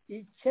ntabwo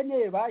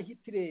ikeneye ba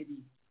Hitleri,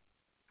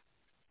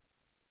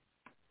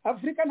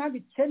 Afurika ntabwo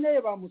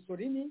ikeneye ba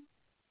Mussolini,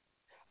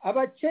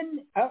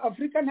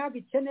 Afurika ntabwo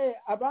ikeneye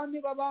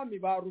abami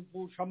ba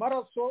ruvusha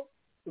amaraso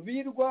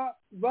birwa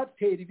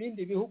batera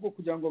ibindi bihugu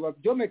kugira ngo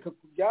babyomeke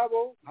ku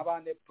byabo nka ba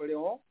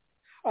Napoleon.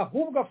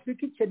 Ahubwo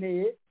Afurika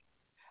ikeneye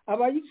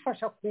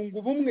abayifasha kunga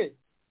ubumwe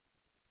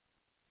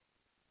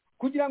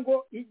kugira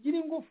ngo igire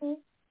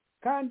ingufu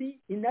kandi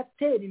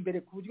inatera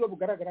imbere ku buryo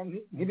bugaragara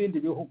nk'ibindi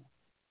bihugu.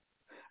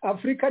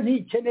 Afurika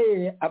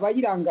ntikeneye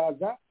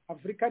abayirangaza,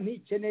 Afurika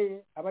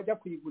ntikeneye abajya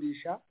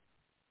kuyigurisha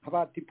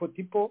nk'aba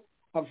tipo.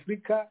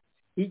 Afurika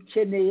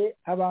ikeneye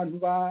abantu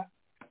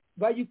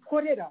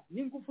bayikorera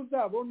n'ingufu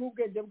zabo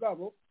n'ubwenge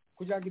bwabo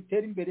kugira ngo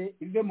itere imbere,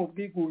 ive mu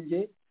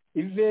bwigunge,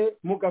 ive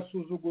mu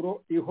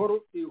gasuzuguro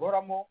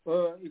ihoramo,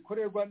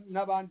 ikorerwa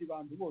n'abandi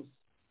bantu bose.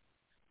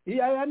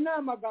 Aya ni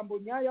amagambo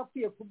nyayo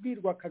akwiye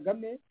kubwirwa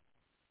Kagame.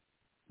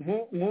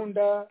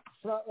 Nkunda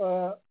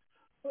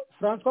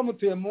François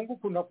Mutuyemungu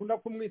ukuntu akunda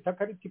kumwita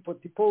ko ari tipo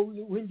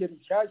w'ingeri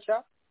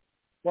nshyashya,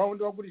 wa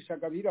wundi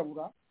wagurishaga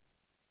abirabura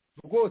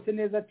rwose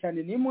neza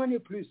cyane, ni moins ni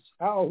plus.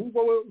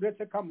 Ahubwo we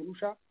uretse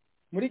kamurusha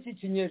muri iki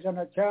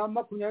kinyejana cya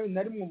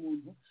 21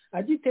 umuntu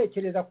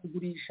agitekereza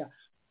kugurisha,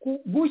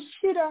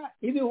 gushyira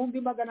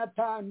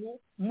 500,000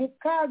 mu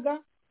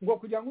kaga ngo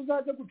kugira ngo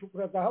uzaze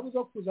gucukura zahabu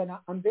zo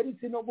kuzana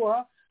amberisi no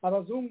guha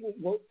abazungu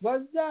ngo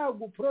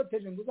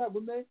bazaguproteje ngo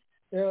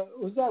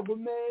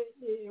uzagume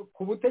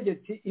ku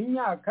butegetsi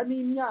imyaka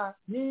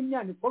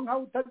n'imyaniko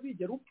nkaho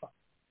utazigera upfa.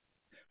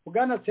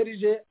 Bwana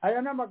Serge,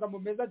 aya ni amagambo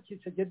meza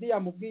Tshisekedi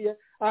yamubwiye.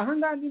 Aha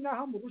ngaha ni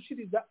naho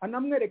amurushiriza,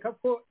 anamwereka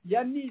ko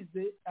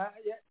yanize,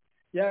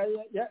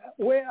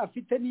 we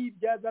afite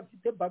n'ibyaza,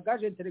 afite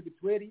bagage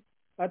intellectuelle,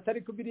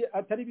 atari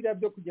biriya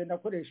byo kugenda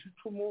akoresha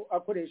icumu,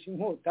 akoresha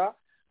inkota,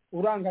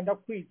 uranga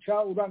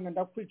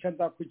ndakwica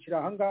nzakwicira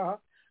aha ngaha.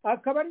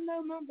 Akaba ari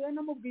nayo mpamvu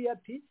yanamubwiye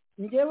ati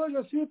ngewe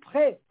je suis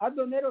prêt à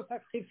donner le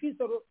sacrifice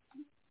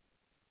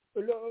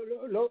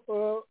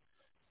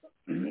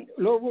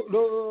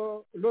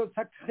le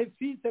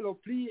sacrifice le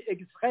plus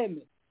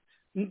extrême,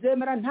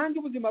 nzemera ntange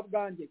ubuzima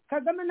bwanjye.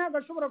 Kagame ntabwo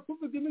ashobora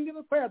kuvuga ibi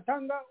ngibi ko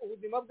yatanga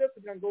ubuzima bwe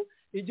kugira ngo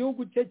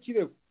igihugu cye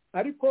kibeho,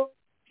 ariko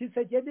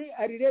Tshisekedi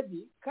ari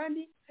ready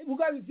kandi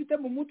ubwo abifite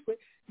mu mutwe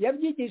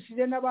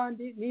yabyigishije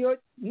n'abandi.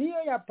 niyo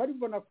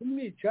yaparibona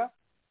kumwica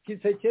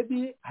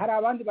Tshisekedi, hari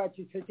abandi ba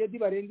Tshisekedi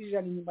barenga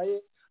 100 inyuma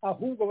ye,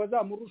 ahubwo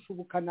bazamurusha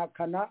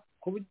ubukanakana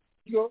ku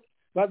buryo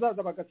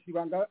bazaza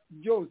bagasibanga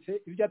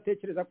byose ibyo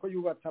atekereza ko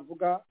yubatse,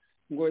 avuga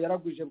ngo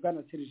yaragwije.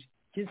 Bwana Serge,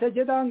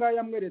 Tshisekedi ahangaha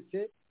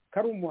yamweretse ko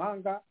ari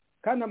umuhanga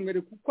kandi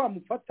amwereka uko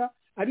amufata,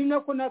 ari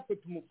nako natwe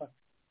tumufata.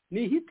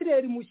 Ni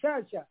Hitler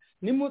mushyashya,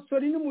 ni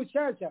Mussolini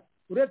mushyashya,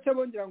 uretse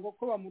bongera ngo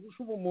ko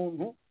bamurusha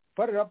ubumuntu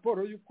pari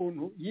raporo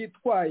y'ukuntu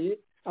yitwaye,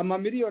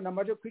 amamiliyoni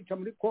amaje kwica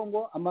muri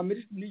Congo,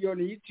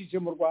 amamiliyoni yicije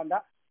mu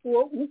Rwanda.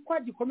 Uko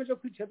agikomeje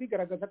kwica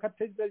bigaragaza ko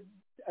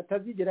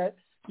atazigera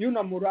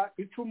yunamura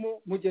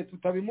icumu mu gihe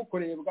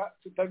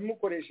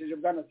tutabimukoresheje.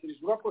 Bwana Serge,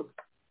 urakoze.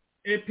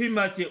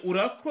 Pimake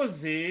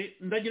urakoze.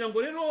 Ndagira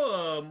ngo rero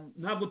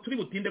ntabwo turi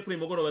butinde kuri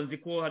mugoroba, nzi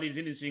ko hari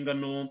izindi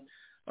nshingano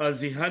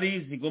zihari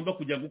zigomba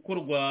kujya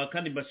gukorwa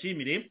kandi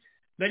mbashimire.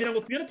 Ndagira ngo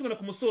tugende tugana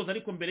ku musozo,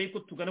 ariko mbere y'uko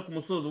tugana ku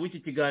musozo w'iki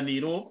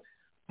kiganiro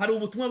hari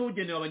ubutumwa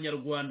bugenewe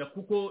abanyarwanda,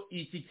 kuko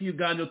iki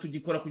kiganiro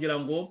tugikora kugira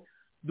ngo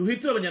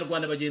duhitire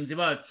abanyarwanda bagenzi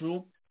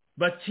bacu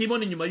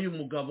bakibona inyuma y'uyu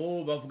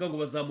mugabo bavuga ngo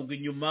bazamuga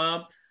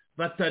inyuma,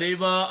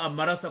 batareba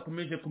amaraso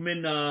akomeje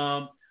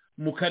kumena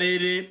mu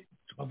karere.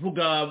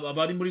 Tukavuga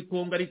abari muri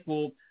Kongo,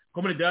 ariko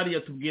Comrade Dali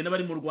yatubwiye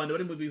n'abari mu Rwanda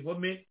bari mu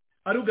bihome,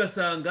 ari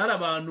ugasanga hari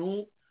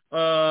abantu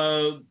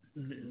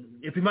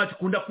Epimati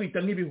kunda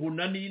kwita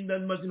nk'ibihuna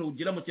n'amazina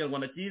ugira mu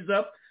Kinyarwanda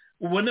cyiza,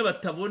 ubone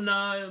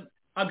batabona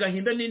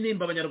agahinda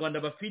n'intimba abanyarwanda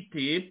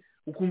bafite,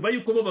 ukumva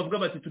yuko bo bavuga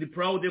bati turi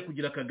proud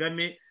kugira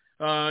Kagame,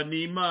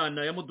 ni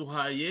imana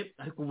yamuduhaye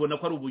ariko ubona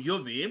ko ari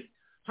ubuyobe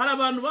hari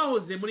abantu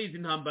bahoze muri izi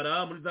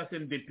ntambara muri za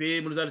CNDP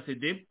muri za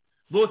RCD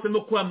bose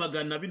no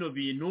kwamagana bino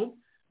bintu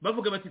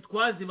bavuga bati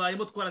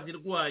twazibayemo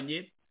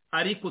twarazirwanye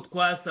ariko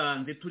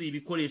twasanze turi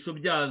ibikoresho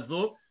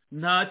byazo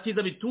nta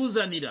cyiza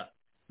bituzanira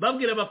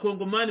babwira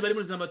abakongomani bari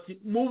muri zamati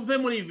muve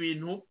muri ibi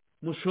bintu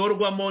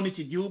mushorwamo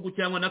n'iki gihugu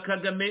cyangwa na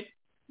Kagame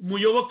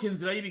muyoboke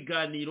inzira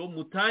y'ibiganiro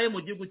mutaye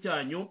mu gihugu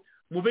cyanyu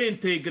mube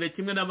integre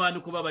kimwe n'abandi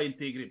ko babaye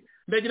integre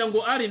ndagira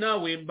ngo ari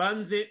nawe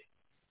mbanze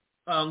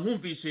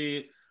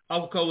nkumvishe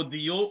ako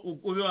kaudiyo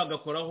ube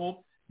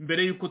wagakoraho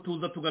mbere yuko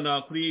tuza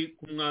tugana kuri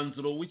ku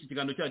mwanzuro w'iki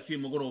kiganiro cyacu cy'uyu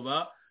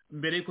mugoroba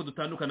mbere yuko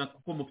dutandukana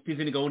kuko mufite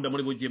izindi gahunda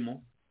muri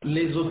bugemo.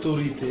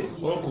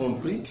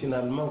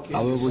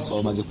 abayobozi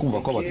bamaze kumva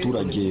ko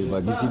abaturage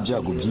bagize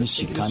ibyago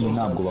byinshi kandi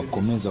ntabwo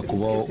bakomeza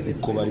kubaho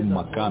uko bari mu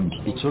makambi.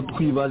 icyo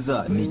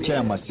twibaza ni icyo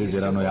aya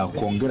masezerano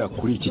yakongera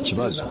kuri iki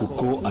kibazo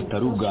kuko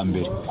atari ubwa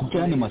mbere kuko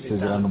aya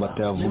masezerano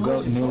batayavuga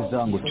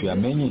neza ngo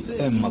tuyamenye.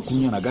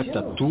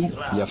 M23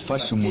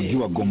 yafashe umujyi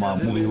wa Goma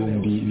mu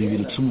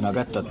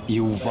 2013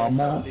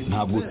 iwuvamo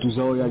ntabwo tuzi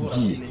aho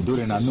yagiye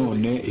dore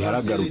nanone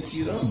iharagarutse.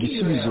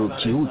 igisubizo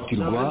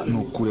cyihutirwa ni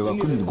ukureba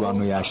ko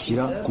imirwano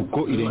yashira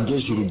kuko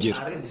irengeje urugero.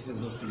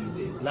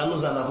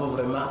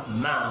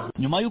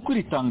 nyuma y'uko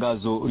iri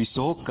tangazo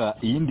risohoka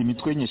iyindi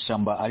mitwe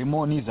y'nyeshyamba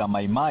arimo n'iza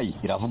Mayimayi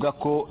iravuga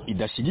ko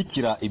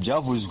idashyigikira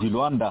ibyavuzwe i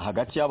Rwanda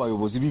hagati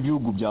y'abayobozi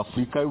b'ibihugu bya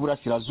Afurika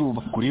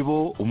y'Uburasirazuba. kuri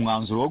bo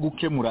umwanzuro wo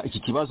gukemura iki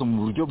kibazo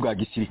mu buryo bwa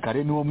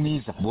gisirikare niwo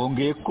mwiza.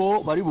 bongeye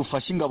ko bari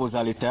bufashe ingabo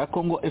za leta ya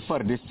Kongo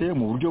Fardc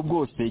mu buryo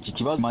bwose iki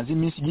kibazo maze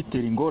iminsi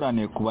gitera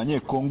ingorane ku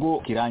banyekongo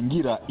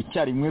kirangira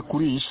icyarimwe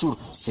kuri iyi nshuro.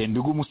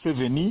 Sendugu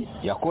Museveni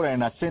yakoranye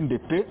na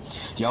CNDP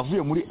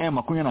yavuye muri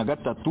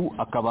M23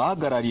 akaba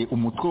ahagarariye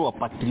umutwe wa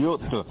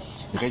Patriote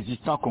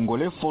Resistant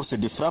Congolais Force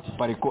de Frappe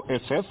Pareco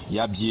FF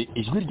yabye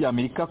ijwi rya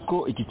Amerika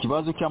ko iki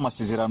kibazo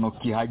cy'amasezerano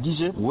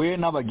kihagije we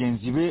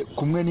n'abagenzi be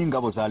kumwe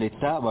n'ingabo za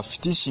leta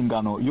bafite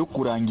inshingano yo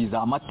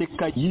kurangiza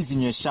amateka y'izi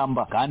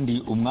nyeshyamba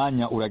kandi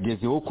umwanya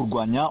urageze wo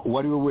kurwanya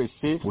uwari we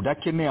wese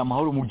udakeneye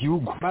amahoro mu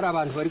gihugu. bari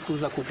abantu bari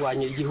kuza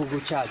kurwanya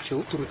igihugu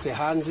cyacu turutse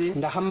hanze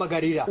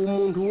ndahamagarira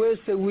umuntu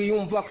wese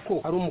wiyumva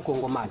ko ari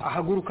umukongomani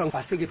ahaguruka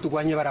asege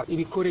turwanye bara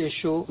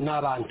ibikoresho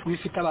n'abantu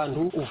bifite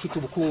abantu ufite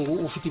ubukungu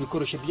ufite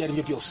ibikoresho byari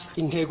byo byose.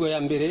 intego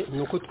ya mbere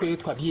nuko twe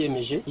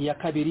twabyiyemeje, iya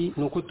kabiri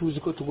nuko tuzi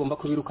ko tugomba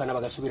kubirukana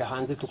bagasubira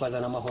hanze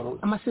tukazana amahoro.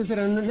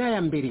 amasezerano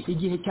n'aya mbere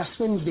igihe cya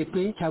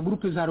CNDP cya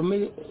groupe za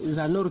Rome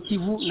za Nord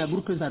Kivu na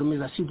groupe za Rome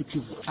za Sud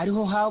Kivu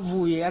ariho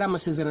havuye ari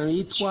amasezerano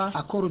yitwa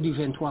Accord du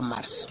 23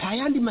 Mars.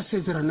 Tayandi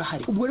masezerano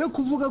hari ubwo rero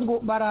kuvuga ngo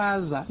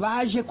baraza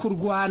baje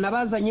kurwana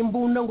bazanye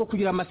imbunda ngo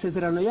kugira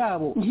amasezerano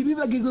yabo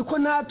ntibibagirwe ko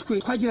natwe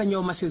twagiranye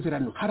ayo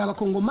masezerano. hari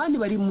abakongomani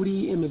bari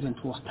muri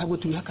M23 ntabwo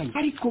tubihakanye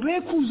ariko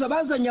be kuza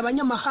bazanye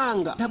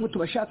abanyamahanga ntabwo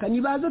tubashaka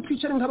nibaza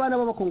twicare nk'abana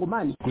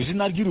b'abakongomani. ku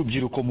izina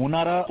ry'urubyiruko mu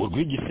ntara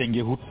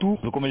urw'igisenge Hutu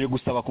rukomeje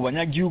gusaba ku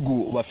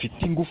banyagihugu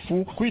bafite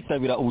ingufu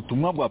kwitabira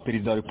ubutumwa bwa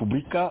perezida wa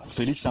Repubulika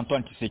Felix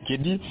Antoine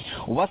Tshisekedi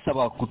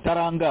ubasaba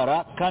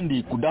kutarangara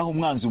kandi kudaha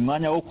umwanzi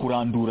umwanya wo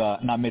kurandura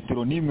na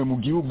metero n'imwe mu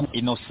gihugu.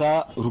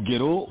 Inosa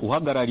Rugero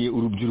uhagarariye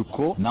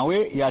urubyiruko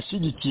nawe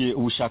yashigikiye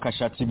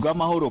ubushakashatsi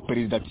bw'amahoro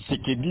perezida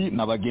Tshisekedi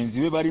na bagenzi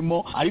be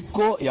barimo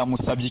ariko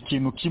yamusabye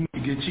ikintu kimwe.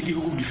 igihe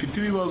cy'igihugu gifite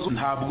ibibazo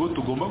ntabwo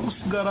tugomba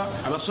gusigara,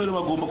 abasore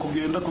bagomba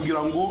kugenda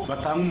kugira ngo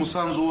batange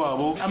umusanzu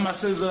wabo.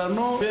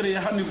 amasezerano bereye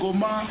hano i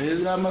Goma,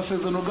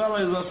 amasezerano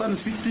gabaye za Sun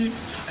City,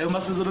 ayo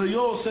masezerano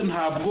yose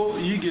ntabwo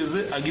yigeze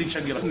agira icyo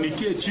agera. ni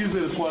ikihe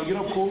cyizere twagira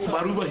ko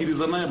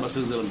barubahiriza n'aya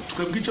masezerano?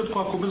 twebwe icyo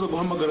twakomeza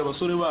guhamagara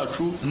abasore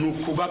bacu ni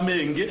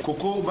ukubamenge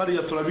kuko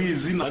bariya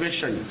turabizi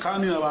nabeshanye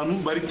kandi abantu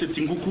bari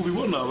tete inguku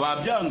bibona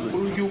babyanze.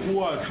 igihugu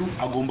wacu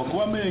agomba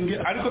kubamenge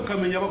ariko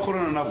akamenya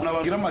abakorana nabo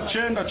nabagira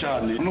amacenga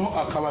cyane no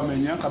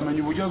akamenya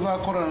uburyo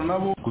azakorana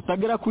nabo.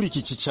 kutagera kuri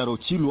iki cyicaro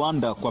cy'i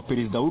Rwanda kwa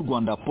perezida w'u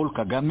Rwanda Paul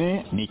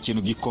Kagame ni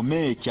ikintu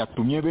gikomeye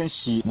cyatumye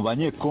benshi mu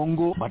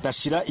banyekongo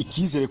badashira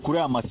icyizere kuri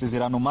aya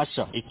masezerano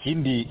masha.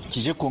 ikindi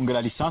kije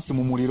kongera lisansi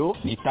mu muriro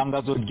ni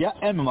itangazo rya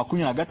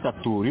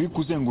M23 riri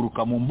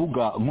kuzenguruka mu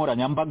mbuga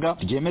nkoranyambaga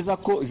ryemeza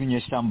ko izi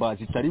nyeshyamba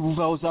zitari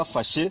buve aho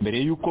zafashe mbere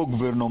y'uko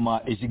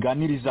guverinoma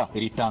iziganiriza.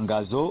 iri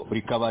tangazo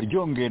rikaba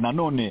ryongeye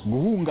nanone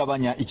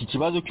guhungabanya iki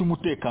kibazo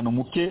cy'umutekano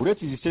muke.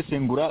 uretse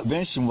izisesengura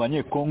benshi mu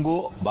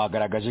banyekongo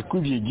bagaragaje ko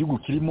ibyo igihugu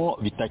kirimo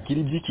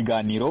bitakiri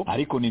by'ikiganiro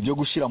ariko nibyo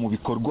gushira mu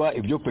bikorwa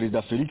ibyo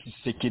perezida Felix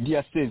Tshisekedi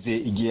yaseze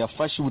igihe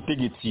yafashe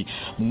ubutegetsi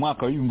mu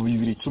mwaka wa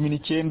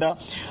 2019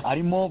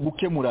 arimo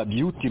gukemura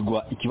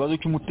byihutirwa ikibazo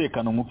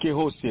cy'umutekano muke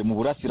hose mu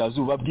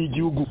burasirazuba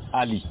bw'igihugu.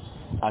 Ali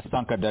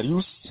Asanka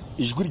Darius,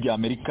 ijwi rya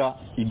Amerika,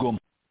 Igoma.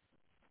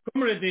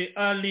 Comrade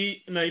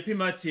Ali na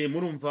Ipimake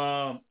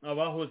murumva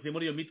abahoze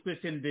muri iyo mitwe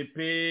CNDP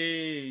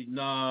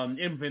na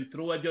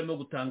M23 wajya no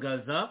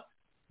gutangaza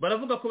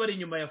baravuga ko bari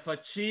inyuma ya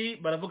faci,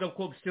 baravuga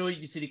ko option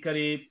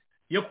y'igisirikare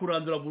yo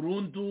kurandura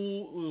burundu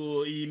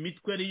iyi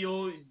mitwe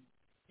ariyo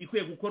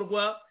ikwiye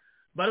gukorwa.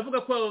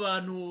 baravuga ko aba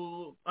bantu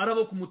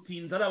arabo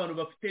kumutinza ari abantu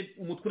bafite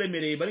umutwe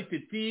uremereye bari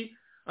teti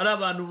ari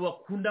abantu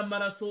bakunda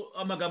amaraso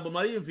amagambo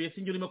mariyumviye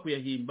sinjye urimo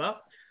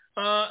kuyahimba.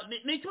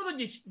 Ni ikibazo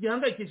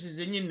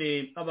gihangayikishije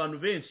nyine abantu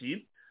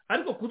benshi,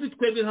 ariko kuri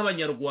twebwe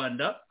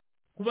nk'abanyarwanda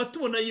kuba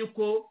tubona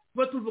yuko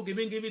kuba tuvuga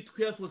ibi ngibi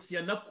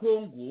twiyasosiya na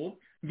Kongo,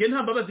 njye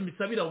nta mbabazi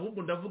mbisabira,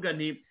 ahubwo ndavuga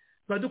nti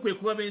tuba dukwiye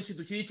kuba benshi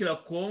dushyigikira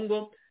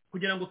Kongo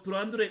kugira ngo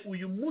turandure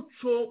uyu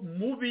muco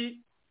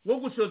mubi wo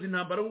gushoza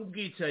intambara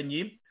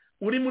w'ubwicanyi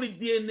uri muri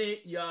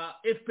DNA ya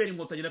FPR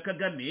Inkotanyi na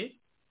Kagame.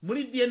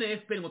 Muri DNA ya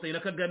FPR Inkotanyi na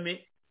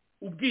Kagame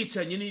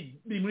ubwicanyi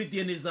biri muri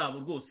DNA zabo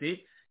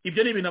rwose.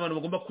 Ibyo ni ibintu abantu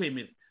bagomba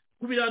kwemera.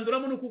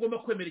 Kubiranduramo nuko ugomba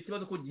kwemera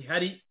ikibazo ko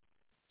gihari,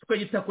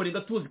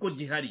 tukagitakorenga tuzi ko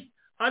gihari.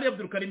 Ali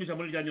Abdul Karim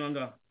ijambo ryanyu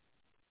ngaha.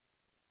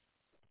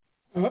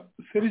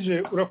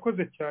 Serge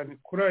urakoze cyane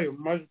kuri ayo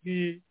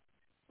majwi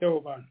y'abo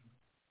bantu.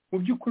 Mu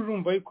by'ukuri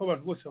urumva yuko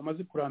abantu bose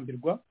bamaze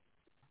kurambirwa,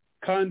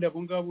 kandi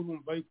abo ngabo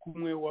urumva yuko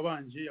umwe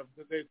wabanje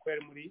yavugaga yuko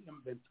yari muri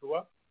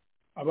M23,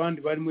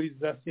 abandi bari muri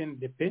za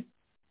CNDP.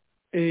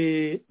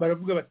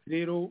 Baravuga bati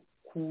rero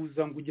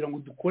kuza kugira ngo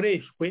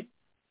dukoreshwe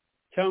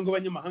cyangwa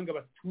abanyamahanga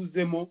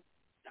batuzemo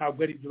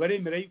ntabwo ari byo.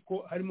 Baremera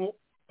yuko harimo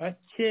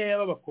bakeya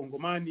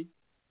b'abakongomani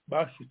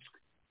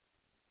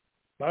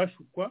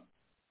bashukwa,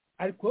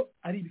 ariko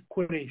ari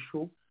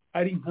ibikoresho,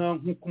 ari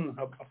nk'uko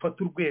umuntu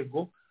afata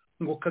urwego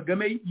ngo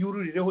Kagame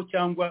yururireho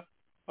cyangwa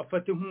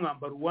afate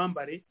nk'umwambaro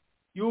wambare.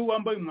 Iyo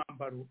wambaye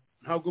umwambaro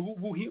ntabwo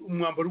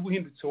umwambaro uba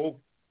uhindutse wowe,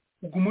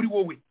 ubwo muri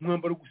wowe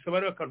umwambaro gusa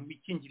bari akantu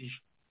bikingirije.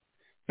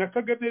 Na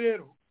Kagame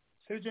rero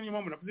Serge niyo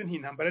mpamvu navuze nti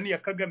intambara ni ya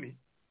Kagame,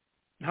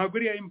 ntabwo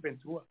ari ya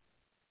M23.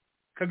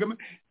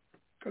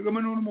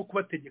 Kagame ni urimo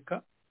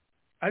kubategeka,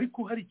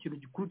 ariko hari ikintu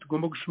gikuru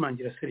tugomba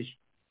gushimangira Serge.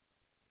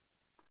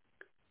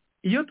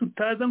 Iyo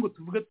tutaza ngo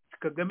tuvuge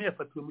Kagame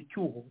yafatiwe mu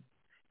cyuho,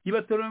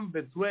 iba toro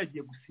M23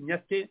 yagiye gusinya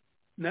te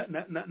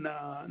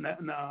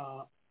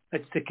na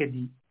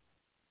Tshisekedi,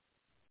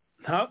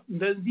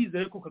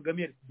 ndizera ko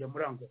Kagame yari kujya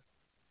muri Angola.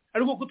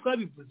 Ariko ko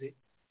twabivuze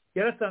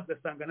yarasanzwe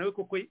asanga nawe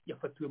koko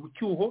yafatiwe mu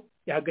cyuho,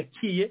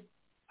 yahagakiye,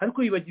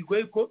 ariko yibagirwa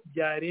yuko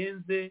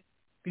byarenze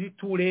biri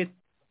ture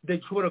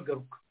ndashobora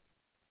garuka,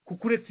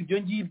 kuko uretse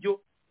ibyo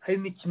ngibyo hari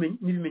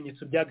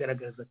n'ibimenyetso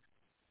byagaragazaga.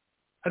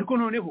 Ariko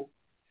noneho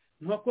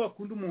nk'uko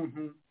wakunda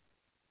umuntu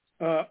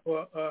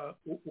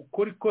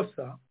ukora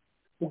ikosa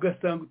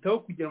ugasanga utaho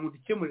kugira ngo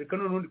dukemurire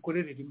kandi noneho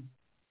ndikorere rimwe,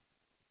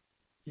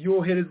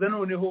 yohereza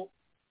noneho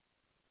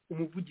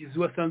umuvugizi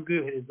wasanzwe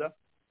yohereza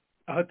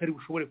aho atari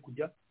bushobore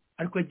kujya,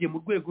 ariko yagiye mu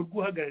rwego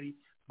rw'uhagarari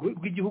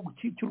rw'igihugu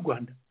cy'u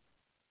Rwanda.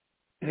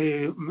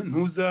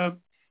 Ntuza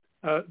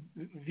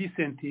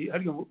Vincent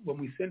ariko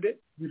bamwisende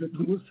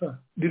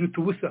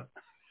birutubusa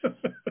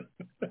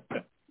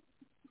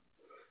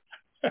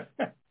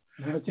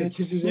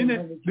nyine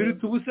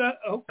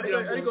birutubusa aho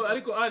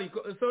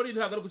ariko sorry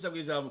ntabwo ari gusabwa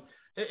ijambo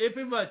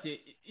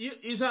epimate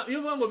iyo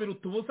uvuga ngo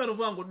birutubusa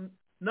n'uvuga ngo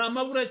ni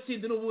amabura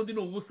kindi n'ubundi ni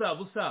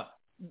ubusa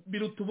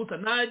birutubusa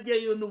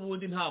najyayo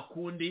n'ubundi nta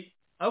kundi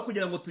aho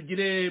kugira ngo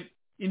tugire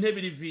intebe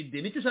iri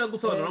vide. Nicyo ushaka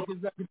gusobanura ko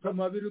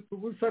bizatuma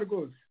birutubusa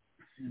rwose.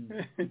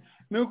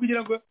 No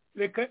kugira ngo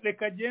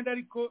reka agenda,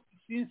 ariko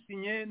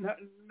sinsinye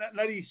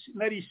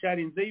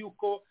narisharinze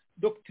yuko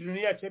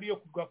doctrine yacu ari yo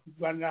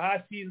kurwanira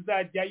hasi,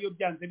 nzajyayo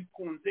byanze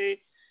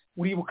bikunze.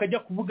 Uribuka ajya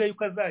kuvuga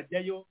yuko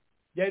azajyayo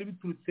byari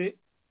biturutse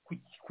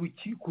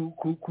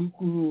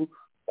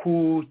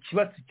ku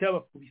kibatsi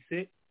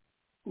cyabakubise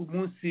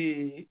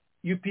umunsi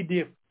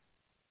UPDF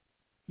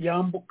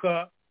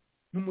yambuka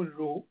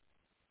n'umuriro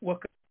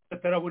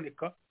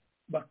w'akataraboneka,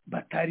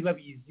 batari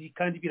babizi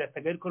kandi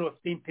birataga, ariko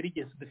bafite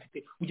intelligence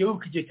dufite. Ujya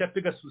wibuka igihe cya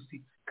Pegasus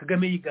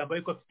Kagame yigamba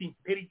yuko afite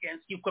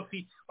intelligence, yuko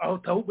afite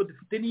ahubwo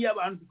dufite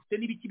n'iy'abantu, dufite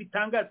n'ibiki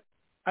bitangaza.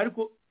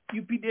 Ariko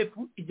UPDF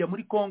ijya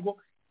muri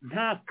Congo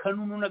nta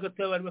kanunu na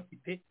gato bari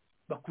bafite,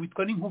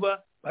 bakubitwa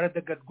n'inkuba,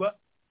 baradagadwa.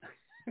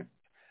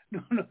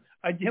 None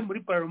agiye muri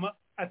parlement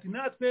ati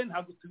natwe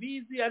ntabwo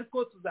tubizi,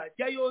 ariko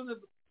tuzajyayo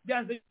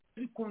byanze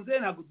bikunze,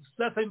 ntabwo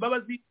dusasa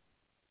imbabazi.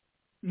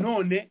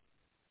 None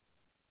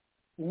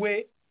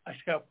we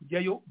ashaka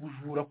kujyayo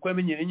bujura, ko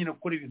yamenyereye nyine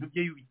gukora ibintu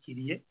bye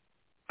yubikiriye,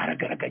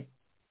 aragaragaye.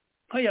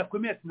 Nkaho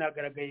yakomeye ati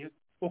nagaragaye,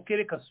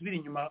 reka asubire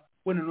inyuma,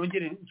 wenda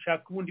nongere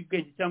nshaka ubundi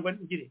bwenge cyangwa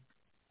ngire.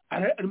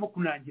 Arimo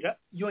kunangira,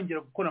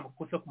 yongera gukora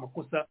amakosa ku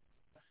makosa.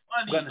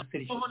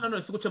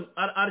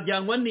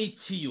 Aryanwa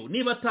n'ikiyo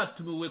niba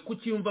atatumiwe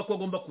kukiyumva ko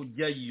agomba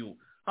kujyayo.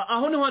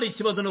 Aho niho hari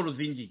ikibazo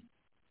n'uruzingi.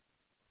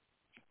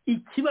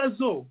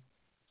 Ikibazo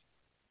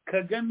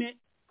Kagame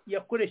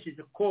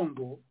yakoresheje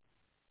Kongo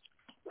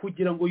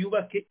kugira ngo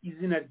yubake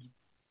izina rye.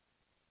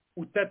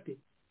 Utate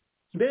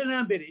mbere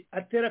na mbere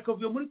atera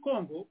akavuyo muri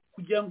Kongo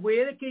kugira ngo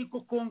yereke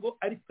yuko Kongo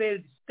ari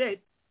failed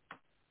state,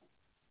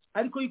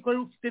 ariko yuko ari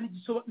ufite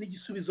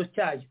n'igisubizo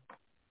cyayo.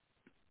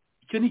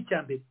 Icyo ni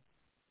icyambere.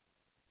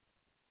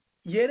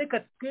 Yereka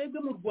twebwe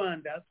mu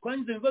Rwanda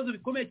twanyuze ibibazo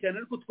bikomeye cyane,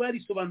 ariko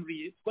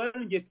twarisobanuriye,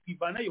 twarongeye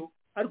twivanayo,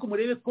 ariko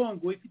murebe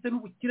Kongo ifite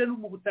n'ubukire no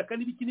mu butaka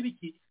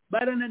n'ibiki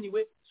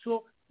barananiwe.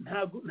 So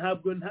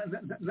ntabwo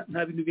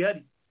nta bintu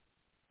bihari,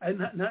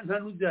 nta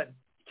n'uzihari.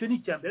 Icyo ni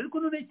icyambere. Ariko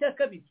none icya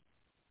kabiri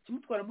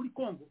kimutwara muri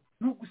Kongo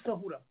ni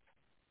ugusahura.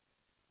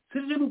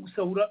 serije ni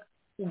ugusahura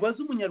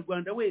ubaza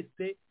umunyarwanda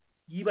wese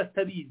yiba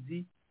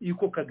atabizi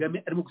yuko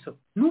Kagame arimo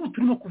gusahura n'ubu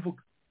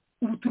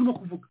turimo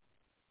kuvuga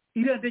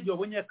iriya ndege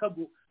wabonye ya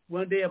Kago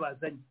Rwanda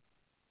yabazanye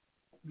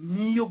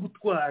niyo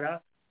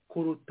gutwara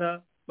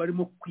korota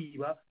barimo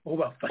kwiba aho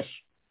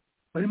bafashe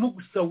barimo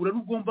gusahura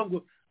n'ugomba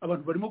ngo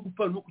abantu barimo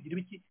gupfa no kugira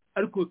ibiki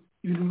ariko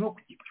ibintu no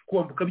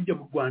kwambuka bijya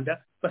mu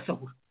Rwanda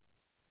basahura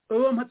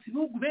abamatsi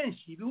ibihugu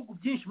benshi ibihugu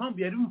byinshi mpamvu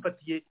yari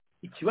bimufatiye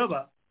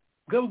ikibaba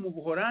bwabo mu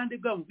Buholande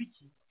bwabo mu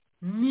biki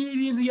ni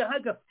ibintu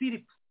yahaga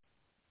Philip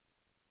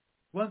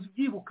wanzu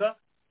byibuka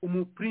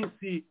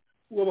umuprince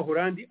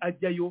w'Abaholandi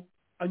ajyayo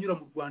anyura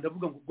mu Rwanda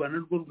avuga ngo u Rwanda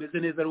rwo rumeze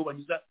neza ariho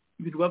banyuza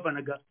ibintu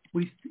bavanaga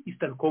muri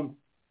Eastern Congo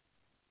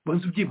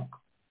wanzu byibuka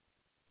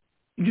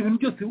ibyo bintu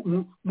byose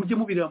mujye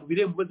mubireba mu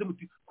birembo baze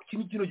muti ku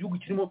kintu kino gihugu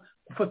kirimo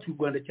gufata u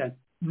Rwanda cyane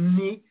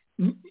ni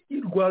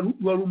rwari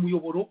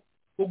umuyoboro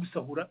wo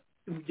gusahura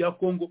ibintu bya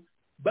Congo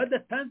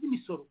badatanze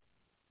imisoro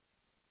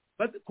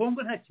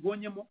Congo nta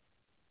kibonyemo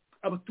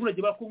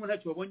abaturage ba Congo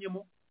ntacyo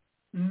babonyemo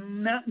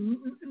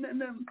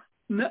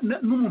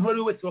n'umuntu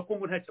wari wese wa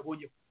Congo ntacyo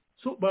abonyeho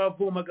so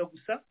bavomaga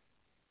gusa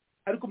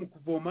ariko mu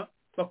kuvoma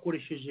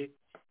bakoresheje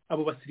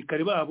abo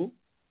basirikare babo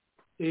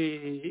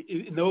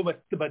nabo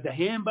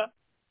badahemba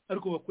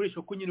ariko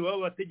bakoresha ko nyine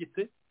baba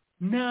bategetse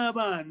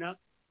n'abana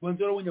banze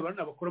barabonye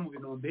abana bakora mu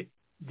binombe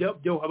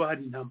byaho haba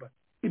hari intambara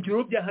ibyo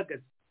rero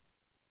byahagaze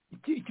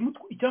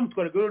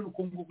icyamutwaraga rero ni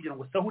uko nguko kugira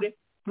ngo sahure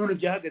none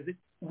byahagaze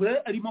ubwo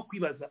arimo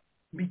kwibaza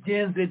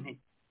mbigenze nte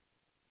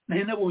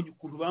nahe nabonye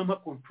ukuntu bampa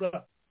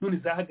kontra none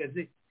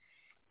zahagaze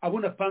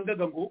abona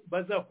pangaga ngo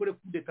bazakore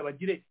kudeta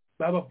bagire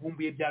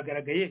babavumbuye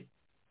byagaragaye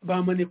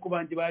bamaneko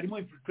banje barimo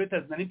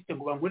infiltrators na nifite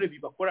ngo bankore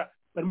bibakora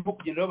barimo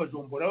kugenda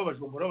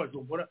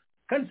babajombora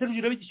kandi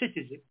serivisi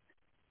bigishekeje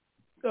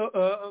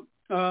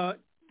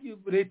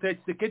leta ya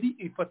Tshisekedi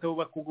ifata abo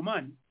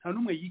bakongomani nta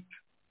numwe yica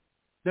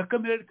na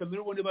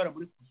kamera ubone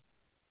baramurekuye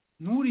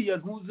nuriya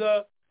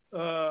ntuza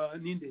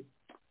ninde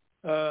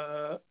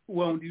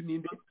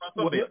ninde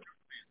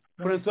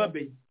François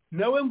Bey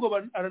nawe ngo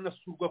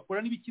aranasurwa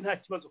akora n'ibiki nta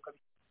kibazo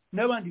kabisa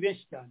n'abandi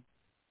benshi cyane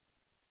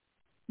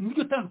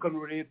niryo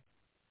tandukaniro rero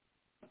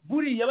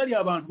buriya bari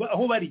abantu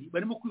aho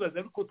barimo kwibaza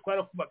ariko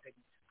twarakubaganye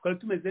twari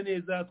tumeze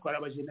neza twari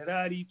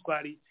abagenerali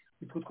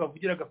nitwe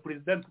twavugiraga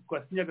perezida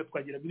twasinyaga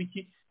twagiraga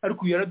ibiki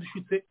ariko uyu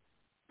yaradushutse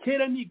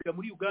kera niga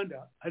muri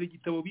Uganda hari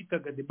igitabo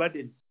bitaga The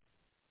Burdens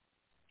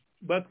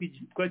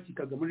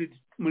twakikaga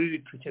muri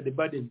literature The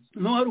Burdens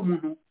no hari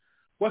umuntu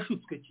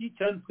washutswe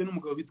cyanditswe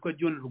n'umugabo witwa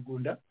John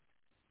Rugunda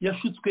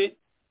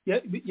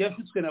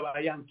yashutswe na ba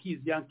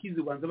Yankees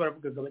ubanza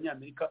baravugaga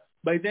abanyamerika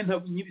by then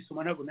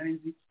nyibisoma ntabwo nari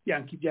nzi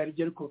Yankee byari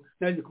byo ariko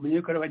naje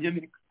kumenya ko ari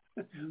abanyamerika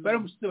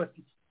baramushutse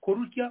bati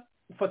korutya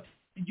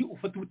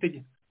ufata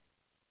ubutegetsi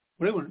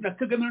urabona na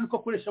Kagame nuko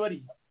akoresha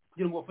bariya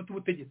kugira ngo bafate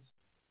ubutegetsi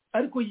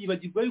ariko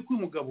yibagirwa yuko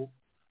uyu mugabo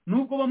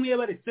nubwo bamwe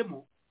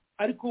yabaretsemo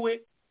ariko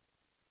we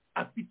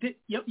afite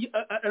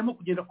arimo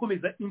kugenda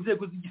akomeza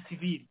inzego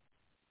z'igisivili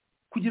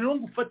kugira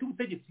ngo ufate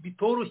ubutegetsi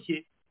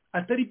bitoroshye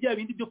atari bya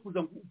bindi byo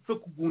kuza ngo upfe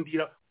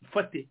kugundira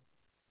ufate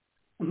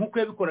nk'uko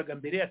yabikoraga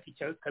mbere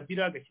akica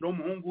Kabila agashyiraho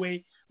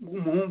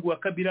umuhungu wa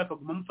Kabila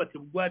akaguma amufatira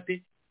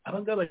ubugwate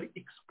abangaba bari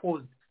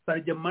exposed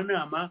barajya mu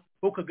manama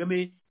aho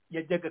Kagame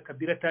yajyaga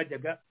Kabila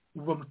atajyaga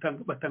ubu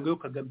batangayo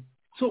Kagame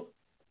so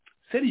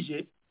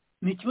serije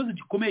ni ikibazo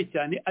gikomeye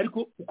cyane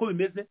ariko uko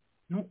bimeze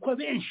ni uko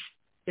abenshi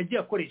yagiye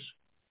akoresha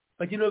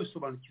bagenda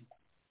babisobanukirwa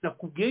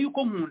nakubwiye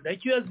yuko nkunda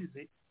icyo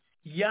yazize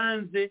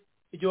yanze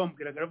ibyo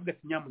bamubwiraga aravuga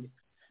ati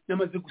nyamuneka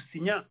namaze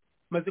gusinya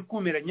maze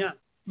kumeranya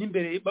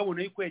n'imbere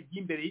babona yuko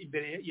yagiye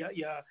imbere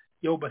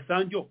ya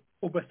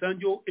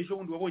Obasanjo ejo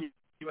bundi wabonye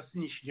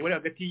basinyishije bari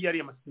hagati yari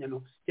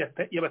amasinyano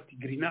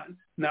y'abatigiri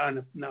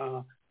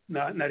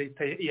na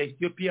leta ya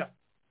Ethiopia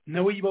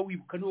nawe yiba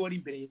wibuka niwe wari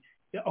imbere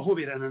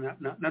ahoberana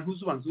na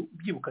ntuzubanza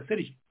ubyibuka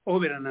serije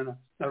ahoberana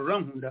na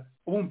Rurankunda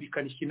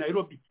ubumvikanisha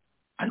Nairobi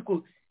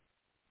ariko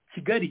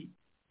Kigali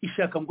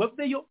ishaka ngo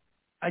aveyo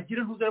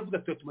agira ntuza aravuga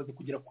ati tumaze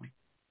kugera kure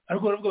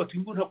ariko baravuga bati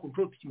ngo nta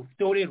control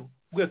tukimufiteho rero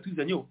ubwo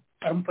yatuzanyeho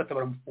aramufata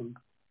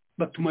baramufunga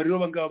batuma rero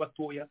bangaba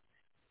batoya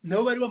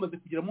nabo bari bamaze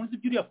kugira munsi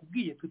by'uri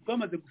yakubwiye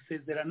twamaze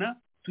gusezerana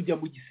tujya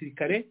mu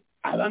gisirikare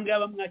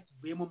abangaba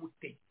mwakivuyemo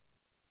mute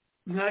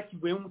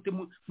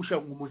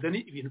mushaka ngo muzane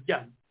ibintu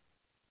byanyu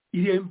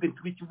iriya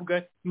M23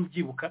 kivuga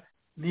y'ubyibuka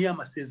ni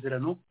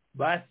amasezerano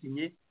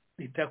basinye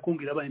leta ya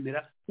Kongo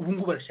irabemera ubu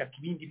ngubu barashaka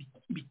ibindi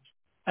biki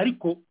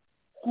ariko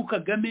kuko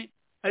Kagame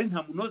ari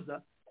nta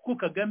munoza kuko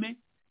Kagame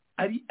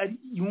ari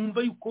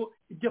yumva yuko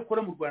ibyo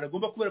akora mu Rwanda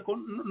agomba kubera ko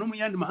no mu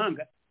yandi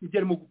mahanga ibyo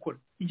arimo gukora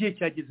igihe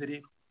cyageze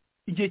rero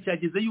igihe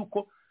cyageze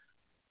yuko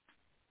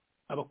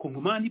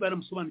abakongomani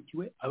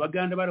baramusobanukiwe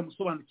abaganda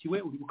baramusobanukiwe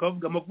uri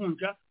bukavuga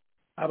amavunja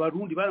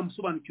abarundi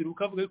baramusobanukiwe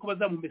ukavuga yuko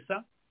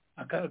bazamumesa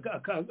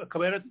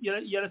akaba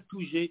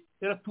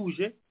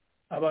yaratuje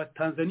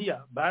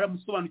abatanzania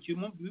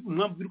baramusobanukiwe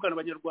umwamvu birukana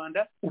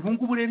abanyarwanda ubu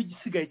ngubu rero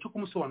igisigaye cyo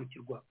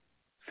kumusobanukirwa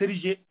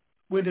serije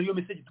wenda iyo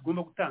message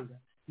tugomba gutanga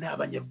ni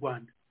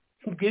abanyarwanda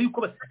nkubwiye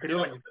yuko basirikare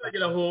b'abanyarwanda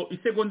bageraho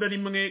isegonda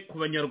rimwe ku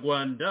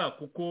banyarwanda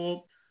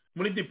kuko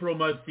muri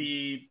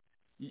diplomasi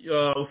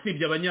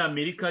usibye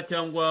abanyamerika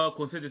cyangwa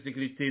conseil de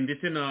sécurité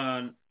ndetse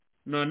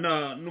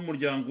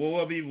n'umuryango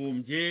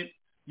w'abibumbye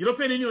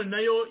European Union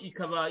nayo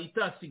ikaba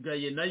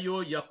itasigaye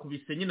nayo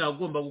yakubise nyine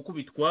agomba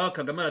gukubitwa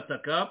Kagame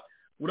arataka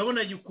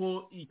urabona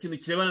yuko ikintu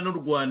kirebana n'u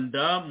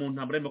Rwanda mu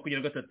ntambara ya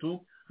 23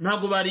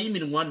 ntago bari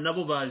iminwa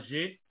nabo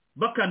baje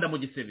bakanda mu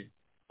gisebe.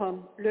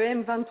 Le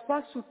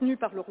M23 soutenu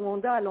par le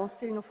Rwanda a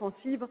lancé une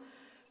offensive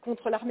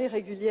contre l'armée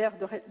régulière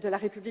de la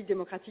République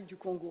démocratique du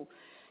Congo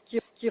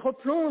qui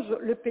replonge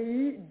le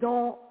pays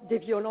dans des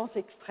violences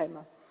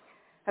extrêmes.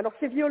 Alors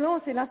ces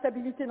violences et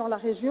l'instabilité dans la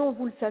région,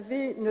 vous le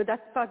savez, ne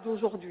datent pas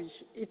d'aujourd'hui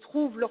et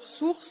trouvent leur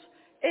source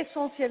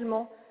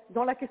essentiellement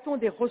dans la question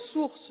des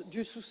ressources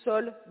du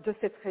sous-sol de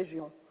cette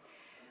région.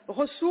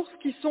 Ressources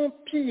qui sont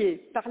pillées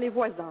par les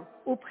voisins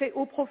au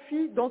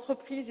profit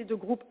d'entreprises et de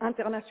groupes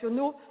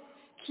internationaux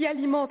qui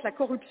alimentent la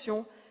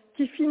corruption,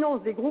 qui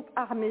financent des groupes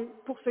armés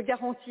pour se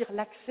garantir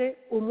l'accès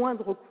au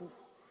moindre coût.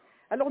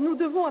 Alors nous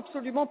devons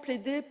absolument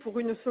plaider pour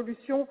une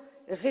solution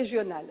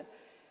régionale,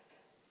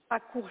 à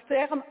court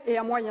terme et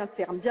à moyen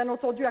terme. Bien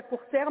entendu, à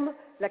court terme,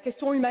 la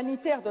question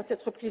humanitaire doit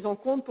être prise en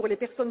compte pour les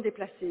personnes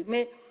déplacées.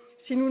 Mais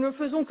si nous ne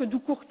faisons que du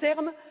court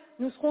terme,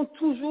 nous serons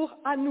toujours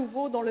à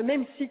nouveau dans le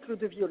même cycle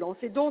de violence.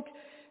 Et donc,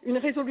 une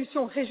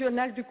résolution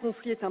régionale du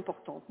conflit est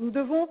importante. Nous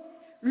devons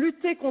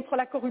lutter contre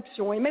la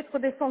corruption et mettre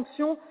des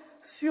sanctions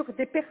sur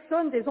des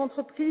personnes, des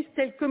entreprises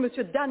telles que M.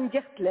 Dan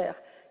Gertler,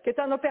 qui est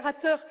un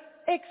opérateur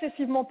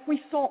excessivement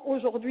puissant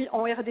aujourd'hui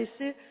en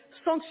RDC,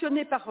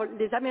 sanctionné par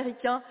les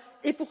Américains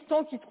et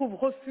pourtant qui trouve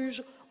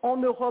refuge en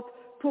Europe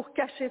pour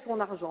cacher son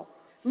argent.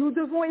 Nous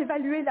devons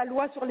évaluer la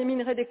loi sur les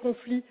minerais des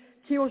conflits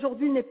qui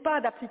aujourd'hui n'est pas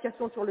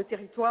d'application sur le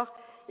territoire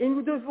et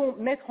nous devons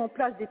mettre en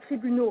place des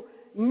tribunaux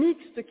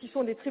mixtes qui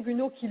sont des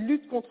tribunaux qui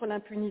luttent contre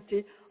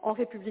l'impunité en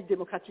République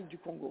démocratique du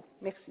Congo.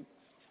 Merci.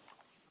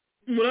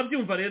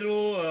 murabyumva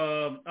rero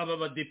aba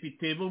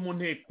badepite bo mu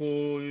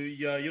nteko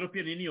ya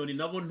European Union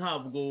nabo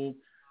ntabwo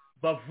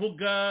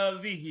bavuga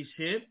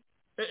bihishe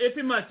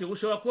epimake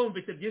ushobora kuba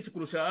wumvise byinshi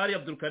kurusha Ali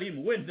Abdul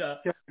Karim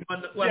wenda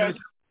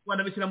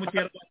wanabishyira mu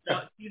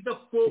Kinyarwanda kiza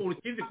ko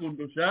urukizi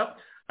kundusha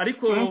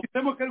ariko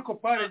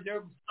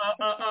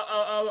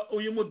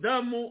uyu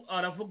mudamu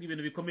aravuga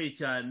ibintu bikomeye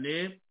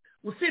cyane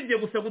usibye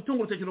gusa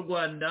gutunga urutoki mu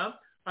Rwanda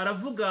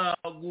aravuga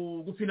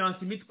gufinansa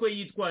imitwe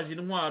yitwaje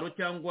intwaro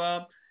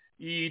cyangwa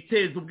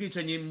iteza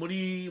ubwicanyi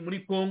muri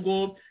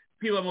Congo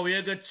kwiba amabuye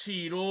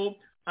y'agaciro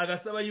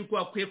agasaba yuko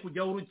akwiye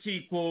kujyaho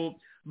urukiko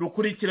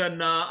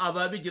rukurikirana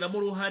ababigiramo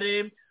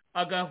uruhare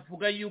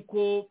agavuga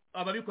yuko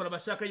ababikora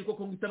bashaka yuko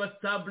Congo itaba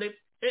stable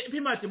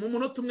bimate mu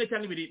munota umwe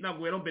cyangwa ibiri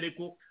ntabwo yari mbere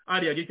ko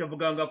ari yagiye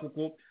cyavuga nga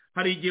kuko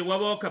hari igihe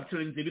waba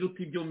wakapturinze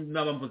biruta ibyo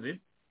nabamvuze.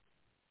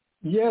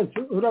 Yes,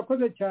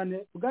 urakoze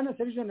cyane bwana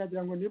Serge,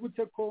 nagira ngo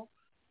nibutse ko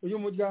uyu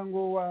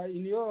muryango wa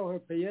Union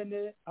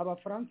Européenne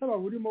abafaransa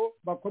baburimo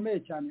bakomeye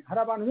cyane. Hari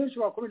abantu benshi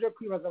bakomeje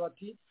kwibaza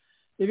bati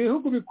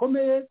ibihugu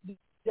bikomeye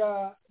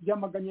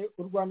byamaganye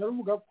u Rwanda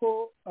ruvuga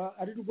ko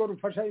ari rwo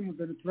rufasha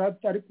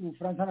M23 ariko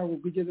Ubufaransa ntabwo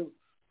bwigeze.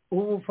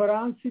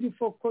 Ubufaransa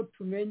irifo ko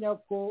tumenya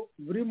ko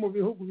buri mu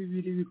bihugu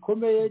bibiri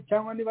bikomeye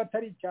cyangwa niba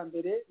atari icya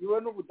mbere iwe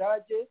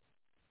n'Ubudage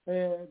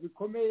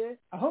bikomeye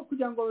aho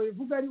kugira ngo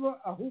babivuga aribo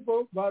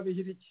ahubwo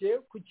babihirikiye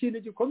ku kintu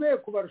gikomeye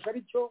kubarusha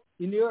aricyo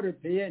Union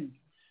Européenne.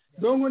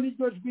 Dongo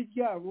n'iryo jwi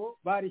ryabo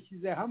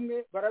barishyize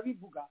hamwe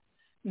barabivuga.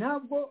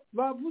 Ntabwo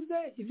bavuze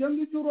ibyo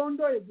ngibyo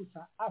urondoye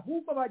gusa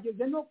ahubwo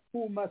bageze no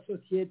ku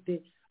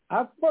masosiyete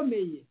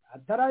akomeye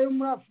atari ayo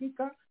muri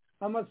Afurika,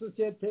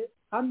 amasosiyete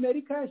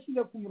Amerika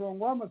yashyize ku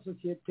murongo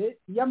w'amasosiyete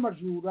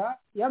y'amajura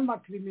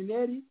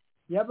y'amakrimineri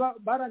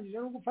barangije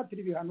no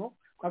gufatira ibihano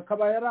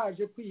akaba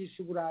yaraje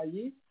kwihisha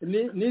Burayi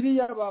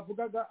niriya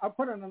bavugaga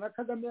akorana na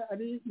Kagame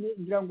ari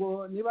ngira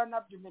ngo niba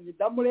nabyumenye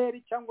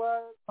Damuleri cyangwa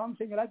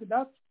something like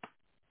that.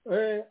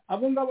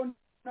 Abo ngabo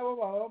nabo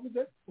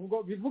bavuze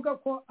ubwo bivuga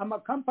ko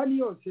amakampani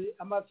yose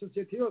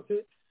amasosiyete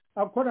yose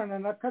akorana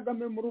na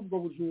Kagame muri ubwo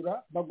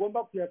bujura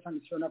bagomba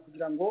kuyasankishona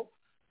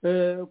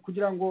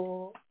kugira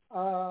ngo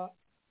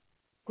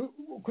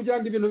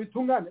ibintu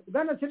bitungane.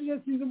 Bwana Serge,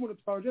 sinzi umuntu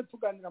twaje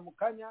tuganira mu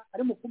kanya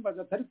ari mu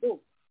kumbaza atari ko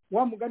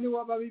wa mugani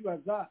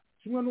w'ababibaza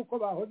kimwe nuko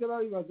bahoze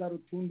babibaza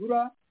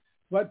Rutundura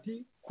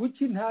bati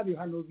kuki nta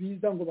bihano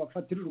biza ngo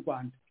bafatire u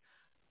Rwanda.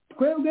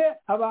 Twebwe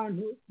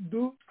abantu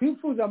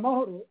twifuza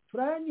amahoro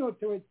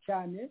turayanyotewe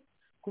cyane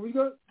ku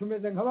buryo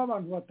tumeze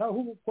nk'abantu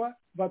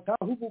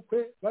bataha ubukwe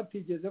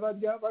batigeze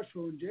barya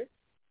bashonje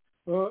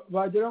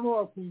bageramo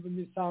bakumva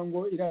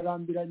imisango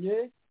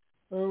irarambiranye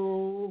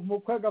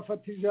umukwe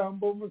agafata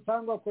ijambo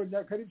umusango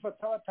akongera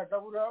akarifata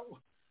batagabura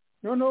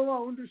noneho wa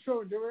wundi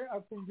ushonje we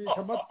akumvisha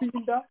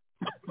amatwinda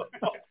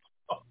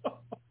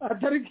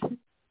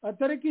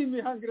atari ko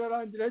imihango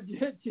irarangira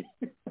gihe ki.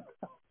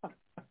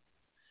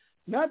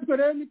 Natwe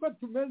rero niko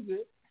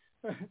tumeze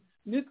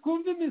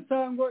nitwumva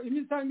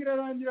imisango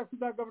irarangira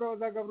kuzagabura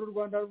bazagabura u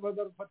Rwanda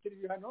bazarufatira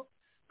ibihano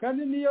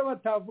kandi niyo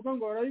batavuga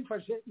ngo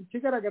barayifashe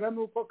ikigaragara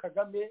nuko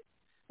Kagame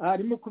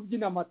arimo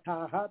kubyina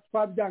amataha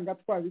twabyanga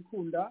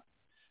twabikunda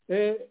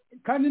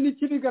kandi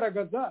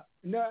n'ikibigaragaza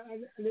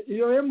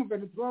iyo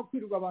M23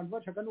 kwirirwa abantu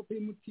bashaka no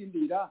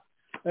kuyimutsindira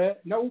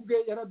nawe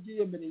ubwe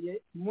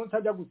yarabyiyemereye umunsi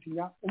ajya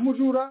gusinya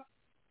umujura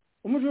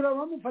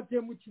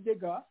bamufatiye mu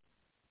kigega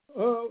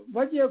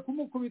bagiye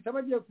kumukubita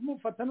bagiye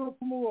kumufata no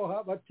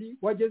kumuboha bati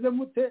wageze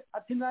mute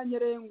ati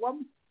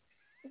nanyerengwamo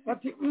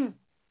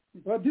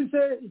bati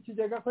se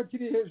ikigega ko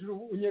kiri hejuru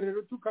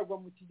unyerero tukagwa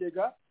mu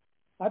kigega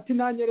ati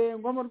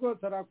nanyerengwamo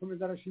rwose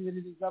arakomeza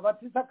arashinyiririza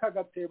bati se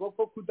akagatebo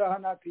ko kudaha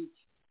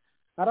nakiki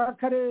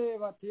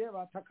arakareba ati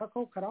bataka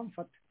ko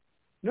karamfata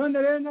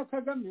none rero na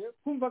Kagame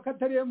kumva ko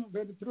atari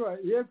M23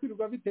 ye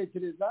kwirirwa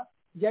bitekereza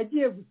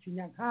yagiye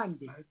gusinya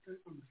nkande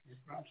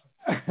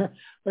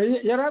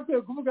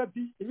yarakwiye kuvuga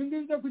ati ibi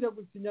ngibi byo kujya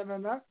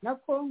gusinyana na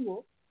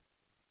Kongo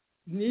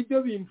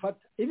nibyo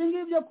bimfata ibi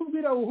ngibi byo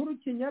kubwira Uhuru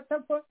Kenyatta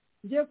ko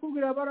ngiye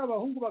kubwira bari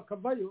abahungu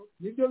bakavayo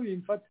nibyo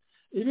bimfata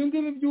ibi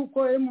ngibi by'uko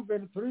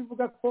M23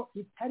 ivuga ko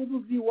itari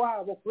buzi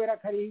wabo kubera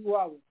ko ari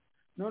iwabo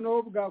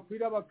noneho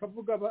bwakwira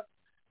bakavuga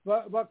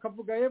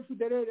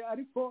FDLR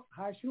ariko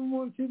hashira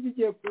umunsi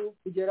bigiye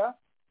kugera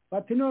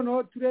bati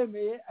noneho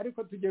turemeye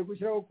ariko tugiye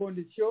gushyiraho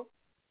kondisiyo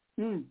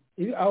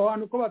aho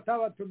hantu ko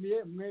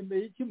batabatumiye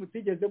mwemeye iki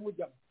mutigeze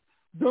mujyamo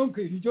donc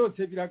ibi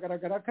byose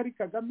biragaragara ko ari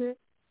Kagame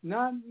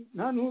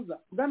nta ntuza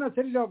bwana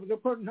Serge yavuze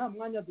ko nta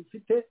mwanya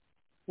dufite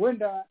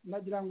wenda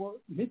nagira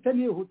ngo mpite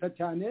nihuta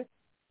cyane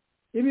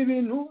ibi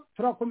bintu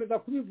turakomeza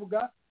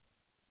kubivuga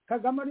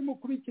Kagame arimo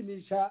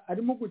kubikinisha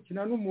arimo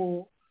gukina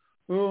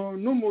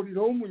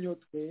n'umuriro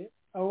w'umunyotwe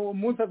aho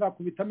umunsi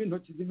azakubitamo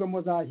intoki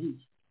zivemo zahiye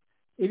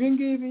ibi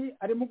ngibi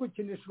arimo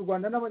gukinisha u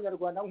Rwanda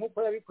n'abanyarwanda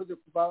nk'uko yabikoze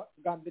kuva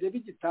bwa mbere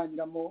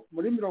bigitangira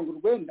muri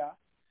 90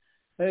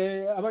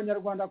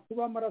 abanyarwanda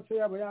kuba amaraso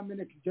yabo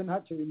yameneka ibyo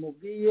ntacyo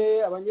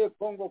bimubwiye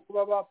abanyekongo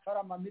kuba bapfara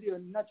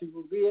amamiliyoni ntacyo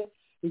bimubwiye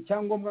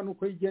icyangombwa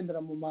nuko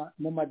yigendera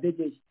mu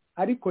madege ye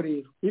ariko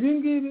rero ibi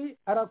ngibi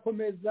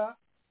arakomeza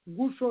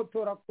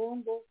gushotora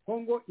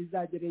Kongo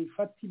izagereye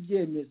ifata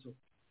ibyemezo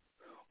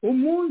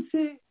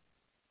umunsi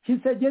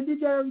Kisegedi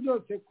ibyayo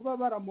byose kuba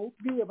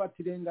baramubwiye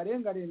bati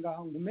renga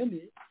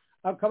hangumene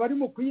akaba ari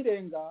mu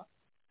kuyirenga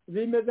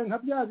bimeze nka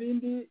bya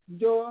bindi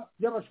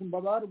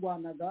by'abashumba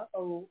barwanaga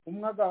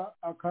umwe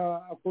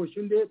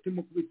akoshya undi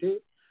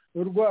timukubite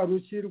urwa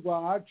rushyi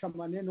rwa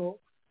acamaneno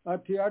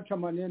ati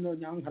acamaneno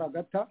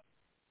nyankaragata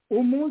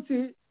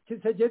umunsi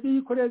Kisegedi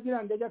yikoreye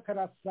ziriya ndege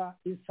akarasa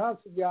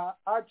isasu rya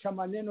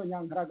acamaneno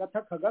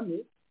nyankaragata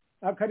Kagame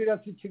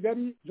akarirasa i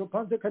Kigali je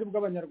pense ko ari bwo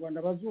abanyarwanda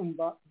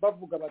bazumva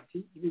bavuga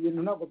bati ibi bintu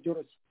ntabwo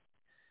byoroshye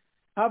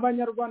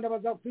abanyarwanda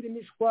bazakwira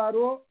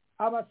imishwaro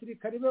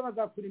abasirikari be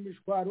bazakwira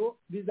imishwaro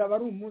bizaba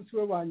ari umunsi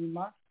we wa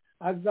nyuma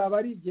azaba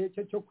ari igihe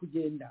cye cyo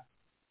kugenda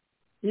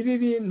ibi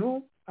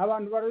bintu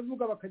abantu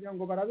barabivuga bakagira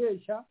ngo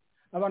barabeshya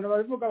abantu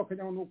barabivuga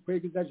bakagira ngo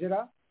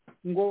kwegizagera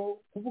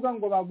ngo kuvuga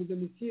ngo baguze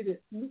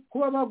misile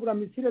kuba bagura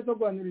misile zo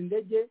guhanura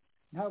indege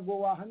ntabwo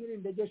wahanura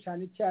indege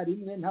cyane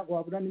icyarimwe ntabwo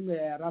wabura n'imwe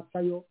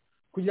yarasayo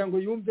kugira ngo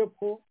yumve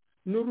ko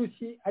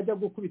n'urushyi ajya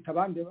gukubita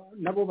abandi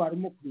nabo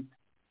baramukubita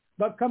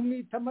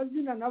bakamwita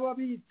amazina nabo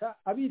abita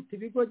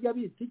ibigo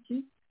by'abita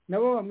iki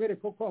nabo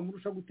bamwereka ko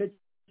bamurusha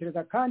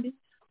gutekereza kandi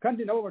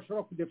nabo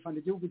bashobora kudefanda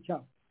igihugu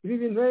cyabo ibi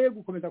bintu rero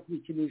gukomeza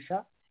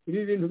kubikinisha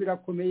ibi bintu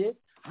birakomeye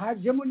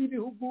hajemo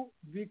n'ibihugu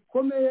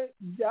bikomeye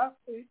bya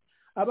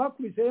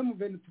abakubise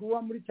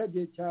M23 muri cya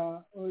gihe cya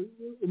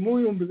mu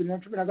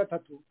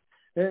 2013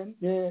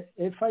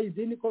 FID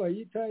niko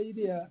bayita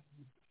iriya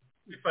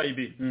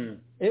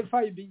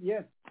FIB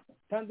yes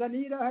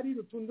Tanzania irahari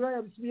Rutundura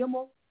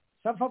yabisubiyemo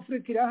South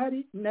Africa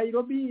irahari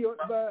Nairobi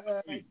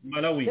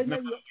Malawi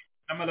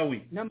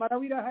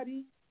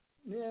irahari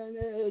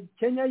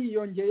Kenya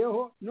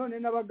yiyongeyeho none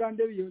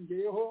n'Abagande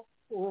biyongeyeho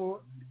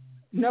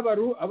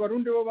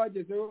abarundi bo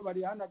bagezeho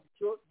bari hana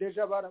bityo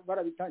deja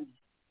barabitangiye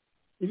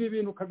ibi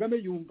bintu Kagame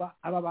yumva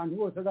aba bantu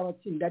bose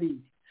azabatsinda ari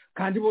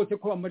kandi bose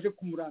ko bamaje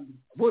kumurambira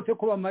bose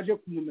ko bamaje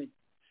kumumenya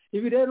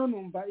ibi rero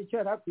numva icyo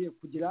yarakwiye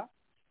kugira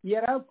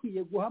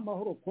yarakwiye guha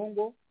amahoro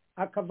Kongo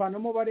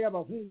akavanamo bari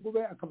abahungu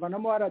be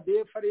akavanamo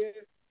RDF ari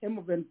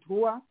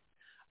M23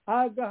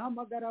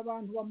 agahamagara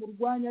abantu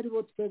bamurwanya ari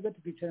bo tweze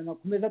tukicarana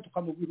kumeza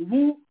tukamubwira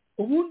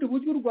ubundi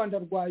buryo u Rwanda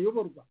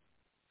rwayoborwa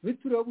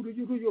bituriwe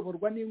buryo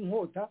ruyoborwa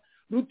n'inkota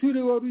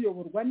ruturiwe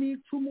ruyoborwa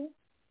n'icumu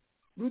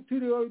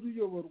ruturiwe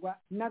ruyoborwa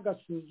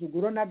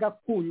n'agasuzuguro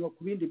n'agakunywa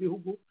ku bindi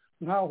bihugu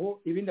nkaho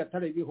ibindi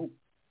atari ibihugu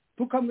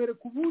tukamwereka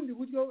ubundi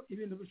buryo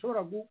ibintu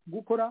bishobora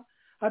gukora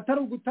atari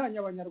ugutanya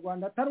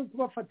abanyarwanda atari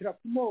ukubafatira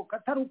ku moko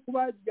atari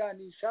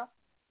ukubajyanisha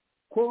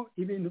ko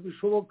ibintu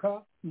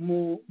bishoboka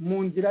mu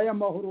nzira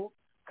y'amahoro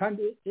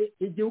kandi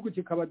igihugu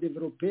kikaba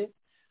develope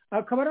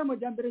akaba ari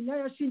amajyambere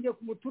nyayo ashingiye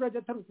ku muturage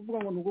atari ukuvuga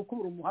ngo ni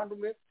ugukubura umuhanda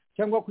umwe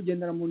cyangwa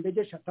kugendera mu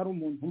ndege atari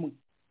umuntu umwe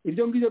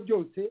ibyo ngibyo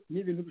byose ni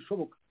ibintu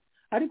bishoboka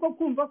ariko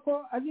kumva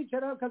ko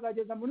azicara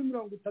akazageza muri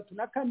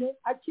 34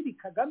 akiri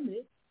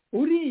Kagame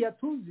uriya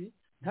tuzi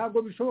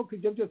ntabwo bishoboka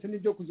ibyo byose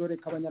nibyo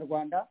kuzoreka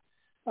abanyarwanda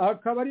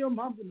akaba ariyo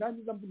mpamvu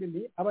ndangiza mvuga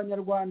nti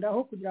abanyarwanda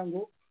aho kugira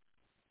ngo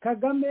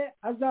Kagame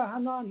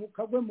azahanantu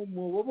kagwe mu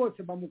mwobo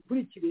bose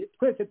bamukurikire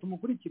twese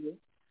tumukurikire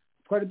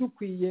twari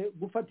dukwiye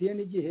gufatiye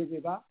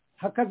n'igihebeba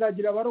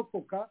hakazagira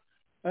abarokoka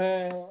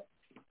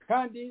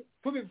kandi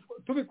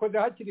tubikoze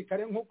hakiri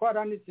kare nk'uko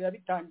aranitse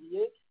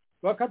yabitangiye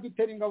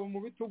bakadutera ingabo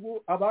mu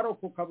bitugu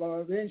abarokoka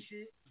baba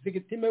benshi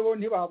zigitime bo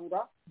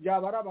ntibabura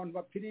byaba ari abantu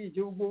bapfiriye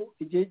igihugu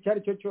igihe icyo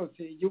ari cyo cyose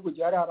igihugu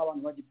gihari hari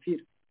abantu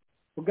bagipfira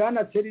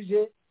bwana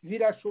Serge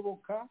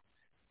birashoboka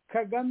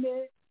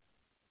Kagame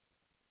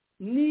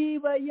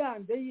niba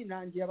yanze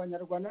yinangiye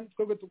abanyarwanda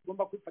twebwe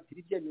tugomba kwifatira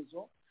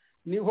ibyemezo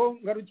niho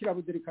ngarukira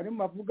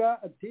Buderikarimu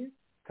avuga ati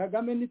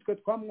Kagame nitwe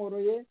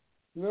twamworoye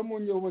niwe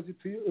muyobozi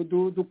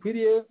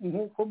dukwiriye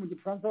nk'uko mu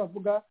gifaransa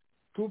bavuga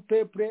tout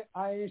peuple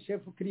a un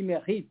chef qui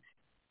mérite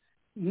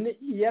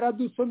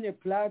yaradusomye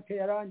plaque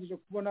yarangije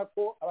kubona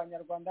ko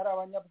abanyarwanda ari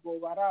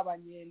abanyabwoba ari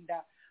abanyenda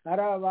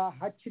ari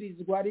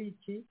abahakirizwa ari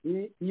iki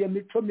iyo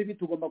mico mibi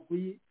tugomba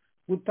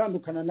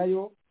gutandukana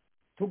nayo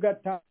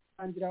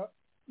tugatangira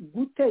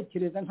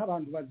gutekereza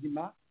nk'abantu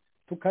bazima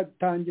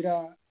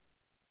tugatangira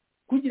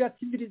kugira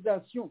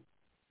civilisation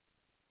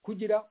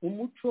kugira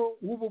umuco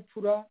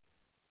w'ubupfura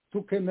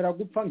tukemera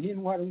gupfa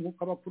nk'intwari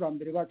nk'uko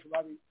abakurambere bacu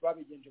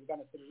babigenje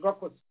bwana Serge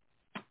urakoze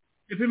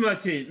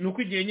ipimake ni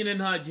uko igihe nyine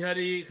nta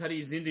gihari hari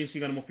izindi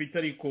nshingano mufite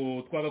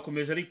ariko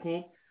twagakomeje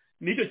ariko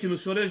n'icyo kintu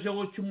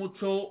usorejeho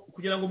cy'umuco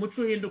kugira ngo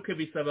umuco uhinduke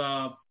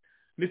bisaba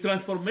ni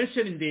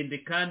transformation ndende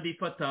kandi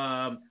ifata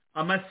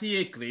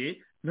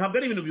amasiyekire ntabwo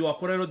ari ibintu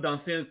biwakora rero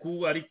danse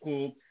ku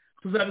ariko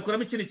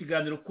tuzabikoramo ikindi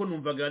kiganiro kuko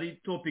numvaga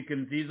ari topic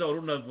nziza wari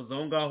unavuze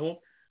aho ngaho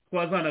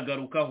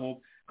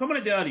twazanagarukaho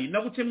kamara gihari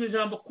naguce mu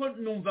ijambo ko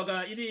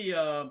numvaga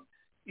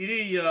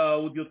iriya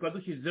audio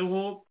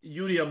twadushyizeho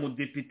yuriya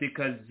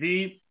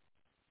mudepitekazi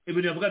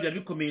ibintu yavuga byari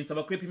bikomeye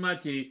nsaba ko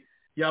epimake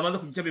yabanza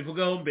kugira icyo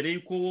abivugaho mbere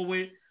y'uko wowe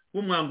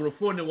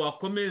w'umwanglofone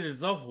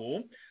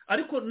wakomerezaho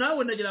ariko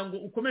nawe nagira ngo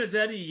ukomereze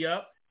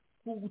hariya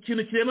ku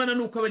kintu kirebana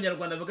n'uko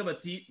abanyarwanda bavuga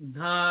bati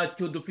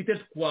ntacyo dufite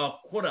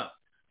twakora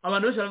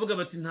abantu benshi baravuga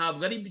bati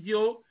ntabwo ari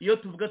byo iyo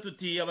tuvuga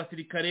tuti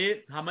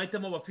abasirikare nta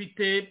mahitamo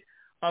bafite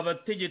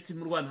abategetsi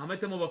mu Rwanda nta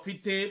mahitamo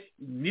bafite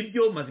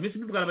nibyo maze iminsi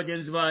mbibwira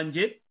bagenzi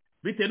banjye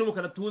bitewe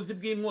n'ubukana tuzi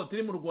bw'inkota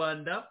iri mu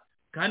Rwanda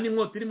kandi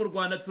inkota iri mu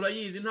Rwanda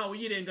turayizi ntawe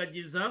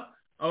uyirengagiza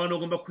abantu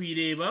bagomba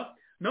kuyireba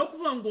naho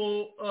kuvuga ngo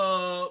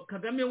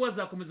Kagame we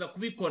azakomeza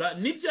kubikora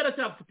nibyo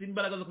aracyafite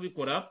imbaraga zo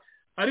kubikora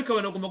ariko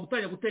abantu bagomba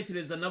gutangira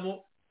gutekereza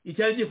nabo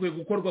icyari gikwiye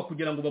gukorwa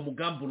kugira ngo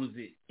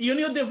bamugamburuze iyo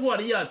niyo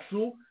devoir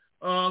yacu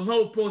nka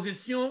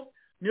opposition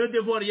niyo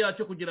devoir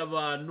yacu kugira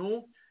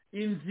abantu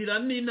inzira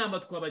n'inama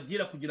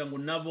twabagira kugira ngo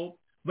nabo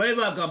babe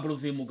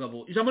bagamburuza uyu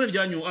mugabo ijambo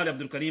ryanyu Ali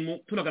Abdulkarim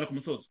tunagana ku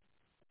musozo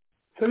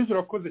Serge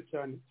urakoze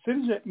cyane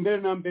Serge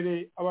mbere na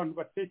mbere abantu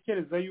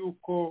batekereza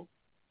yuko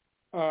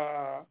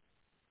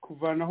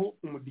kuvanaho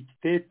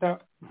umudikiteta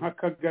nka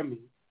Kagame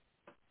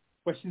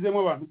washyizemo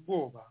abantu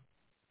ubwoba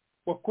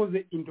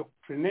wakoze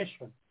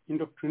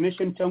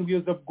indoctrination cyangwa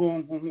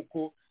iyozabwonko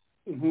nk'uko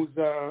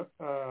impuza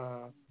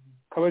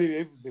Kabarebe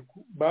yavuze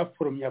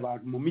baforomye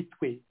abantu mu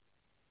mitwe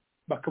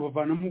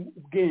bakabavanamo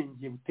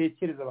ubwenge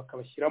butekereza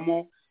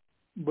bakabashyiramo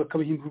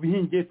bakabahindura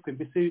ibihingetswe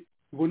mbese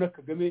ubona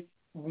Kagame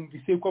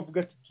bumvise ko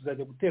avuga ati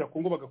tuzajya gutera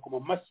Kongo bagakoma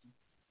amashyi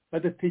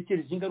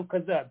badatekereje ingaruka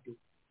zabyo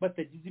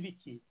batagize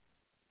ibiki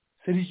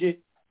Serge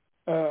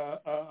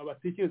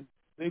abatekereza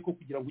yuko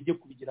kugira ngo ujye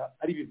kubigira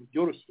ari ibintu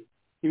byoroshye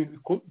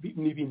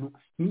ni ibintu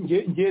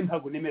ngewe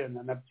ntabwo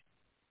nemerana nabyo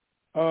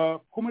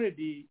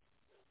comrade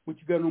mu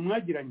kiganiro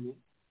mwagiranye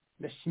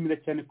ndashimira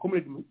cyane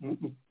comrade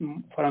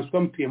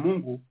François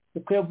Mutuyemungu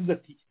uko yavuze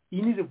ati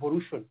iyi ni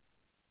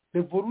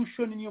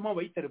revolution niyo mpamvu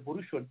bayita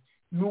revolution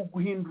ni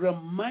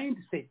uguhindura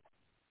mindset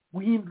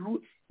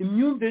guhindura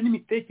imyumvire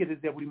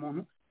n'imitekerereze ya buri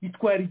muntu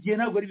bitwara igihe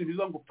ntabwo ari ibintu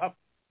biba ngo papa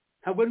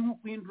ntabwo ari nko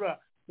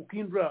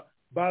guhindura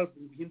bulb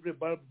uhindure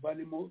bulb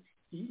banemo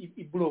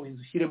iblowing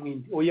ushyiremo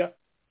indi oya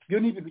ibyo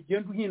ni ibintu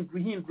ugenda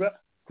uhindura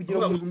kugira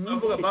ngo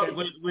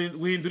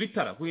guhindura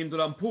itara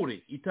guhindura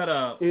ampure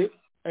itara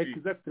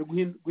exactly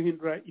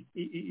guhindura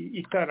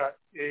itara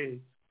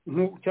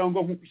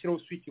cyangwa nko gushyiraho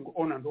switching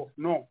on and off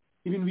no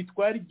ibintu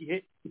bitwara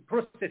igihe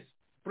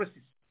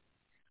process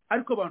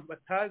ariko abantu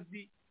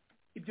batazi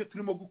ibyo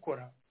turimo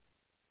gukora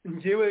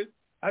njyewe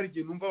hari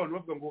igihe numva abantu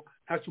bavuga ngo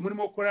ntacyo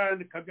murimo gukora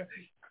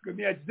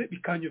Kagame yagize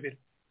bikanyobera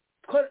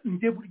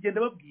njye buri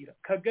genda babwira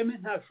Kagame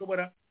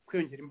ntashobora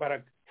kwiyongera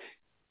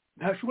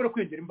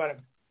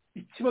imbaraga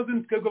ikibazo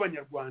ni twebwe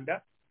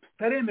abanyarwanda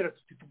tutaremera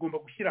tuti tugomba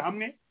gushyira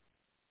hamwe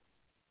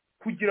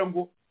kugira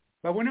ngo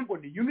babone ngo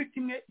ni unit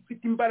imwe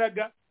ifite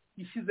imbaraga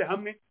ishyize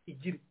hamwe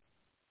igire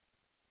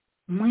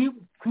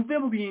tuve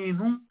mu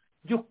bintu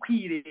byo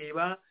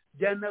kwireba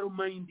bya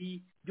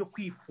narumindi byo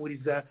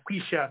kwifuriza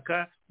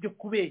kwishaka byo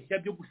kubeshya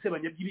byo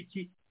gusebanya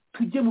by'ibiki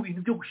tujye mu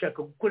bintu byo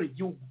gushaka gukorera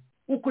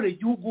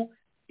igihugu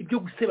ibyo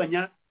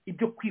gusebanya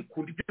ibyo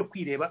kwikunda ibyo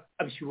kwireba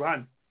abishyira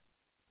uruhande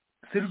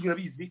Serge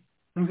urabizi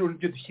n'ibyo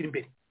nibyo dushyira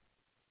imbere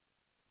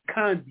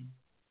kandi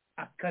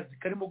akazi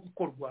karimo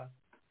gukorwa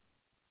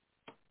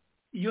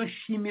iyo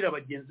nshimira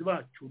bagenzi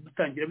bacu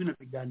dutangira bino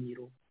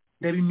biganiro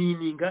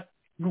ndabimininga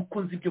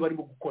nuko nzi ibyo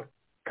barimo gukora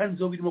kandi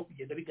zo birimo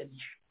kugenda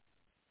biganisha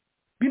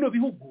bino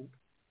bihugu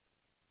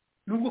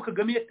nubwo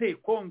Kagame yateye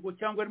Kongo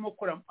cyangwa arimo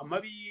gukora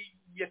amabi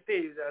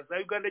yateye za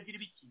Uganda agira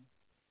ibiki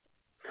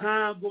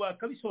ntabwo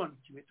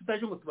bakabisobanukiwe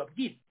tutaje ngo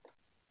tubabwire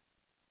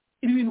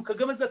ibi bintu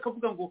Kagame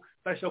akavuga ngo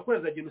barashaka gukora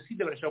za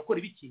genocide barashaka gukora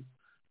ibiki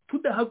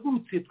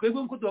tudahagurutse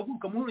twebwe nko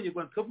duhaguruka mu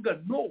Rwanda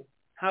tukavuga no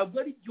ntabwo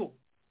ari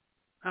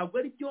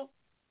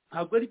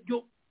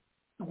byo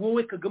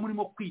wowe Kagame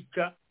urimo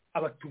kwica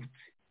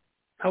abatutsi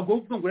ntabwo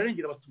uvuga ngo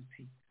urarengera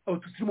abatutsi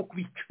urimo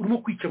kubica urimo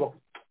kwica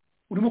abahutu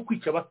urimo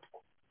kwica abatwa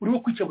urimo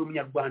kwica buri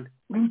munyarwanda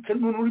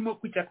urimo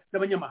kwica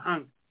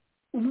n'abanyamahanga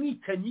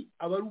umwicanyi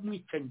aba ari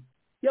umwicanyi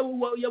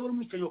yaba ari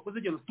umwicanyi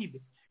wakoze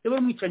genocide yaba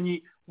ari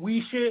umwicanyi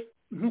wishe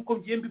nk'uko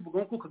ngiye mbivuga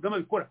nk'uko Kagame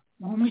abikora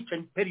uri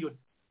umwicanyi period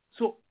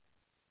so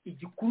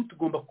igikuru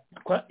tugomba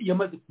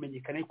yamaze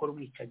kumenyekana yuko ari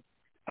umwicanyi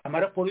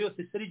amaraporo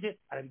yose serije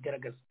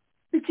arabigaragaza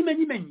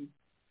ikimenyimenyi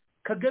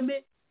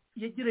Kagame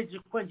yagerageje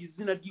kwangiza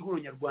izina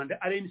ry'ihuriro nyarwanda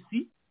RNC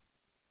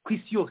ku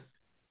isi yose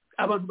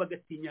abantu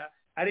bagatinya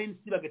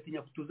RNC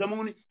bagatinya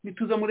kutuzamo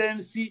nituza muri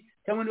RNC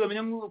cyangwa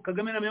nibamenya ngo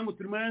Kagame namenya ngo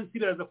turi muri RNC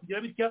baraza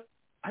kugira bitya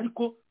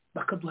ariko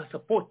bakaduha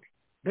support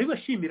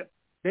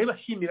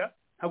ndabibashimira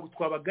ntabwo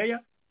twabagaya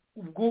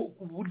ubwo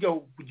burya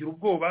kugira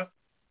ubwoba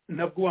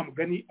nabwo wa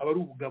mugani aba ari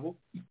ubugabo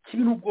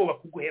ikibi n'ubwoba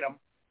kuguheramo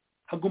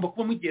hagomba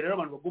kuba mugerera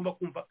abantu bagomba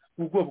kumva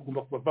ubwoba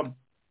bugomba kubavamo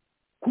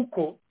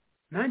kuko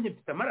nanjye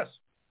mfite amaraso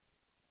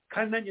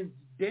kandi nanjye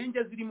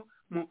nzidenja zirimo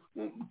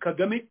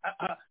Kagame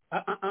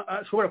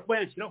ashobora kuba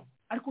yanshyiraho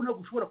ariko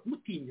ntabwo ushobora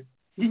kumutinya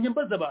njye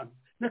mbaza abantu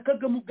na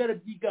Kagame ubwara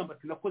byigamba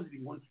ati nakoze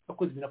ibintu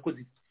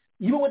nakoze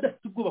niba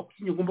wadafite ubwoba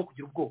kukinya ngomba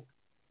kugira ubwoba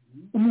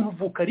umuntu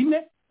uvuka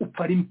rimwe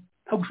upfa rimwe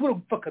ntabwo ushobora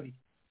gupfa kabiri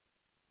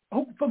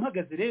aho gupfa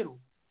mpagaze rero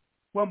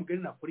wa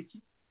mugari nakora iki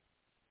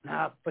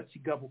ntapfa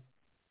kigabo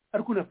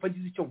ariko napfa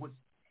agize icyo nkoze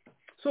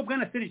so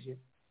bwana Serge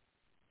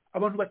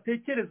abantu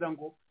batekereza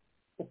ngo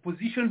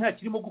opposition nta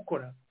kirimo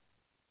gukora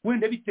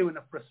wenda bitewe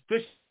na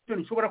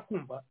frustration ishobora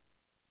kumva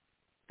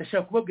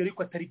ndashaka kubabwira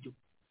yuko atari byo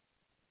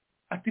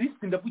at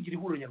least ndavugira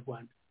ihuriro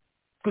nyarwanda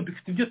twe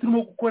dufite ibyo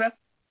turimo gukora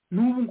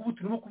n'ubu ngubu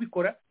turimo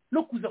kubikora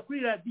no kuza kuri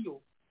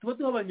radio tuba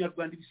duha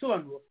abanyarwanda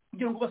ibisobanuro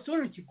kugira ngo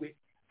basobanukirwe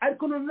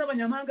ariko none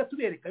n'abanyamahanga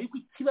tubereka yuko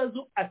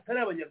ikibazo atari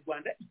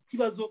abanyarwanda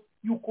ikibazo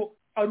yuko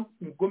ari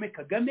umugome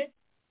Kagame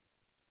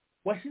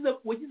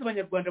wagize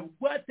abanyarwanda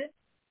bugwate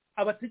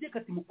abategeka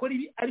ati mukora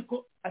ibi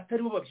ariko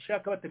atari bo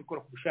babishaka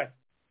batabikora ku bushake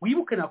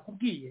wibuke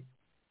nakubwiye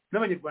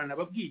n'abanyarwanda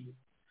babwiye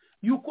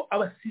yuko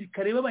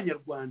abasirikare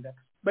b'abanyarwanda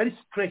bari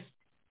stress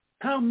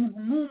nta muntu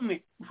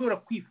n'umwe ushobora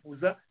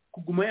kwifuza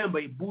kuguma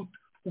yambaye boot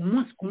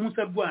umunsi ku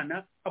munsi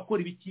arwana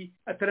akora ibiki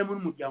ataramo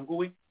n'umuryango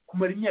we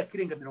kumara imyaka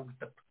irenga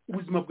 30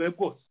 ubuzima bwawe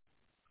bwose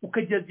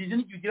ukagerageje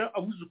n'igihe ugira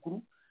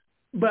abuzukuru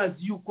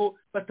bazi yuko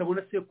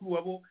batabona sekuru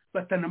wabo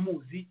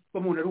batanamuzi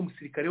bamubona ari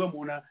umusirikare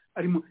bamubona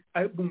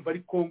bumva ari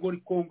Kongo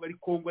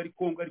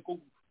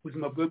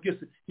ubuzima bwawe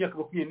bwose imyaka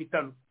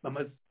 25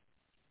 bamaze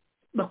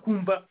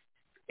bakumva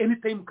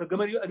anytime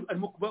Kagame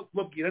arimo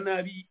kubabwira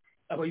nabi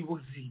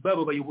abayobozi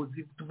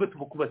tuve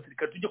ku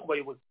basirikare tujye ku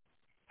bayobozi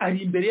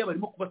ari imbere yabo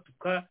arimo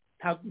kubatuka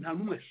nta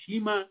n'umwe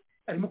ashima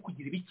arimo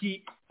kugira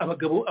ibiki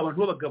abantu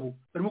b'abagabo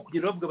barimo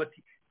kugenda bavuga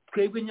bati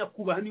twebwe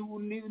nyakubaha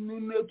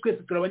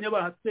twese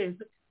turabanyabaha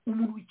twese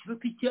umuntu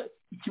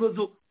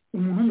ikibazo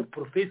umuntu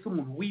w'umuprofesa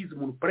umuntu wize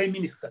umuntu prime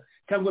minister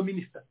cyangwa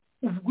minister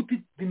uvuga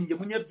uti ninjye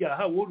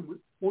munyabyaha wowe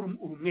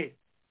umwe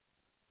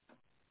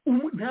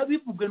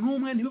ntabivuga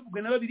n'umwe ntibivuga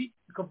na babiri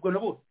bikavuga na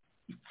bose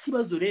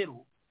ikibazo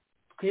rero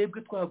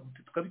twebwe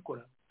twahagutse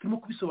tukabikora turimo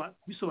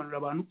kubisobanurira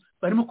abantu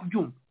barimo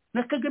kubyumva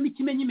na Kagame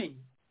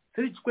ikimenyimenyi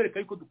seri kikwereka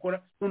yuko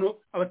dukora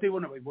noneho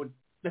abatayibona bayibona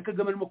na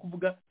Kagame arimo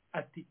kuvuga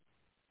ati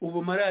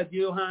ubu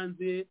maradiyo yo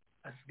hanze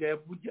asigaye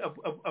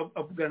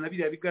avugana na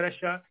biriya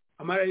bigarasha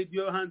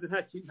amaradiyo yo hanze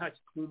nta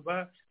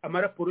kitwumva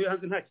amaraporo yo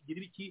hanze nta kigira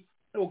ibiki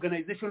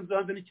organization zo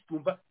hanze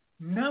n'ikitumva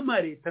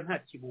n'amareta nta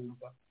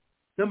kibumva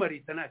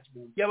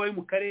yaba yo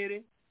mu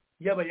karere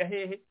yaba ya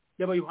hehe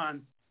yaba yo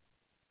hanze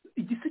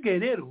igisigaye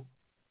rero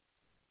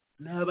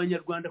ni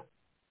abanyarwanda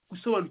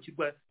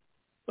gusobanukirwa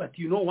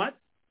bati you know what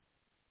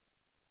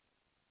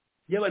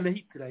yaba na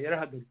Hitler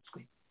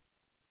yarahagaritswe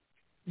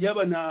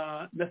yaba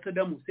na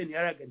Saddam Hussein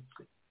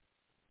yarahagaritswe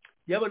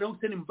yaba na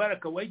Hussein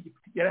Mubarak wa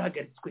Egypt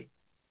yarahagaritswe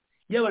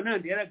yaba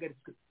nandi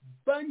yarahagaritswe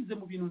banyuze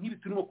mu bintu nk'ibi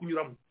turimo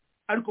kunyuramo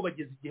ariko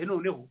bageze igihe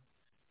noneho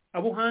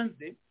abo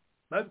hanze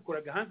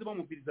babikoraga hanze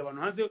bamubiriza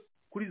abantu hanze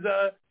kuri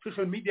za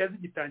social media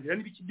zigitangira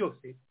n'ibiki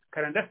byose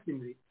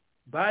karandasimire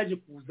baje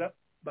kuza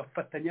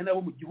bafatanya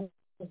nabo mu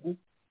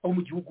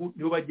gihugu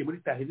nibo bagiye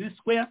muri Tahrir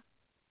Square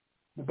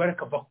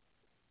Mubarak avaho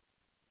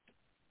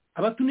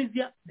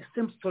Abatunisia the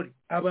same story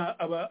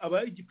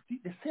aba Egypt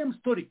the same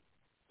story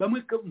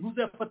bamwe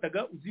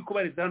ntuzafataga uziko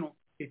bareza hano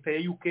leta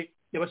ya UK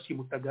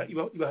yabashimutaga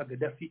ibaha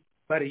Gaddafi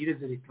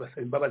barayireze leta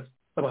basaba imbabazi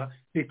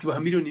leta ibaha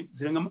miliyoni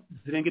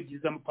zirenga 2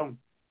 z'amapawundi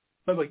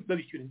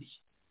babishyura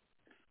indishyi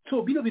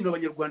so bino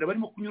abanyarwanda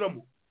barimo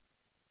kunyuramo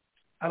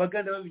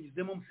abaganda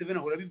babinyuzemo Museveni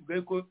ahora bivuga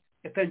yuko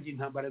yatangiye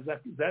intambara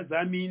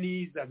za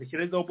mini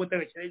zagashyiraho za bota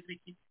gashyiraho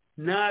iziki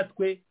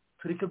natwe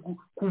tureke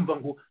kumva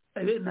ngo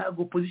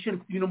ntabwo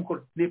position ibintu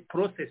mukora ne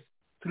process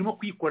turimo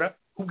kwikora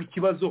kubwo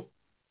ikibazo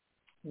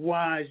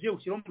waje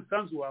ushyiraho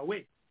umusanzu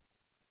wawe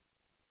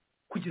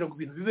kugira ngo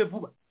ibintu bibe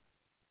vuba.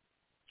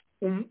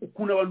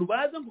 Ukuntu abantu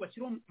baza ngo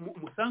bashyireho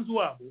umusanzu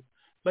wabo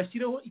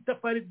bashyireho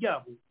itafari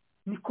ryabo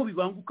niko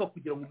bibanguka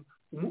kugira ngo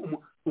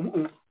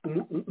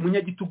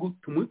umunyagitugu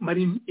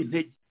tumare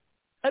intege.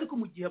 Ariko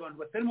mu gihe abantu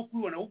batarimo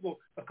kubibona ahubwo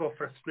bakaba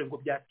frustrate ngo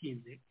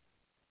byatinze,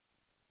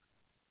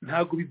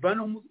 ntabwo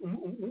bivana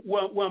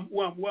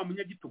wa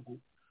munyagitugu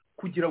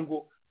kugira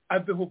ngo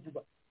aveho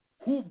vuba,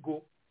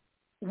 ahubwo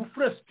ubu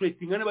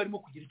frustrating barimo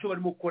kugira icyo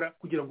barimo gukora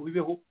kugira ngo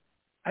bibeho.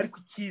 Ariko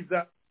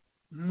icyiza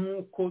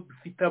nuko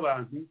dufite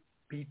abantu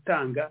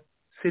bitanga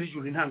Serge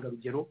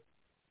intangarugero,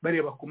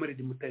 bareba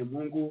Comrade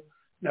Mutayemungu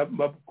na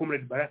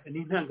Comrade Baraka ni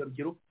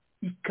intangarugero,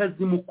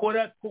 ikazi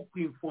mukora ko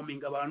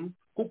kwinforming abantu,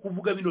 ko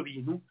kuvuga bino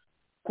bintu,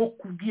 ko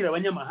kubwira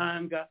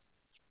abanyamahanga,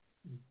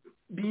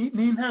 ni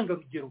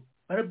intangarugero.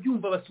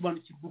 Barabyumva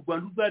basobanukirwa u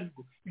Rwanda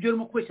urwarwo, ibyo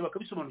barimo kubeshya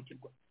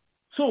bakabisobanukirwa.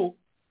 So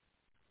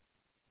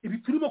ibi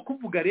turimo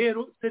kuvuga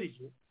rero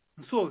Serge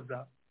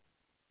musoza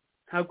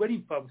ntabwo ari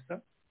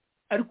impfabusa,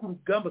 ariko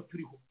urugamba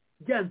turiho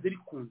byanze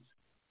bikunze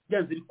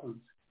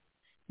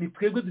ni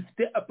twebwe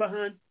dufite upper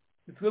hand,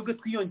 ni twebwe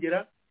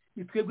twiyongera,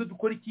 ni twebwe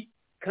dukora iki,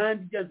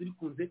 kandi byanze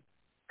bikunze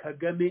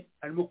Kagame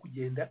arimo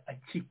kugenda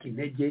acika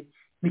intege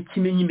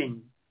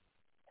n'ikimenyimenyi.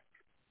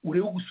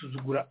 Urebe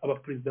gusuzugura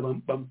abaperezida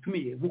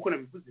bamutumiye nk'uko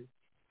nabivuze,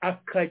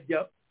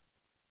 akajya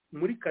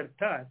muri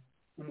Qatar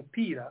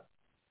umupira,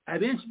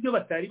 abenshi ibyo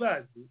batari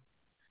bazi,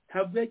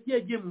 ntabwo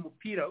yagiye mu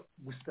mupira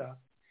gusa,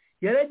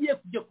 yaragiye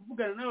kujya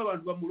kuvugana n'aba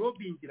bantu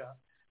bamurobingira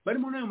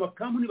barimo n'ayo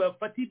makampani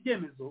bafatiye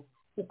ibyemezo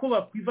uko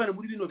bakwivana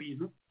muri bino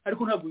bintu.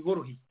 Ariko ntabwo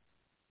biboroheye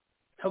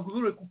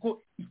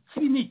kuko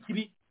ikibi ni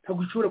ikibi,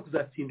 ntabwo gishobora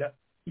kuzatsinda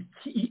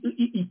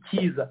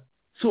icyiza.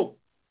 So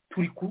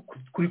turi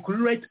kuri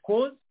right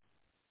cause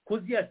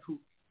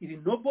yacu iri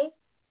noble.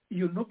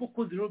 Iyo noble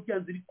cause rero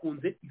byanze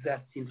bikunze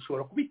izatsinda.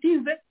 Ishobora kuba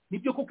itinze,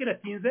 nibyo koko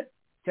iratinze,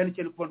 cyane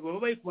cyane ku bantu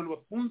bababaye, ku bantu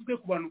bafunzwe,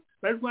 ku bantu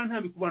bari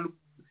rwantambi, ku bantu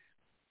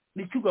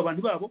n'icyuga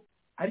abantu babo.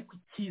 Ariko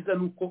icyiza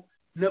ni uko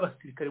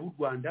n'abasirikare b'u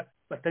Rwanda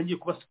batangiye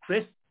kuba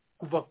stress,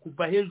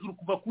 kuva hejuru,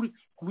 kuva ku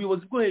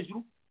buyobozi bwo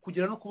hejuru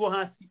kugera no kubo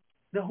hasi,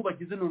 naho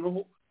bageze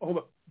noneho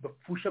aho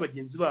bapfusha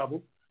bagenzi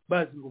babo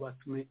bazi ngo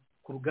batumwe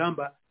ku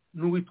rugamba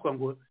n'uwitwa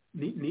ngo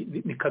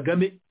ni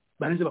Kagame,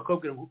 barangiza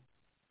bakababwira ngo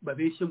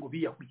babeshye ngo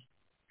biyahuye,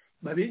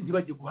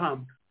 ntibajye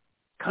guhambwa.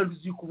 Kandi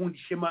uzi yuko ubundi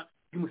ishema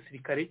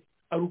ry'umusirikare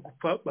ari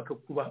ugupfa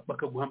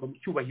bakaguhamba mu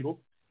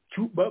cyubahiro,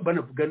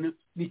 banavugana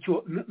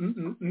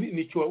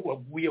n'icyo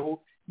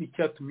waguyeho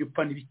n'icyatumye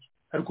upfa n'ibiki.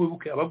 Ariko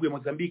wibuke abaguye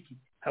Mozambique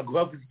ntabwo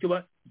bavuze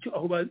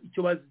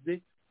icyo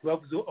bazize,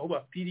 bavuze aho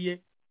bapfiriye.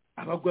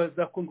 Abagwa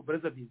za Congo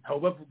Brazzaville ntaho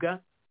bavuga,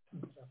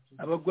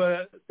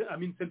 abagwa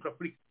Central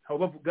Africa ntaho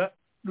bavuga.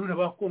 None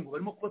aba Congo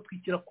barimo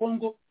kubatwikira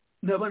Congo,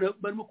 n'abana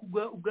barimo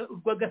kugwa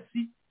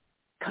urwagasi,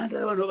 kandi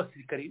ari abantu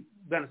b'abasirikare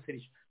bwana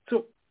Serge.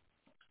 So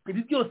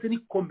ibi byose ni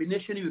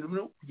combination y'ibintu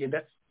bino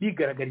kugenda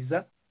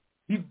bigaragariza,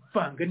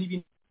 bivanga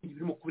n'ibindi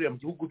birimo kubera mu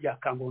gihugu bya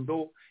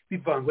Kangondo,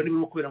 bivangwa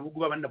n'ibirimo kubera mu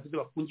bihugu abandi navuze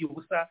bafungiye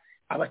ubusa,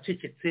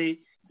 abacecetse,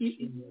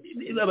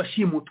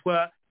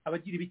 abashimutwa,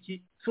 abagira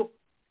ibiki. So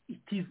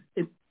it is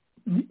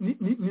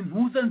ni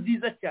ntuza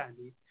nziza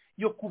cyane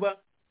yo kuba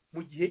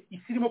mu gihe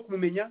isi irimo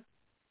kumumenya,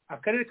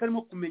 akarere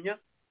karimo kumenya,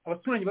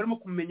 abaturanyi barimo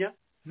kumenya,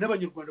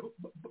 n'abanyarwanda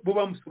bo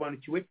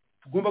bamusobanukiwe.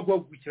 Tugomba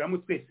guhagurukira hamwe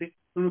twese,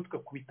 noneho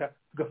tugakubita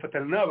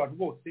tugafatana n'abantu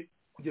bose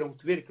kugira ngo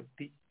tubereke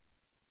tuti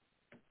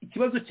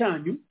ikibazo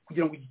cyanyu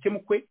kugira ngo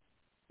gikemukwe,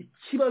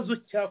 ikibazo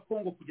cya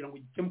Kongo kugira ngo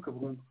gikemuke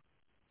burundu,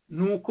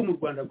 nuko mu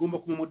Rwanda agomba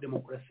kubamo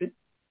demokarasi,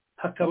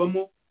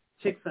 hakabamo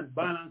checks and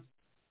balance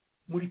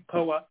muri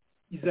power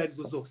izo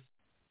arizo zose,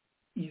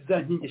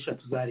 iza nkingi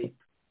eshatu za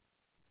leta.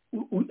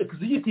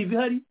 Executive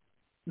hari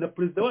na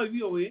perezida wayo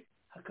biyoboye,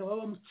 hakaba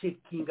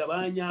bamucekinga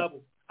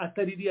abanyabo,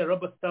 atari iriya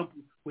rubber stamp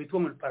witwa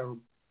muri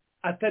parliament,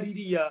 atari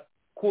iriya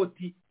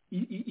koti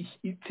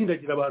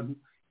itsindagira abantu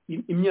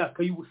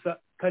imyaka y'ubusa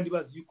kandi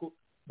bazi yuko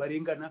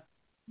barengana.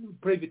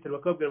 Private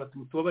bakabwira bati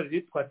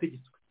mutubabarire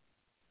twategetswe.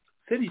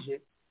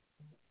 Serge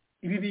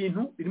ibi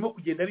bintu birimo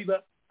kugenda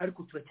biba,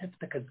 ariko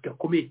turacyafite akazi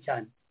gakomeye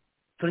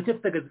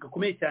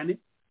cyane.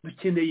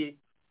 Dukeneye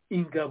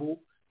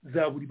ingabo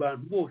za buri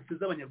bantu bose,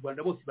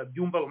 z'abanyarwanda bose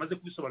babyumva, bamaze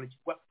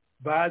kubisobanukirwa,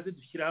 baze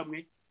dushyira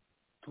hamwe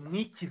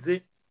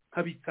tumwikize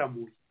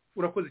nk'abitsamuye.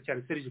 Urakoze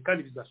cyane Serge,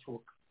 kandi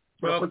bizashoboka.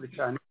 Urakoze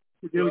cyane,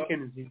 ugire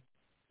weekend nziza.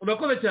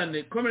 Urakoze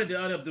cyane Comrade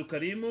Ali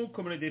Abdulkarim,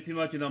 Comrade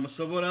Pimaki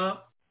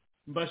Namushobora.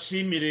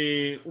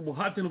 Mbashimire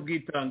umuhate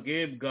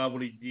n'ubwitange bwa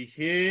buri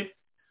gihe,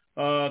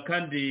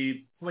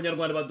 kandi ku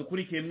banyarwanda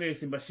badukurikiye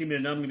mwese mbashimire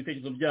namwe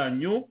ibitekerezo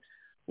byanyu.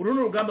 Uru ni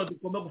urugamba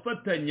tugomba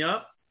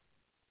gufatanya,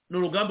 ni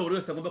urugamba buri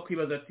wese agomba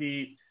kwibaza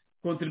ati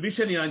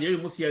contribution yanjye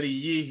y'uyu munsi yari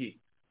iyihe?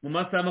 Mu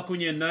masaha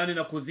 28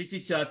 nakoze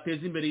iki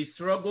cyateza imbere iyi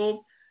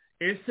struggle?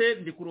 Ese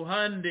ndi ku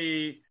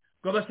ruhande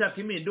rw'abashaka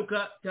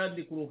impinduka cyangwa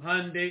ndi ku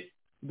ruhande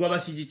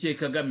rw'abashyigikiye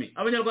Kagame?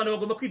 Abanyarwanda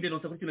bagomba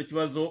kwidenonsa kuri kino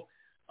kibazo.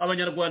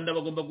 Abanyarwanda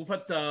bagomba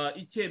gufata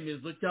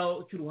icyemezo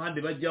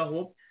cy'uruhande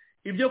bajyaho.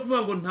 ibyo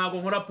kuvuga ngo ntabwo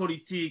nkora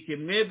politike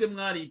mwebwe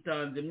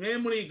mwaritanze mwe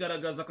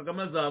murigaragaza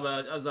Kagame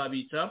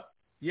azabica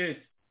yes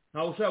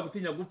ntawe ushaka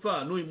gutinya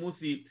gupfa n'uyu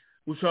munsi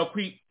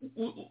ushaka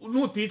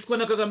nuticwa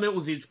na Kagame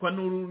uzicwa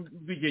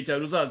n'urw'igihe cyawe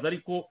ruzaza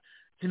ariko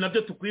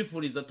sinabyo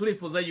tukwifuriza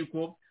turifuza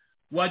yuko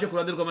wajya ku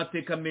ruhande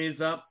rw'amateka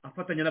meza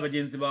afatanya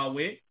n'abagenzi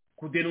bawe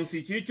kudenonsa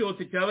ikibi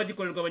cyose cyaba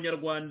gikorerwa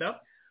abanyarwanda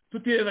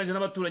tutirenganyije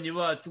n'abaturanyi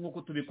bacu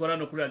nk'uko tubikora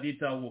no kuri radiyo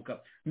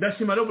Itahuka.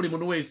 Ndashima rero buri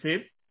muntu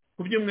wese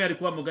ku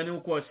by'umwihariko wa mugani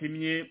nk'uko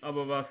washimye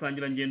aba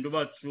basangirangendo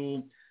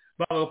bacu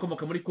baba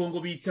bakomoka muri Kongo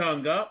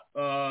bitanga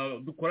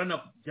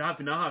dukorana bya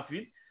hafi na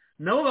hafi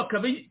nabo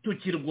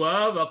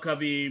bakabitukirwa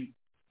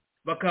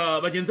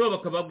bagenzi babo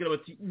bakababwira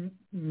bati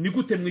ni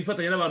gute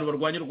mwifatanya n'abantu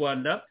barwanya u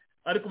Rwanda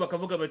ariko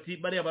bakavuga bati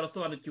bariya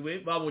barasobanukiwe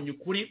babonye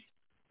ukuri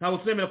ntabwo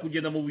turemera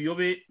kugenda mu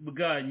buyobe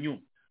bwanyu.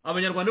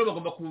 Abanyarwanda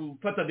bagomba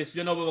gufata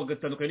decision nabo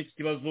bagatandukana n'iki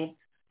kibazo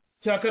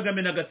cya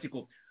Kagame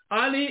n'agatsiko.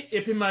 Ali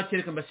epimake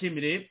reka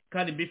mbashimire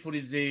kandi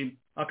mbifurize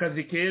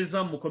akazi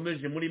keza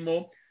mukomeje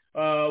murimo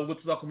ubwo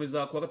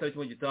tuzakomeza kuwa gatatu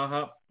cy'umwaka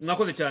gitaha.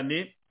 Mwakoze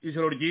cyane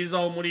ijoro ryiza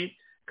aho muri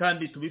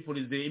kandi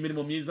tubifurize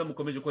imirimo myiza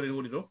mukomeje gukorera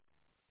ihuriro.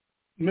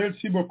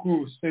 Merci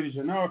beaucoup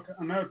Serge nawe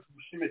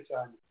tugushime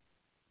cyane.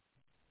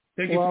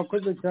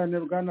 Wakoze cyane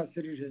bwana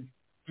Serge.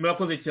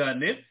 Murakoze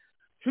cyane.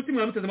 Shuti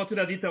mwamuteze amatwi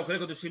radiyo Itahuka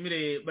reka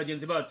dushimire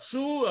bagenzi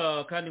bacu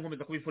kandi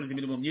nkomeza kubifuriza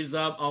imirimo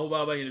myiza aho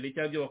baba baherereye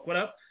cyangwa ibyo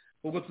bakora.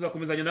 Ubwo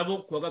tuzakomezanya nabo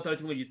kuwa gatatu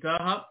cy'umwaka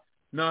gitaha.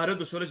 Na rero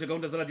dushoreje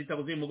gahunda za radiyo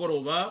Itahuka z'uyu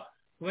mugoroba.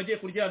 Tubagiye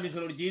kuryama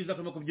ijoro ryiza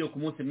turimo kubyuka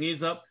umunsi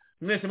mwiza.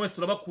 Mwese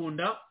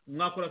turabakunda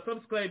mwakora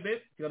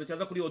subscribe kiganiro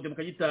cyaza kuri audio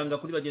mukagitanga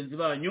kuri bagenzi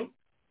banyu.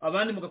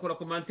 Abandi mugakora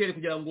commentaire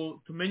kugira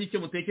ngo tumenye icyo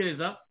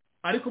mutekereza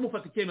ariko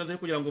mufata icyemezo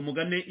kugira ngo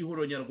mugane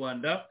ihuriro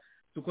nyarwanda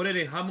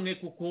tukorere hamwe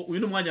kuko uyu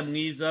ni umwanya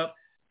mwiza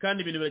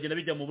kandi ibintu biragenda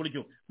bijya mu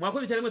buryo.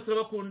 Mwakoze cyane mwese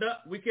turabakunda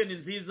weekend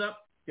nziza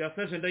ya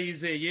Serge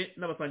Ndayizeye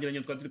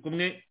n'abasangiranye turi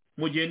kumwe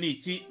mu gihe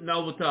niki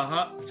nawe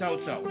ubutaha ciao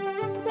ciao.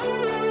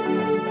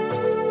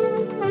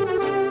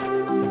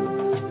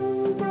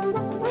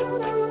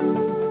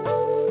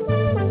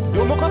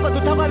 Umukobwa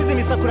tutagwabize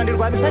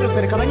imisakuranirwa bisari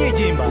rusereka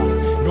abanyigimba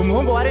ni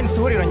umuhungu wa Rensi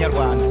ihuriro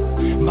nyarwanda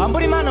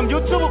mbambura imana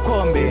mbyutse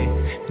ubukombe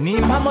ni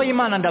impamo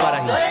y'Imana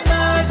ndabarahiye.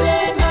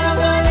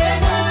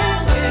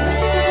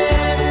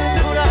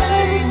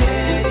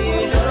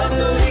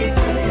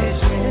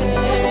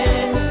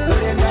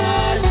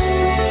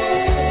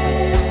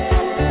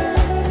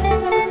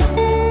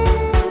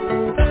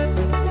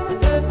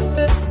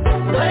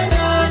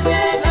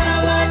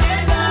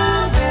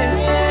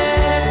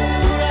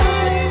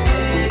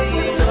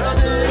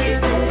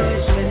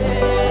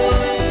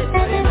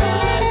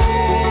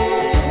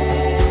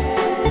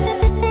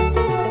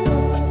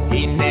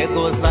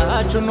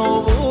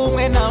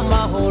 N'ubumwe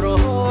n'amahoro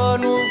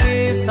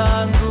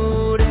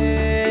n'ubwisanzure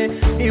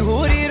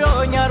ihuriro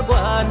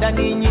nyarwanda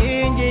ni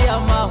inkingi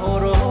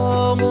y'amahoro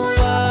mu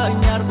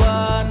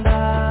banyarwanda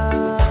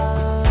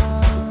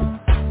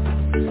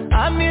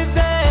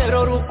amizero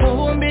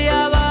rukumbi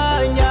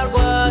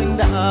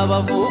y'abanyarwanda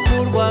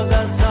bavugurwa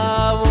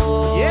Gasabo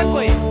yego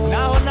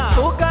naho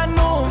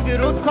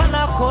tukanumvira utwo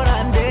nakora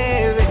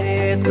ndebe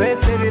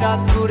twese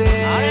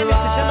biratureba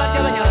ishema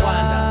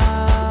ry'abanyarwanda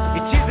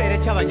icyizere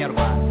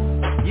cy'abanyarwanda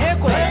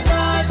yego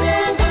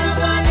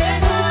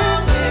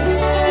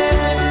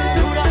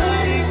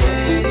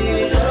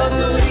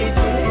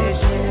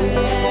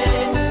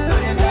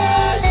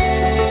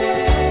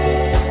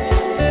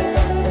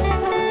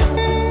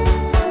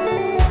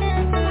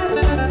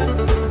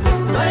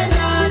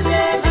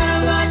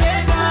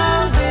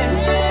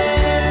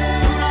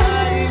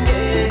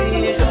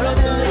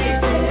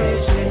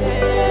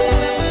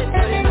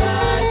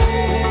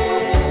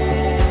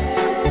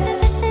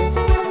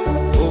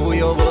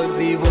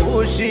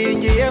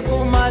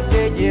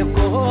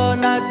mategeko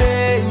na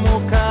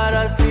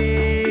demokarasi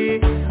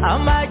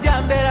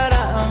amajyambere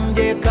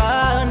arambye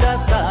kandi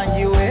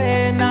asangiwe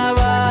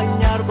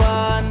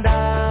n'abanyarwanda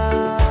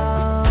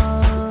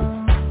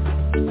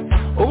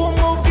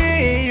ubumwe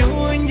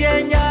ubwiyunge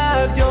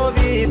nyabyo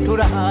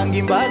bituranga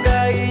imbaga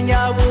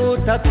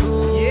y'inyabutatu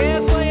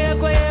yego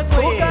yego yego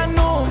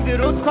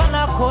tukanumvira utwo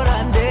nakora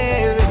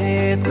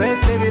ndebe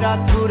twese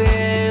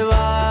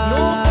biratureba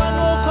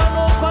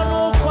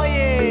nuko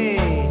ye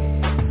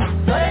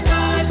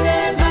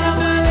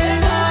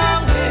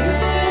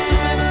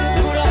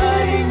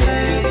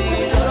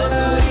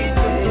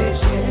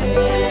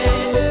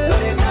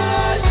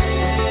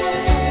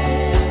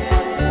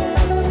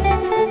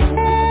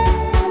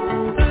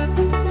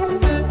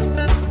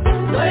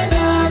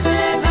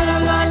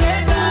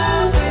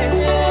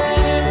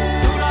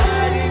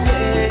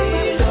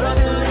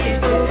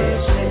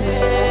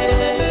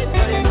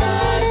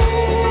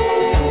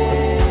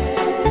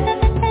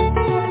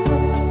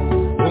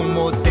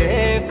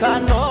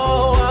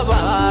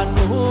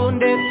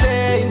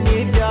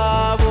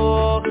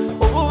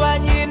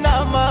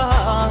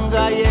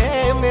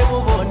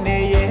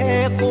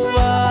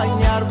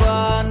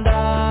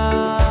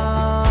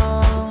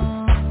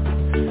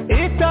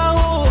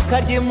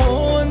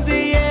impunzi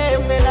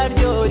yemwe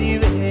naryo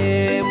ribe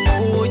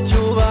mu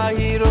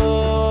cyubahiro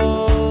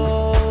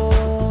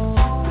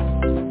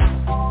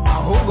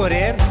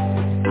rero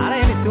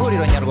RNC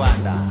ihuriro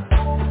nyarwanda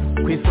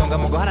ku isonga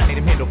mu guharanira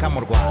impinduka mu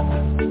Rwanda.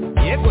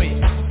 Yego ye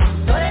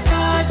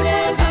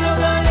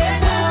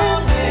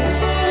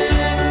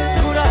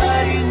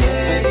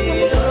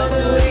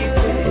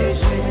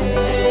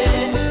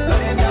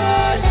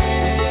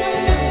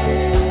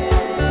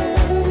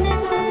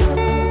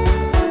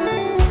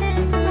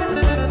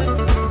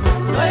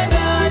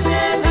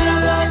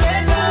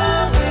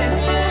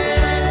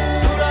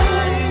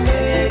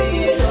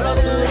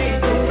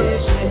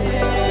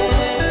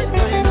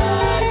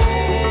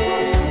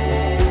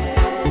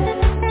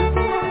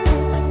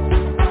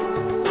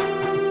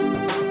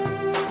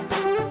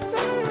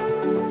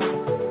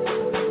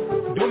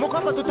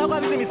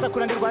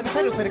kurandirwa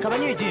bisari usereka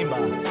abanyigimba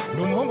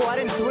ni umuhungu wa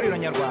RNC ihuriro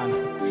nyarwanda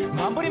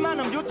mbambura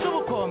imana mbyutse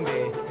ubukombe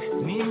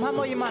ni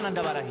impamo y'Imana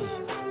ndabarahiye.